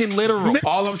fucking literal.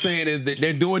 All I'm saying is that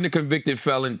they're doing the convicted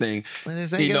felon thing.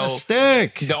 This ain't gonna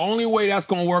stick. The only way that's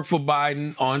gonna work for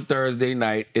Biden on Thursday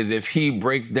night is if he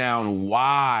breaks down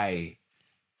why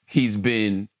he's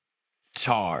been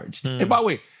charged. And by the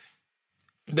way,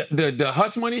 the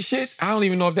hush money shit, I don't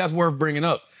even know if that's worth bringing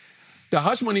up. The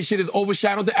hush money shit has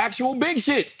overshadowed the actual big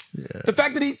shit. Yeah. The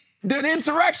fact that the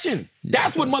insurrection. Yeah.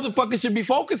 That's what motherfuckers should be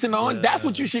focusing on. Yeah. That's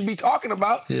what you should be talking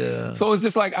about. Yeah. So it's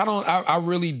just like, I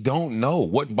really don't know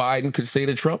what Biden could say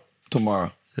to Trump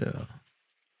tomorrow. Yeah.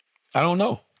 I don't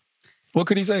know. What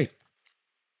could he say?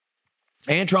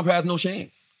 And Trump has no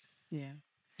shame. Yeah.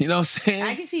 You know what I'm saying?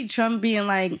 I can see Trump being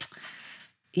like,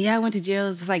 yeah, I went to jail.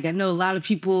 It's just like, I know a lot of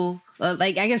people.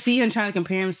 Like, I can see him trying to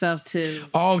compare himself to...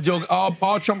 All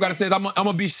Trump got to say is, I'm going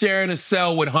to be sharing a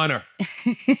cell with Hunter.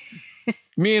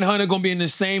 Me and Hunter going to be in the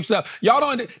same cell. Y'all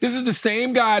don't... This is the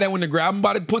same guy that when the Grab Him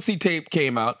by the Pussy tape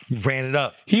came out... Ran it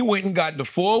up. He went and got the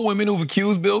 4 women who've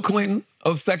accused Bill Clinton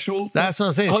of sexual... That's what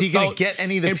I'm saying. Is he going to get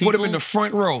any of the people... And put him in the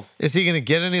front row. Is he going to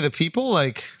get any of the people?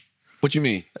 Like... What you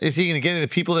mean? Is he going to get any of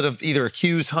the people that have either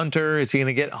accused Hunter? Is he going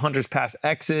to get Hunter's past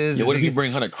exes? Yeah, what if he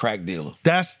bring Hunter crack dealer?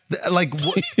 That's like...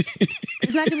 What?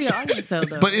 It's not going to be an audience though.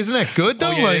 But isn't that good though?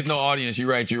 Oh, yeah, there's no audience. You're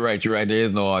right. There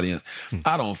is no audience.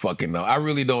 I don't fucking know. I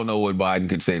really don't know what Biden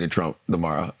could say to Trump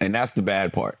tomorrow. And that's the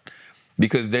bad part.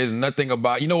 Because there's nothing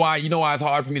about, you know why it's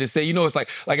hard for me to say, it's like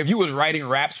if you was writing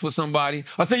raps for somebody,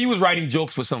 or say you was writing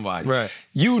jokes for somebody, right?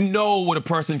 You know what a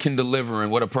person can deliver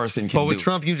and what a person can do. But with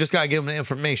Trump, you just gotta give him the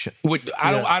information.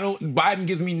 Biden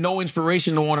gives me no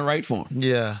inspiration to want to write for him.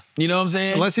 Yeah. You know what I'm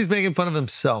saying? Unless he's making fun of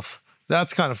himself.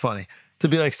 That's kind of funny. To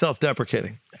be like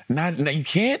self-deprecating. You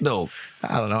can't though.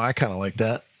 I don't know. I kind of like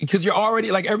that. Because you're already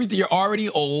you're already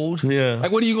old. Yeah.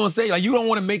 Like what are you gonna say? Like you don't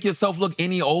want to make yourself look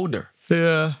any older.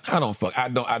 Yeah.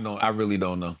 I really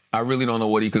don't know. I really don't know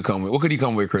what he could come with. What could he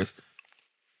come with, Chris?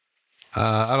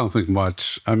 I don't think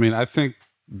much. I mean, I think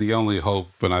the only hope,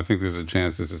 and I think there's a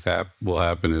chance this will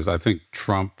happen, is I think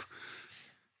Trump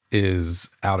is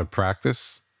out of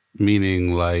practice,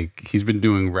 meaning like he's been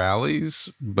doing rallies,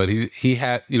 but he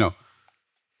had,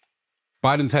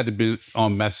 Biden's had to be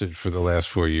on message for the last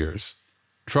 4 years.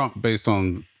 Trump, based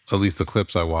on at least the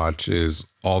clips I watch, is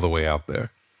all the way out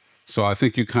there. So I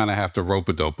think you kind of have to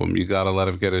rope-a-dope him. You got to let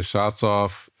him get his shots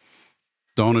off.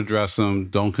 Don't address him.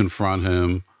 Don't confront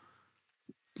him.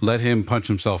 Let him punch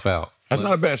himself out. That's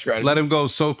not a bad strategy. Let him go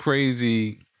so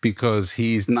crazy because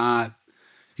he's not,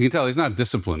 you can tell he's not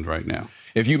disciplined right now.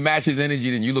 If you match his energy,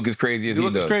 then you look as crazy as he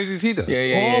does. You look as crazy as he does.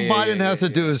 All Biden has to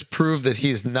do is prove that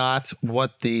he's not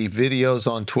what the videos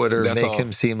on Twitter make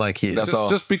him seem like he is.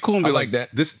 Just be cool and be like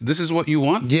that. This is what you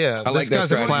want? Yeah, I like this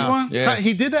that guy's a clown. Yeah.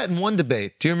 He did that in one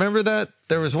debate. Do you remember that?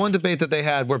 There was one debate that they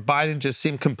had where Biden just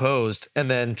seemed composed,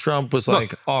 and then Trump was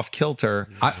like off kilter.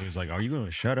 He was like, "Are you going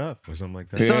to shut up?" or something like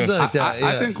that. Something like that.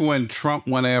 I think when Trump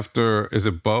went after, is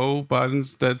it Beau,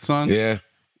 Biden's dead son? Yeah.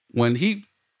 When he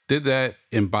did that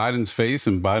in Biden's face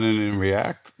and Biden didn't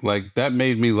react, like that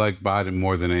made me like Biden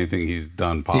more than anything he's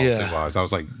done policy-wise. I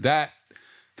was like,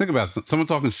 think about it. Someone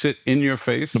talking shit in your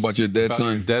face about your dead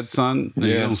son, and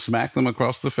you don't smack them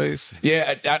across the face.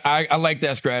 Yeah, I like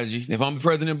that strategy. If I'm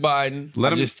President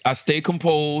Biden, I stay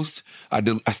composed. I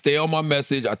stay on my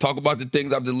message. I talk about the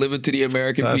things I've delivered to the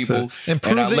American people, and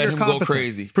I let him go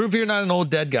crazy. Prove you're not an old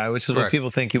dead guy, which is what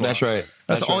people think you are. That's right.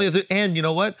 That's all you have to. And you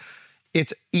know what?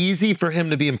 It's easy for him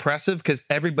to be impressive because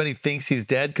everybody thinks he's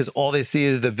dead because all they see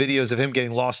is the videos of him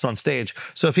getting lost on stage.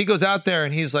 So if he goes out there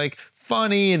and he's like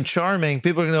funny and charming,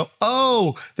 people are going to go,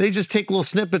 oh, they just take little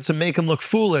snippets and make him look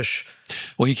foolish.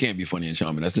 Well, he can't be funny and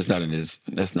charming. That's just not in his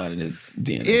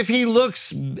DNA. If he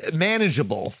looks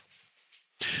manageable.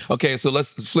 Okay, so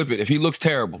let's flip it. If he looks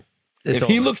terrible. If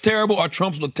he looks terrible or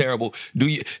Trump's look terrible,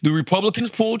 do Republicans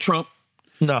pull Trump?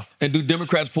 No. And do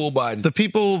Democrats pull Biden? The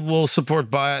people will support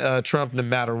Trump no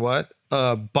matter what.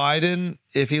 Biden,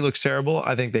 if he looks terrible,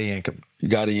 I think they yank him. You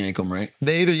got to yank him, right?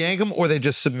 They either yank him or they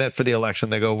just submit for the election.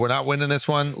 They go, we're not winning this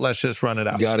one. Let's just run it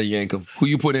out. You got to yank him. Who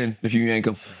you put in if you yank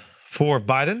him? For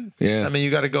Biden? Yeah. I mean, you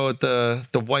got to go with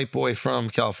the white boy from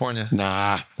California.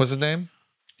 Nah. What's his name?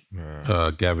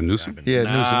 Gavin Newsom. Yeah,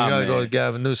 Newsom. You got to go with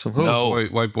Gavin Newsom. Who? No.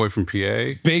 White boy from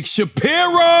PA. Big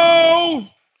Shapiro!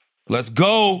 Let's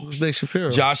go. Who's Big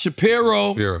Shapiro? Josh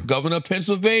Shapiro, governor of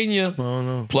Pennsylvania. Oh,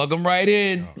 no. Plug him right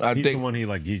in. He's the one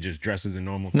he just dresses in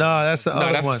normal. No, that's the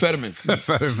other one. Fetterman.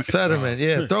 Fetterman,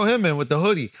 yeah. Throw him in with the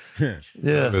hoodie. Yeah.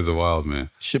 There's a wild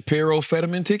man. Shapiro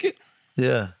Fetterman ticket?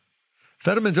 Yeah.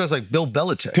 Fetterman dressed like Bill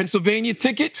Belichick. Pennsylvania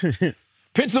ticket?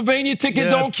 Pennsylvania ticket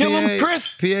don't kill him,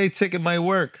 Chris? PA ticket might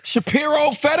work.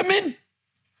 Shapiro Fetterman?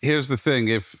 Here's the thing.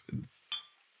 If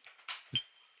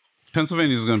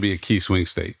Pennsylvania is going to be a key swing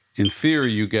state, in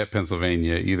theory, you get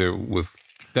Pennsylvania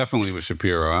definitely with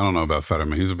Shapiro. I don't know about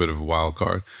Fetterman. He's a bit of a wild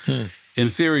card. In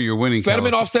theory, you're winning.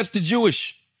 Fetterman offsets the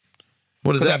Jewish.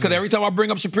 What does that mean? Because every time I bring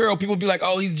up Shapiro, people be like,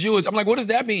 oh, he's Jewish. I'm like, what does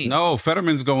that mean? No,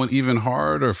 Fetterman's going even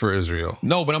harder for Israel.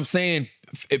 No, but I'm saying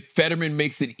if Fetterman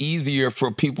makes it easier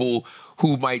for people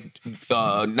who might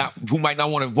not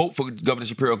want to vote for Governor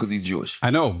Shapiro because he's Jewish. I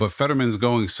know, but Fetterman's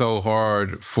going so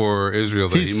hard for Israel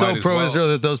that he's so pro-Israel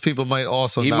that those people might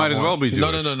also. He might as well be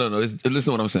Jewish. No. Listen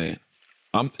to what I'm saying.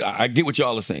 I get what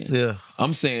y'all are saying. Yeah.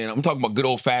 I'm talking about good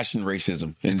old-fashioned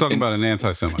racism. You're talking about an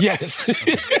anti-Semite. Yes.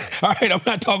 All right, I'm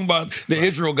not talking about the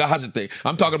Israel Gaza thing.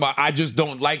 I'm talking about I just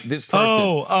don't like this person.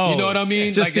 Oh. You know what I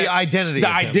mean? Just like the identity. The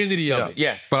identity of it,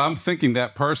 yes. But I'm thinking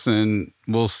that person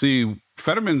will see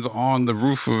Fetterman's on the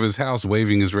roof of his house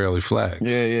waving Israeli flags.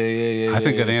 Yeah. I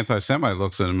think an anti-Semite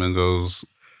looks at him and goes,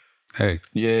 hey.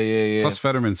 Yeah. Plus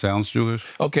Fetterman sounds Jewish.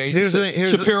 Okay,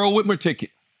 Shapiro Whitmer ticket.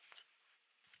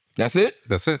 That's it?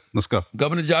 That's it. Let's go.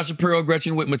 Governor Josh Shapiro,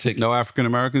 Gretchen Whitmer ticket. No African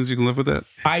Americans, you can live with that?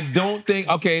 I don't think,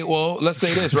 okay, well, let's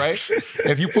say this, right?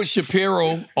 If you put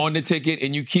Shapiro on the ticket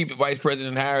and you keep Vice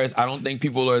President Harris, I don't think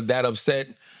people are that upset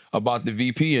about the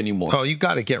VP anymore. Oh, you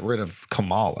got to get rid of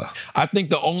Kamala. I think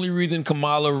the only reason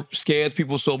Kamala scares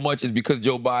people so much is because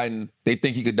Joe Biden, they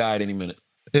think he could die at any minute.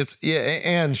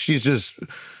 And she's just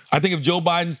I think if Joe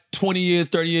Biden's 20 years,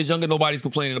 30 years younger, nobody's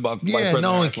complaining about Vice President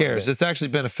no one Harris like cares. that. It's actually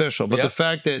beneficial. But the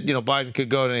fact that, Biden could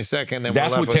go at any second, then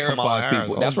that's we're what left with Kamala terrifies Harris.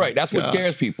 people. That's right. That's what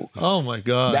scares people. Oh my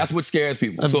God. That's what scares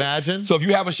people. Imagine. So if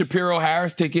you have a Shapiro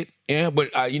Harris ticket, but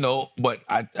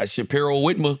Shapiro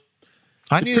Whitmer.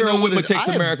 Shapiro Whitmer takes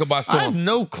America by storm. I have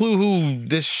no clue who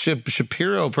this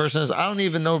Shapiro person is. I don't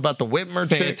even know about the Whitmer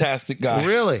chick. Fantastic guy.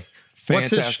 Really? What's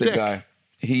his Fantastic shtick? guy.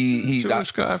 He's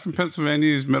Jewish guy from Pennsylvania.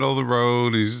 He's middle of the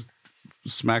road. He's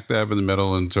smack dab in the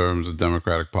middle in terms of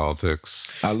Democratic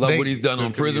politics. I love what he's done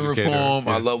on prison reform.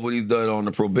 I love what he's done on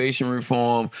the probation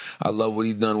reform. I love what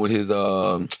he's done with his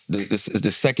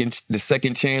the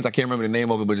second chance. I can't remember the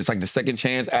name of it, but it's like the Second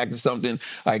Chance Act or something.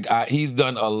 He's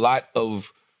done a lot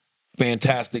of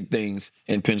fantastic things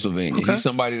in Pennsylvania. He's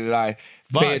somebody that I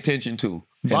pay attention to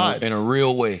in a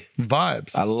real way.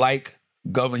 Vibes. I like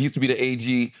Governor. He used to be the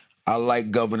AG. I like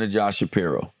Governor Josh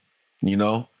Shapiro.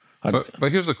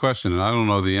 But here's the question, and I don't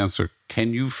know the answer.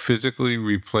 Can you physically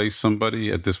replace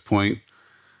somebody at this point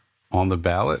on the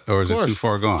ballot, or is it too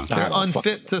far gone? They're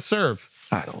unfit to serve.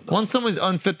 I don't know. Once someone's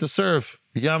unfit to serve,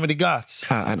 Yamadi Gots.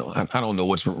 I don't know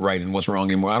what's right and what's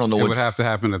wrong anymore. I don't know It would have to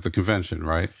happen at the convention,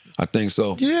 right? I think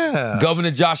so. Yeah.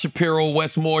 Governor Josh Shapiro,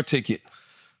 Westmore ticket.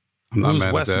 I'm not Who's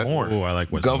mad at that. Westmore? Oh, I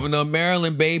like Westmore. Governor of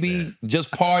Maryland, baby.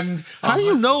 Just pardoned. How do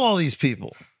you know all these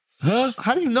people? Huh?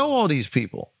 How do you know all these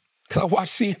people? Because I watch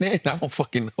CNN. I don't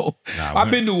fucking know. I've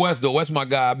been to West, though. West my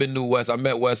guy. I've been to West. I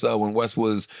met West when West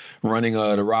was running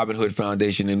the Robin Hood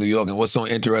Foundation in New York. And what's so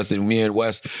interesting, me and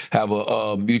West have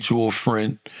a mutual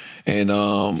friend. And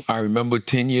I remember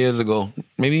 10 years ago,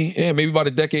 maybe about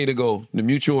a decade ago, the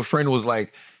mutual friend was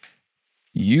like,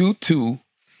 you two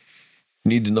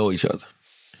need to know each other.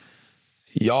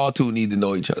 Y'all two need to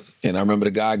know each other. And I remember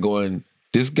the guy going,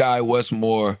 this guy,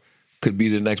 Westmore, could be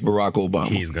the next Barack Obama.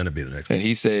 He's gonna be the next. And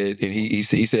he said, and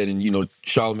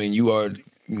Charlamagne, you are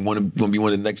going to be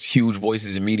one of the next huge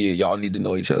voices in media. Y'all need to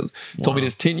know each other. He told me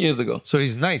this 10 years ago. So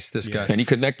he's nice, this guy. And he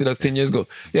connected us 10 years ago.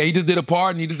 Yeah, he just did a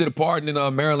pardon. He just did a pardon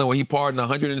in Maryland where he pardoned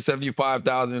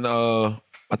 175,000, I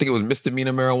think it was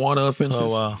misdemeanor marijuana offenses. Oh,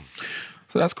 wow.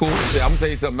 So that's cool. Yeah, I'm going to tell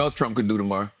you something else Trump could do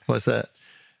tomorrow. What's that?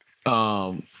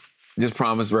 Just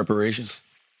promise reparations.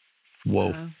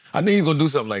 Whoa. I think he's going to do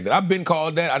something like that. I've been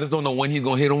called that. I just don't know when he's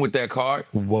going to hit him with that card.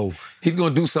 Whoa. He's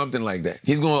going to do something like that.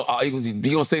 He's going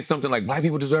to say something like, black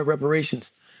people deserve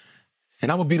reparations.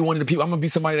 And I'm going to be the one of the people. I'm going to be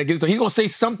somebody that gives it to him. He's going to say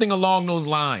something along those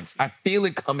lines. I feel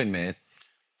it coming, man.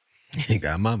 He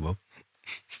got my vote.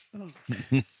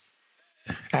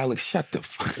 Alex, shut the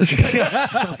fuck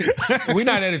up. We're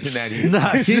not editing that either.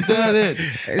 Nah, keep that in.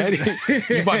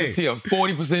 You're about to see a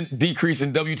 40% decrease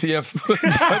in WTF.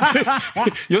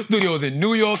 Your studio is in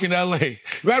New York and LA. Matter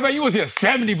of fact, you will see a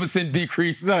 70%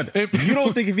 decrease. Son, you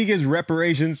don't think if he gets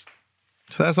reparations,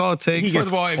 so that's all it takes? First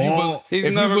of all, if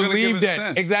you believe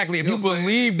that, exactly, if you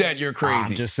believe that, you're crazy.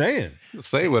 I'm just saying.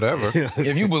 Say whatever.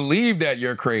 If you believe that,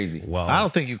 you're crazy. Well, I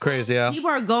don't think you're crazy, Al.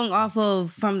 People are going off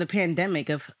of from the pandemic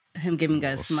of him giving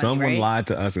us money, someone right? lied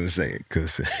to us and say it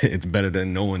because it's better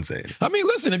than no one saying it. I mean,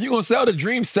 listen, if you're going to sell the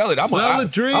dream, sell it. Sell the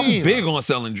dream. I'm big on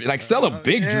selling dreams. Like, sell a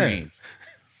big dream.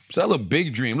 Sell a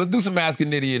big dream. Let's do some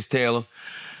Asking Idiots, Taylor.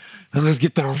 And let's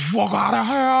get the fuck out of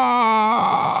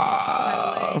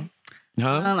here.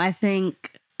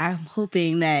 I'm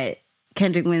hoping that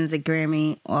Kendrick wins a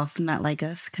Grammy off Not Like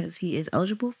Us because he is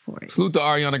eligible for it. Salute to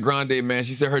Ariana Grande, man.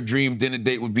 She said her dream dinner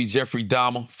date would be Jeffrey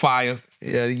Dahmer. Fire.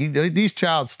 Yeah, these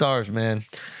child stars, man.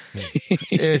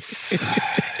 It's,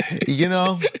 you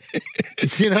know what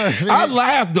I mean? I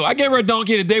laughed, though. I gave her a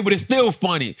donkey today, but it's still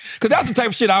funny. Because that's the type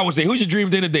of shit I would say. Who's your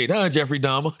dream dinner date? Jeffrey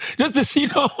Dahmer. Just to see, you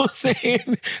know what I'm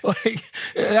saying? Like,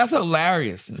 that's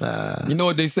hilarious. Nah. You know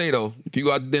what they say, though? If you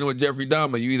go out to dinner with Jeffrey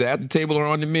Dahmer, you either at the table or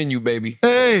on the menu, baby.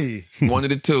 Hey. One of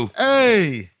the two.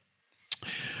 Hey.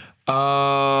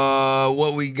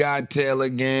 What we got, Taylor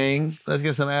gang? Let's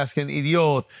get some Asking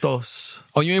Idiotos.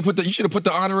 Oh, you should have put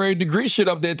the honorary degree shit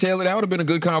up there, Taylor. That would have been a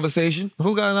good conversation.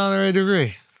 Who got an honorary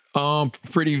degree?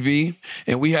 Pretty V.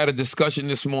 And we had a discussion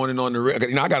this morning on the,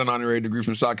 I got an honorary degree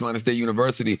from South Carolina State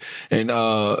University. And,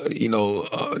 a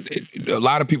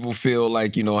lot of people feel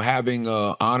like, having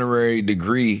an honorary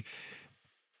degree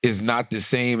is not the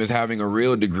same as having a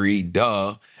real degree,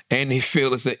 duh. And they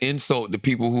feel it's an insult to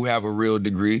people who have a real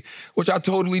degree, which I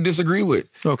totally disagree with.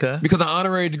 Okay. Because an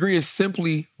honorary degree is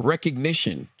simply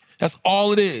recognition. That's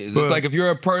all it is. It's like if you're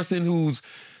a person who's,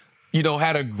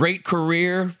 had a great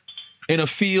career in a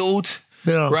field,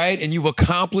 right? And you've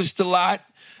accomplished a lot,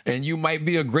 and you might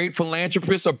be a great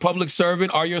philanthropist or public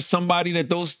servant, or you're somebody that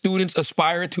those students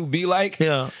aspire to be like.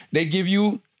 Yeah. They give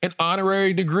you an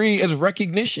honorary degree as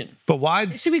recognition. But why?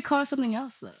 It should be called something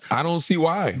else, though. I don't see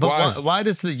why. But why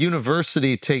does the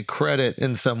university take credit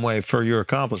in some way for your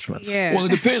accomplishments? Yeah. Well, it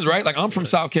depends, right? Like, I'm from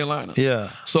South Carolina. Yeah.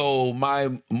 So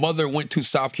my mother went to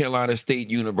South Carolina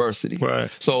State University. Right.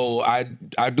 So I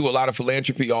do a lot of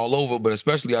philanthropy all over, but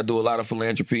especially I do a lot of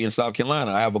philanthropy in South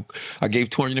Carolina. I gave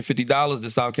 $250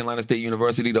 to South Carolina State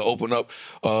University to open up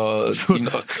a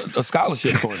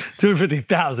scholarship for it.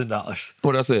 $250,000.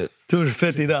 What I said?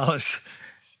 $250.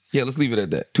 Yeah, let's leave it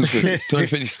at that.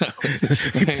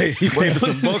 $250. He paid for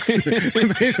some books. He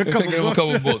paid for a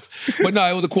couple books. But no,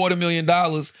 it was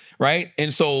 $250,000, right?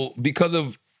 And so because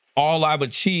of all I've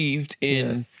achieved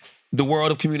in the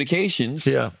world of communications,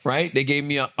 right? They gave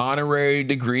me an honorary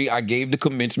degree. I gave the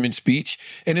commencement speech,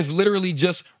 and it's literally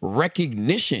just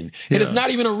recognition. And it's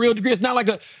not even a real degree. It's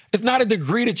not a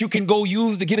degree that you can go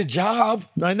use to get a job.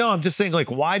 I know. I'm just saying, like,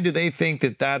 why do they think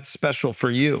that that's special for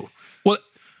you? Well,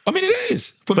 I mean, it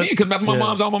is for me because that's my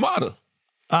mom's alma mater.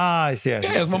 Ah, I see.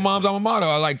 Yeah, it's my mom's alma mater.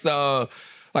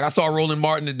 I saw Roland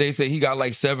Martin today say he got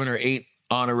like 7 or 8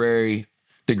 honorary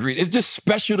degrees. It's just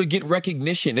special to get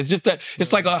recognition. It's just that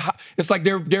it's like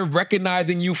they're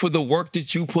recognizing you for the work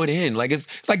that you put in. Like it's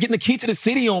like getting the key to the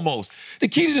city almost. The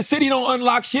key to the city don't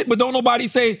unlock shit, but don't nobody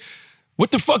say,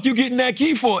 what the fuck you getting that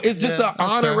key for? It's just an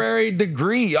honorary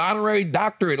degree, honorary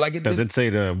doctorate. Like Does it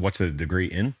say what's the degree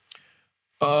in?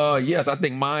 Yes, I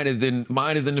think mine is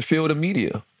in the field of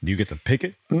media. Do you get to pick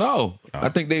it? No, I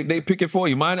think they pick it for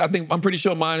you. I'm pretty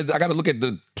sure mine is. I got to look at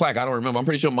the plaque. I don't remember. I'm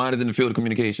pretty sure mine is in the field of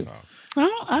communications.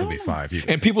 It'll be 5.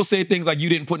 And people say things like, "You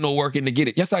didn't put no work in to get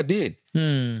it." Yes, I did.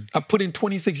 I put in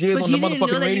 26 years on the motherfucking radio. But you didn't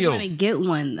know that you were going to get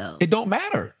one, though. It don't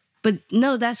matter. But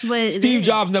no, that's what Steve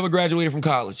Jobs never graduated from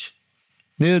college.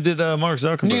 Neither did Mark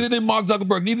Zuckerberg. Neither did Mark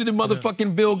Zuckerberg. Neither did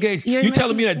motherfucking Bill Gates. You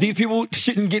telling me that these people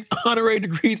shouldn't get honorary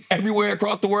degrees everywhere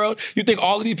across the world? You think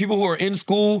all of these people who are in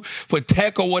school for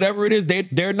tech or whatever it is,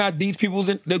 they're not these people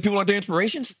aren't their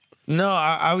inspirations? No,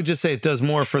 I would just say it does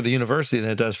more for the university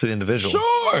than it does for the individual.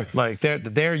 Sure. Like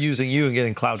they're using you and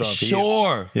getting clout off of you.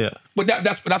 Sure. Yeah. But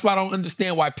that's why I don't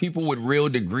understand why people with real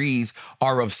degrees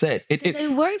are upset. They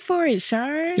worked for it,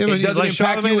 Shar. Yeah, but like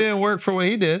Charlamagne didn't work for what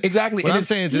he did. Exactly. What I'm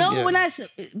saying is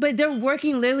but they're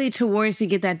working literally towards to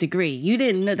get that degree. You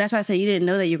didn't know. That's why I said you didn't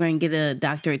know that you're going to get a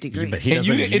doctorate degree. But he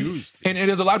doesn't use. And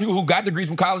there's a lot of people who got degrees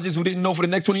from colleges who didn't know for the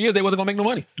next 20 years they wasn't going to make no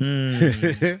money.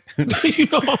 You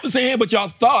know what I'm saying? But y'all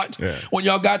thought when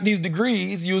y'all got these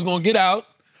degrees, you was going to get out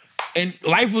and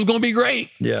life was going to be great.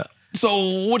 Yeah.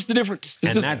 So what's the difference?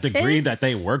 And that degree that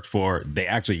they worked for, they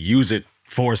actually use it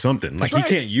for something. Like you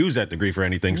can't use that degree for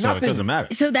anything, so it doesn't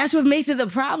matter. So that's what makes it a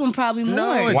problem probably more.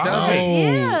 No, it doesn't.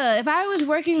 Yeah. If I was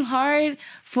working hard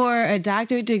for a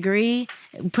doctorate degree,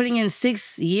 putting in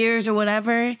 6 years or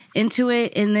whatever into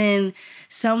it, and then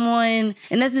someone,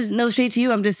 and that's just no shade to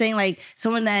you, I'm just saying like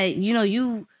someone that,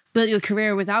 you build your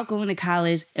career without going to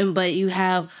college, but you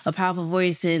have a powerful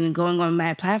voice and going on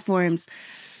mad platforms,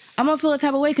 I'm gonna feel a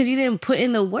type of way because you didn't put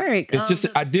in the work. It's just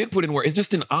I did put in work. It's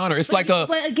just an honor. It's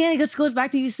but again, it just goes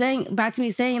back to me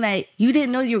saying that you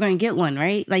didn't know you were gonna get one,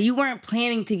 right? Like you weren't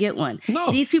planning to get one.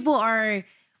 No, these people are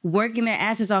working their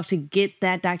asses off to get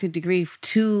that doctorate degree use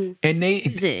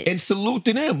it. And salute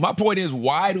to them. My point is,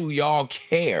 why do y'all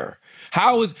care?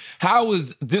 How is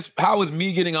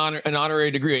me getting an honorary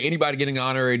degree or anybody getting an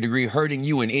honorary degree hurting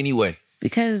you in any way?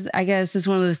 Because I guess it's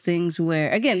one of those things where,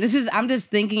 again, I'm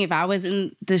just thinking if I was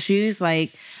in the shoes,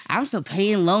 like I'm still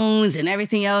paying loans and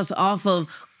everything else off of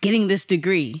getting this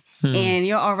degree. And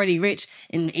you're already rich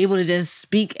and able to just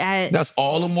speak at. That's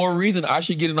all the more reason I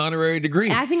should get an honorary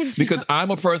degree. I think it's because I'm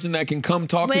a person that can come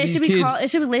talk to these kids. It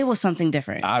should be labeled something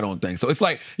different. I don't think so. It's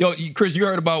like, Chris, you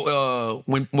heard about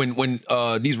when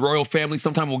these royal families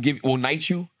sometimes will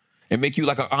knight you and make you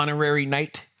like an honorary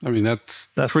knight. I mean, that's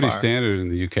pretty standard in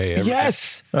the UK.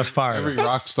 Yes. That's fire. Every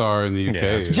rock star in the UK.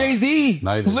 Yeah, Jay-Z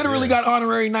literally got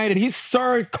honorary knighted. He's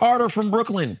Sir Carter from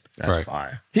Brooklyn. That's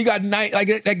fire. He got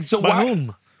knighted. Like, so by why?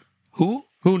 Whom?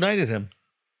 Who knighted him?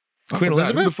 Queen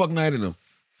Elizabeth? Who the fuck knighted him?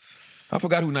 I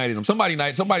forgot who knighted him. Somebody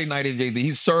knighted Jay-Z.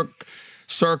 He's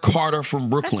Sir Carter from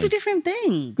Brooklyn. That's two different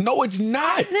things. No, it's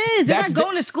not. It is. They're not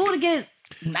going to school to get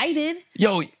knighted.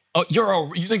 Yo,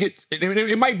 you think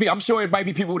it might be, I'm sure it might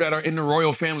be people that are in the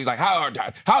royal family like,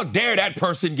 how dare that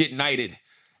person get knighted?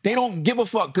 They don't give a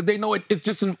fuck because they know it's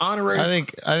just an honorary I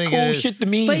think cool shit to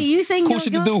me. But you saying cool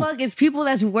you don't give a fuck is people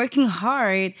that's working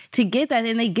hard to get that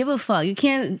and they give a fuck. You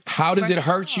can't. How does it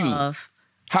hurt you?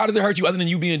 How does it hurt you other than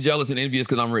you being jealous and envious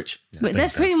because I'm rich? But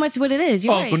that's pretty much what it is.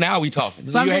 You're right. Well, now we talking.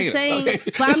 But I'm You just hate it. saying.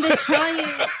 Okay. But I'm just telling you.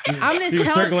 I'm just He was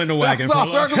telling. circling the wagon.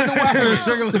 Circling the wagon.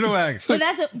 Circling the wagon.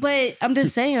 But I'm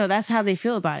just saying, that's how they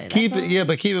feel about it.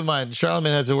 But keep in mind,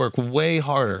 Charlamagne had to work way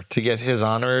harder to get his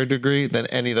honorary degree than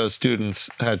any of those students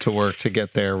had to work to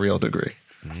get their real degree.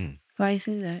 Why you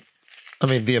say that? I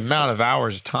mean, the amount of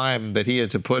hours, time that he had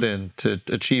to put in to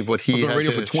achieve what he I was had on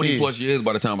radio to for 20 achieve. plus years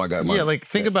by the time I got mine. Yeah, like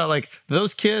think about like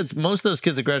those kids. Most of those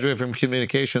kids that graduate from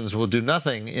communications will do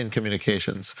nothing in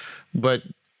communications, but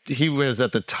he was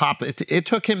at the top. It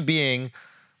took him being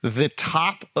the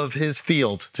top of his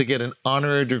field to get an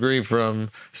honorary degree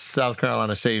from South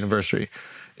Carolina State University.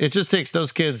 It just takes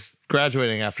those kids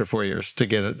graduating after 4 years to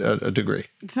get a degree.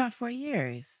 It's not 4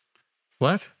 years.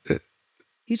 What?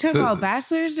 You talking about a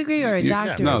bachelor's degree or a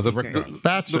doctorate degree?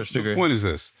 Bachelor's degree. The point is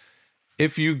this.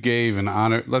 If you gave an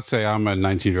honor, let's say I'm a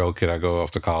 19-year-old kid, I go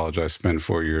off to college, I spend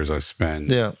 4 years, I spend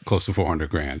close to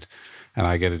 $400,000, and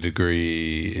I get a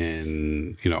degree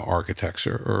in,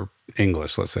 architecture or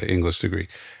English, let's say, English degree.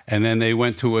 And then they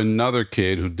went to another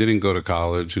kid who didn't go to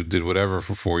college, who did whatever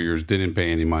for 4 years, didn't pay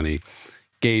any money,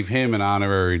 gave him an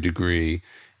honorary degree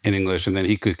in English, and then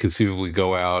he could conceivably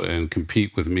go out and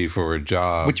compete with me for a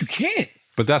job. But you can't.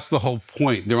 But that's the whole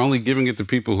point. They're only giving it to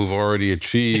people who've already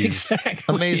achieved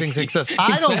amazing success.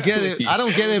 I don't get it. I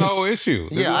don't get it. No issue.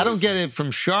 Yeah, I don't get it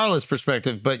from Charlotte's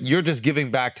perspective, but you're just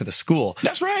giving back to the school.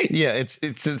 That's right. Yeah, it's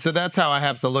so that's how I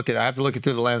have to look at it. I have to look at it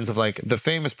through the lens of like the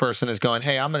famous person is going,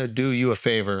 "Hey, I'm going to do you a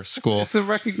favor, school." It's a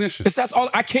recognition. That's all.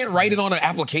 I can't write it on an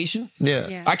application.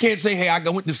 Yeah. I can't say, "Hey, I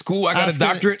went to school. I got a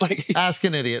doctorate." Like, ask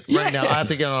an idiot right now. I have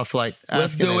to get on a flight.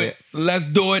 Let's do it. Let's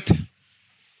do it.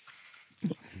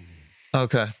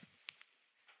 Okay.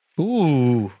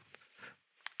 Ooh.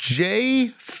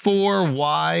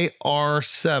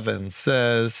 J4YR7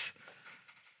 says,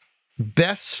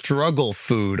 best struggle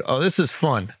food. Oh, this is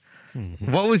fun.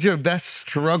 What was your best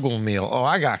struggle meal? Oh,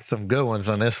 I got some good ones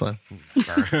on this one.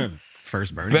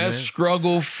 First Burning Best Man.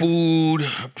 struggle food,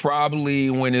 probably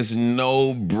when there's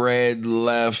no bread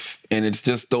left and it's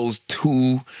just those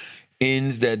two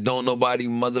ends that don't nobody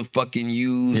motherfucking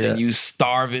use and you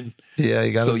starving. Yeah,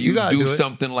 you got to. So you do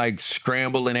something like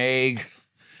scramble an egg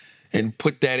and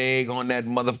put that egg on that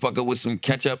motherfucker with some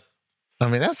ketchup. I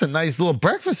mean, that's a nice little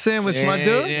breakfast sandwich, my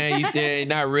dude. Yeah,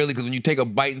 not really, because when you take a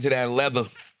bite into that leather.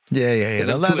 Yeah.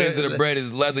 The two ends of the bread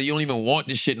is leather. You don't even want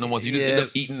this shit no more. So you just end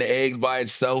up eating the eggs by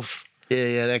itself.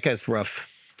 Yeah, that gets rough.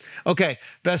 Okay,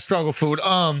 best struggle food.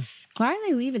 Why are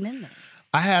they leaving in there?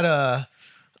 I had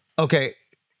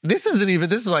this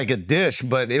is like a dish,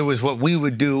 but it was what we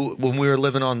would do when we were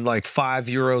living on like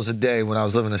 €5 a day when I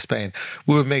was living in Spain.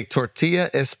 We would make tortilla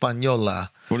española.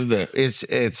 What is that? It's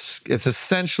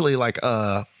essentially like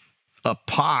a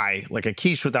pie, like a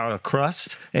quiche without a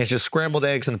crust, and it's just scrambled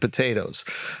eggs and potatoes.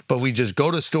 But we just go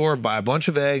to the store, buy a bunch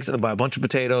of eggs, and buy a bunch of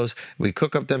potatoes. We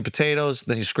cook up them potatoes,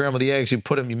 then you scramble the eggs, you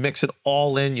put them, you mix it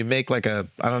all in, you make like a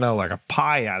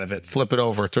pie out of it, flip it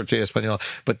over, tortilla española.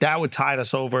 But that would tide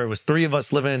us over. It was 3 of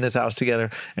us living in this house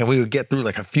together, and we would get through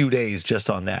like a few days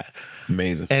just on that.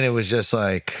 Amazing. And it was just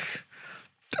like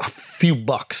a few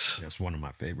bucks. That's one of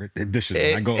my favorite dishes.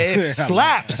 It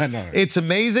slaps. I know. It's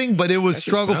amazing, but it was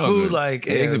struggle food. Good. Like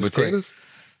eggs and potatoes.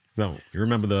 So you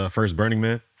remember the first Burning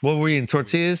Man? What were we eating?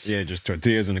 Tortillas? Yeah, just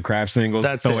tortillas and the Kraft singles.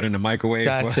 Throw it in the microwave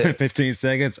for 15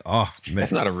 seconds. Oh man,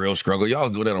 that's not a real struggle. Y'all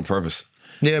do that on purpose.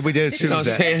 Yeah, we did. You know what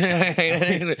I'm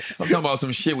saying? I'm talking about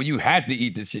some shit where you had to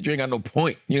eat this shit. You ain't got no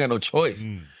point. You ain't got no choice.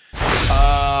 This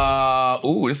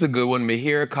is a good one.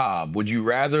 Mahir Cobb. Would you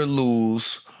rather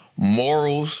lose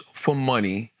morals for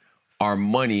money or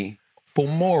money for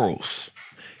morals?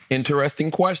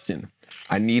 Interesting question.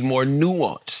 I need more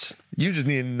nuance. You just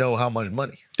need to know how much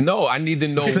money. No, I need to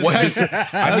know what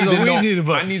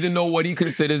I need to know what he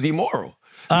considers immoral.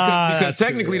 Because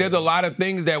technically there's a lot of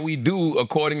things that we do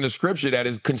according to scripture that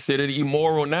is considered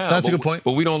immoral now. That's a good point.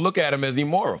 But we don't look at them as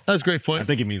immoral. That's a great point. I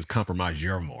think it means compromise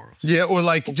your morals. Yeah, or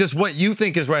like just what you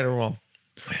think is right or wrong.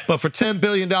 But for $10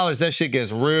 billion, that shit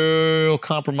gets real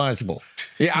compromisable.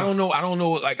 Yeah, I don't know.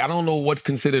 Like, I don't know what's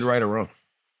considered right or wrong.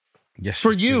 Yes,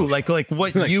 for you, like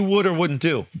what you would or wouldn't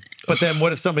do. But then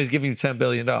what if somebody's giving you $10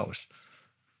 billion?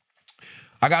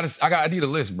 I need a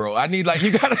list, bro. I need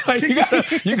you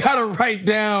gotta write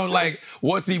down like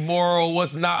what's immoral,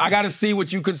 what's not. I gotta see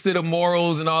what you consider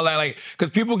morals and all that. Like, because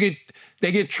people get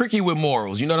tricky with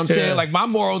morals. You know what I'm saying? Like my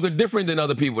morals are different than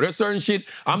other people. There's certain shit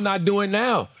I'm not doing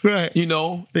now. Right. You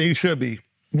know? That you should be.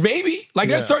 Maybe. Like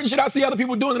there's certain shit I see other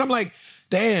people doing and I'm like,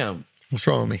 damn. What's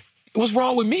wrong with me? what's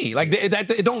wrong with me? Like,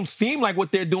 it don't seem like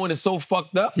what they're doing is so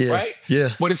fucked up, Yeah, right? yeah.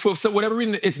 But it's for whatever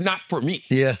reason, it's not for me.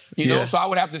 Yeah, You know, yeah. so I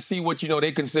would have to see what,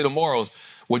 they consider morals.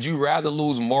 Would you rather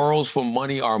lose morals for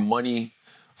money or money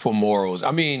for morals?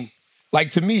 I mean,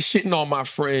 like, to me, shitting on my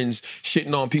friends,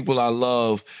 shitting on people I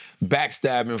love,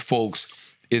 backstabbing folks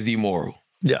is immoral.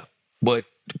 Yeah. But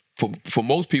for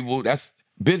most people, that's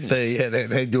business.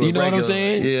 They do it. You know what I'm regular.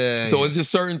 saying? Yeah. So it's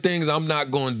just certain things I'm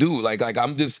not going to do. Like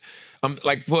I'm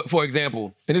like, for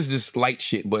example, and this is just light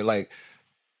shit, but like,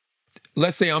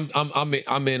 let's say I'm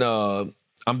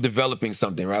developing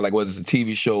something, right? Like whether it's a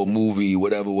TV show, movie,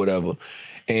 whatever,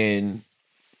 and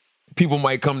people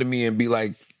might come to me and be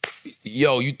like,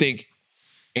 "Yo, you think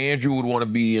Andrew would want to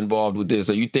be involved with this,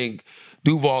 or you think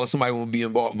Duval or somebody would be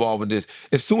involved with this?"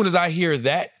 As soon as I hear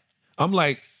that, I'm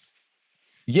like,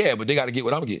 yeah, but they got to get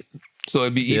what I'm getting. So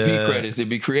it'd be EP credits, it'd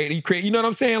be creative. You know what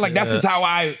I'm saying? Like that's just how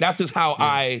I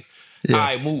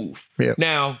move. Yeah.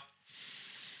 Now,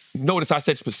 notice I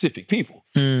said specific people,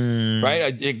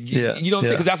 right? You know what I'm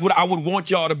saying? Because that's what I would want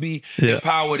y'all to be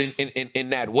empowered in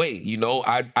that way. You know,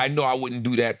 I know I wouldn't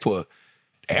do that for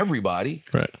everybody.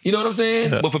 Right. You know what I'm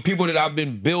saying? Yeah. But for people that I've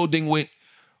been building with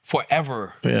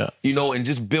forever, you know, and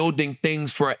just building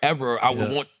things forever, I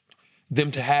would want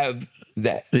them to have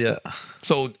that. Yeah.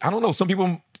 So I don't know. Some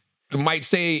people might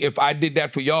say if I did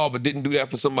that for y'all but didn't do that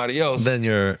for somebody else, then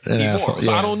you're an asshole.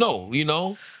 So I don't know, you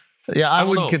know? Yeah, I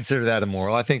wouldn't know. consider that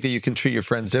immoral. I think that you can treat your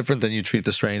friends different than you treat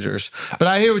the strangers. But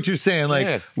I hear what you're saying.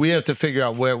 Like we have to figure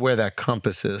out where that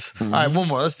compass is. All right, one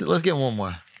more. Let's get one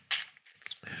more.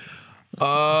 End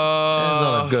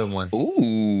on a good one.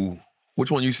 Ooh.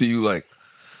 Which one you like?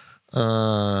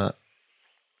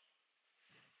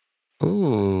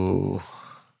 Ooh.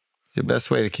 Your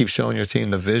best way to keep showing your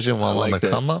team the vision while on the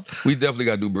come up? We definitely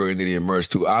got to do Brilliant Idiot merch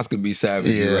too. Oscar be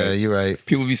savage. Yeah, you're right.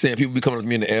 People be coming up to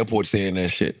me in the airport saying that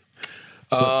shit.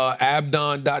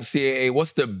 Abdon.caa,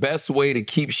 what's the best way to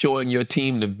keep showing your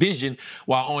team the vision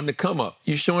while on the come up?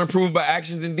 You show improve by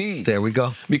actions and deeds. There we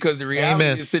go. Because the reality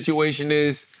of the situation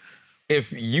is,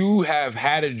 if you have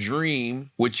had a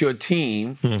dream with your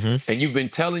team and you've been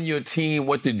telling your team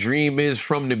what the dream is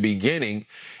from the beginning,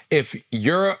 if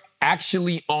you're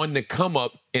actually on the come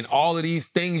up and all of these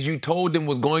things you told them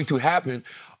was going to happen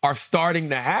are starting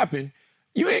to happen,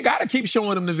 you ain't got to keep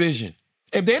showing them the vision.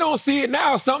 If they don't see it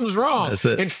now, something's wrong. That's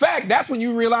it. In fact, that's when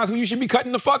you realize who you should be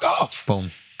cutting the fuck off.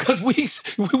 Boom. Because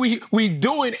we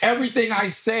doing everything I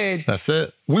said That's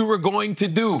it. we were going to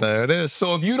do. There it is.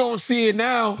 So if you don't see it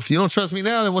now, If you don't trust me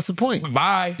now, then what's the point?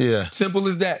 bye. Yeah. Simple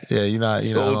as that. Yeah, you're not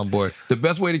on board. The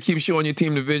best way to keep showing your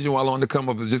team the vision while on the come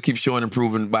up is just keep showing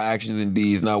improving by actions and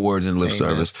deeds, not words and lip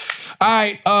service. All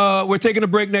right, we're taking a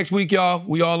break next week, y'all.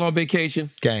 We all on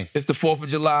vacation. Gang. It's the 4th of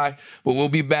July, but we'll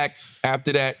be back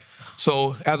after that.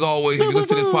 So, as always, if you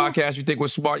listen to this podcast, you think we're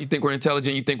smart, you think we're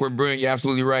intelligent, you think we're brilliant, you're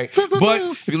absolutely right. But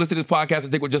if you listen to this podcast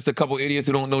and think we're just a couple idiots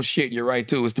who don't know shit, you're right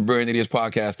too. It's the Brilliant Idiots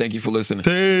Podcast. Thank you for listening.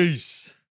 Peace.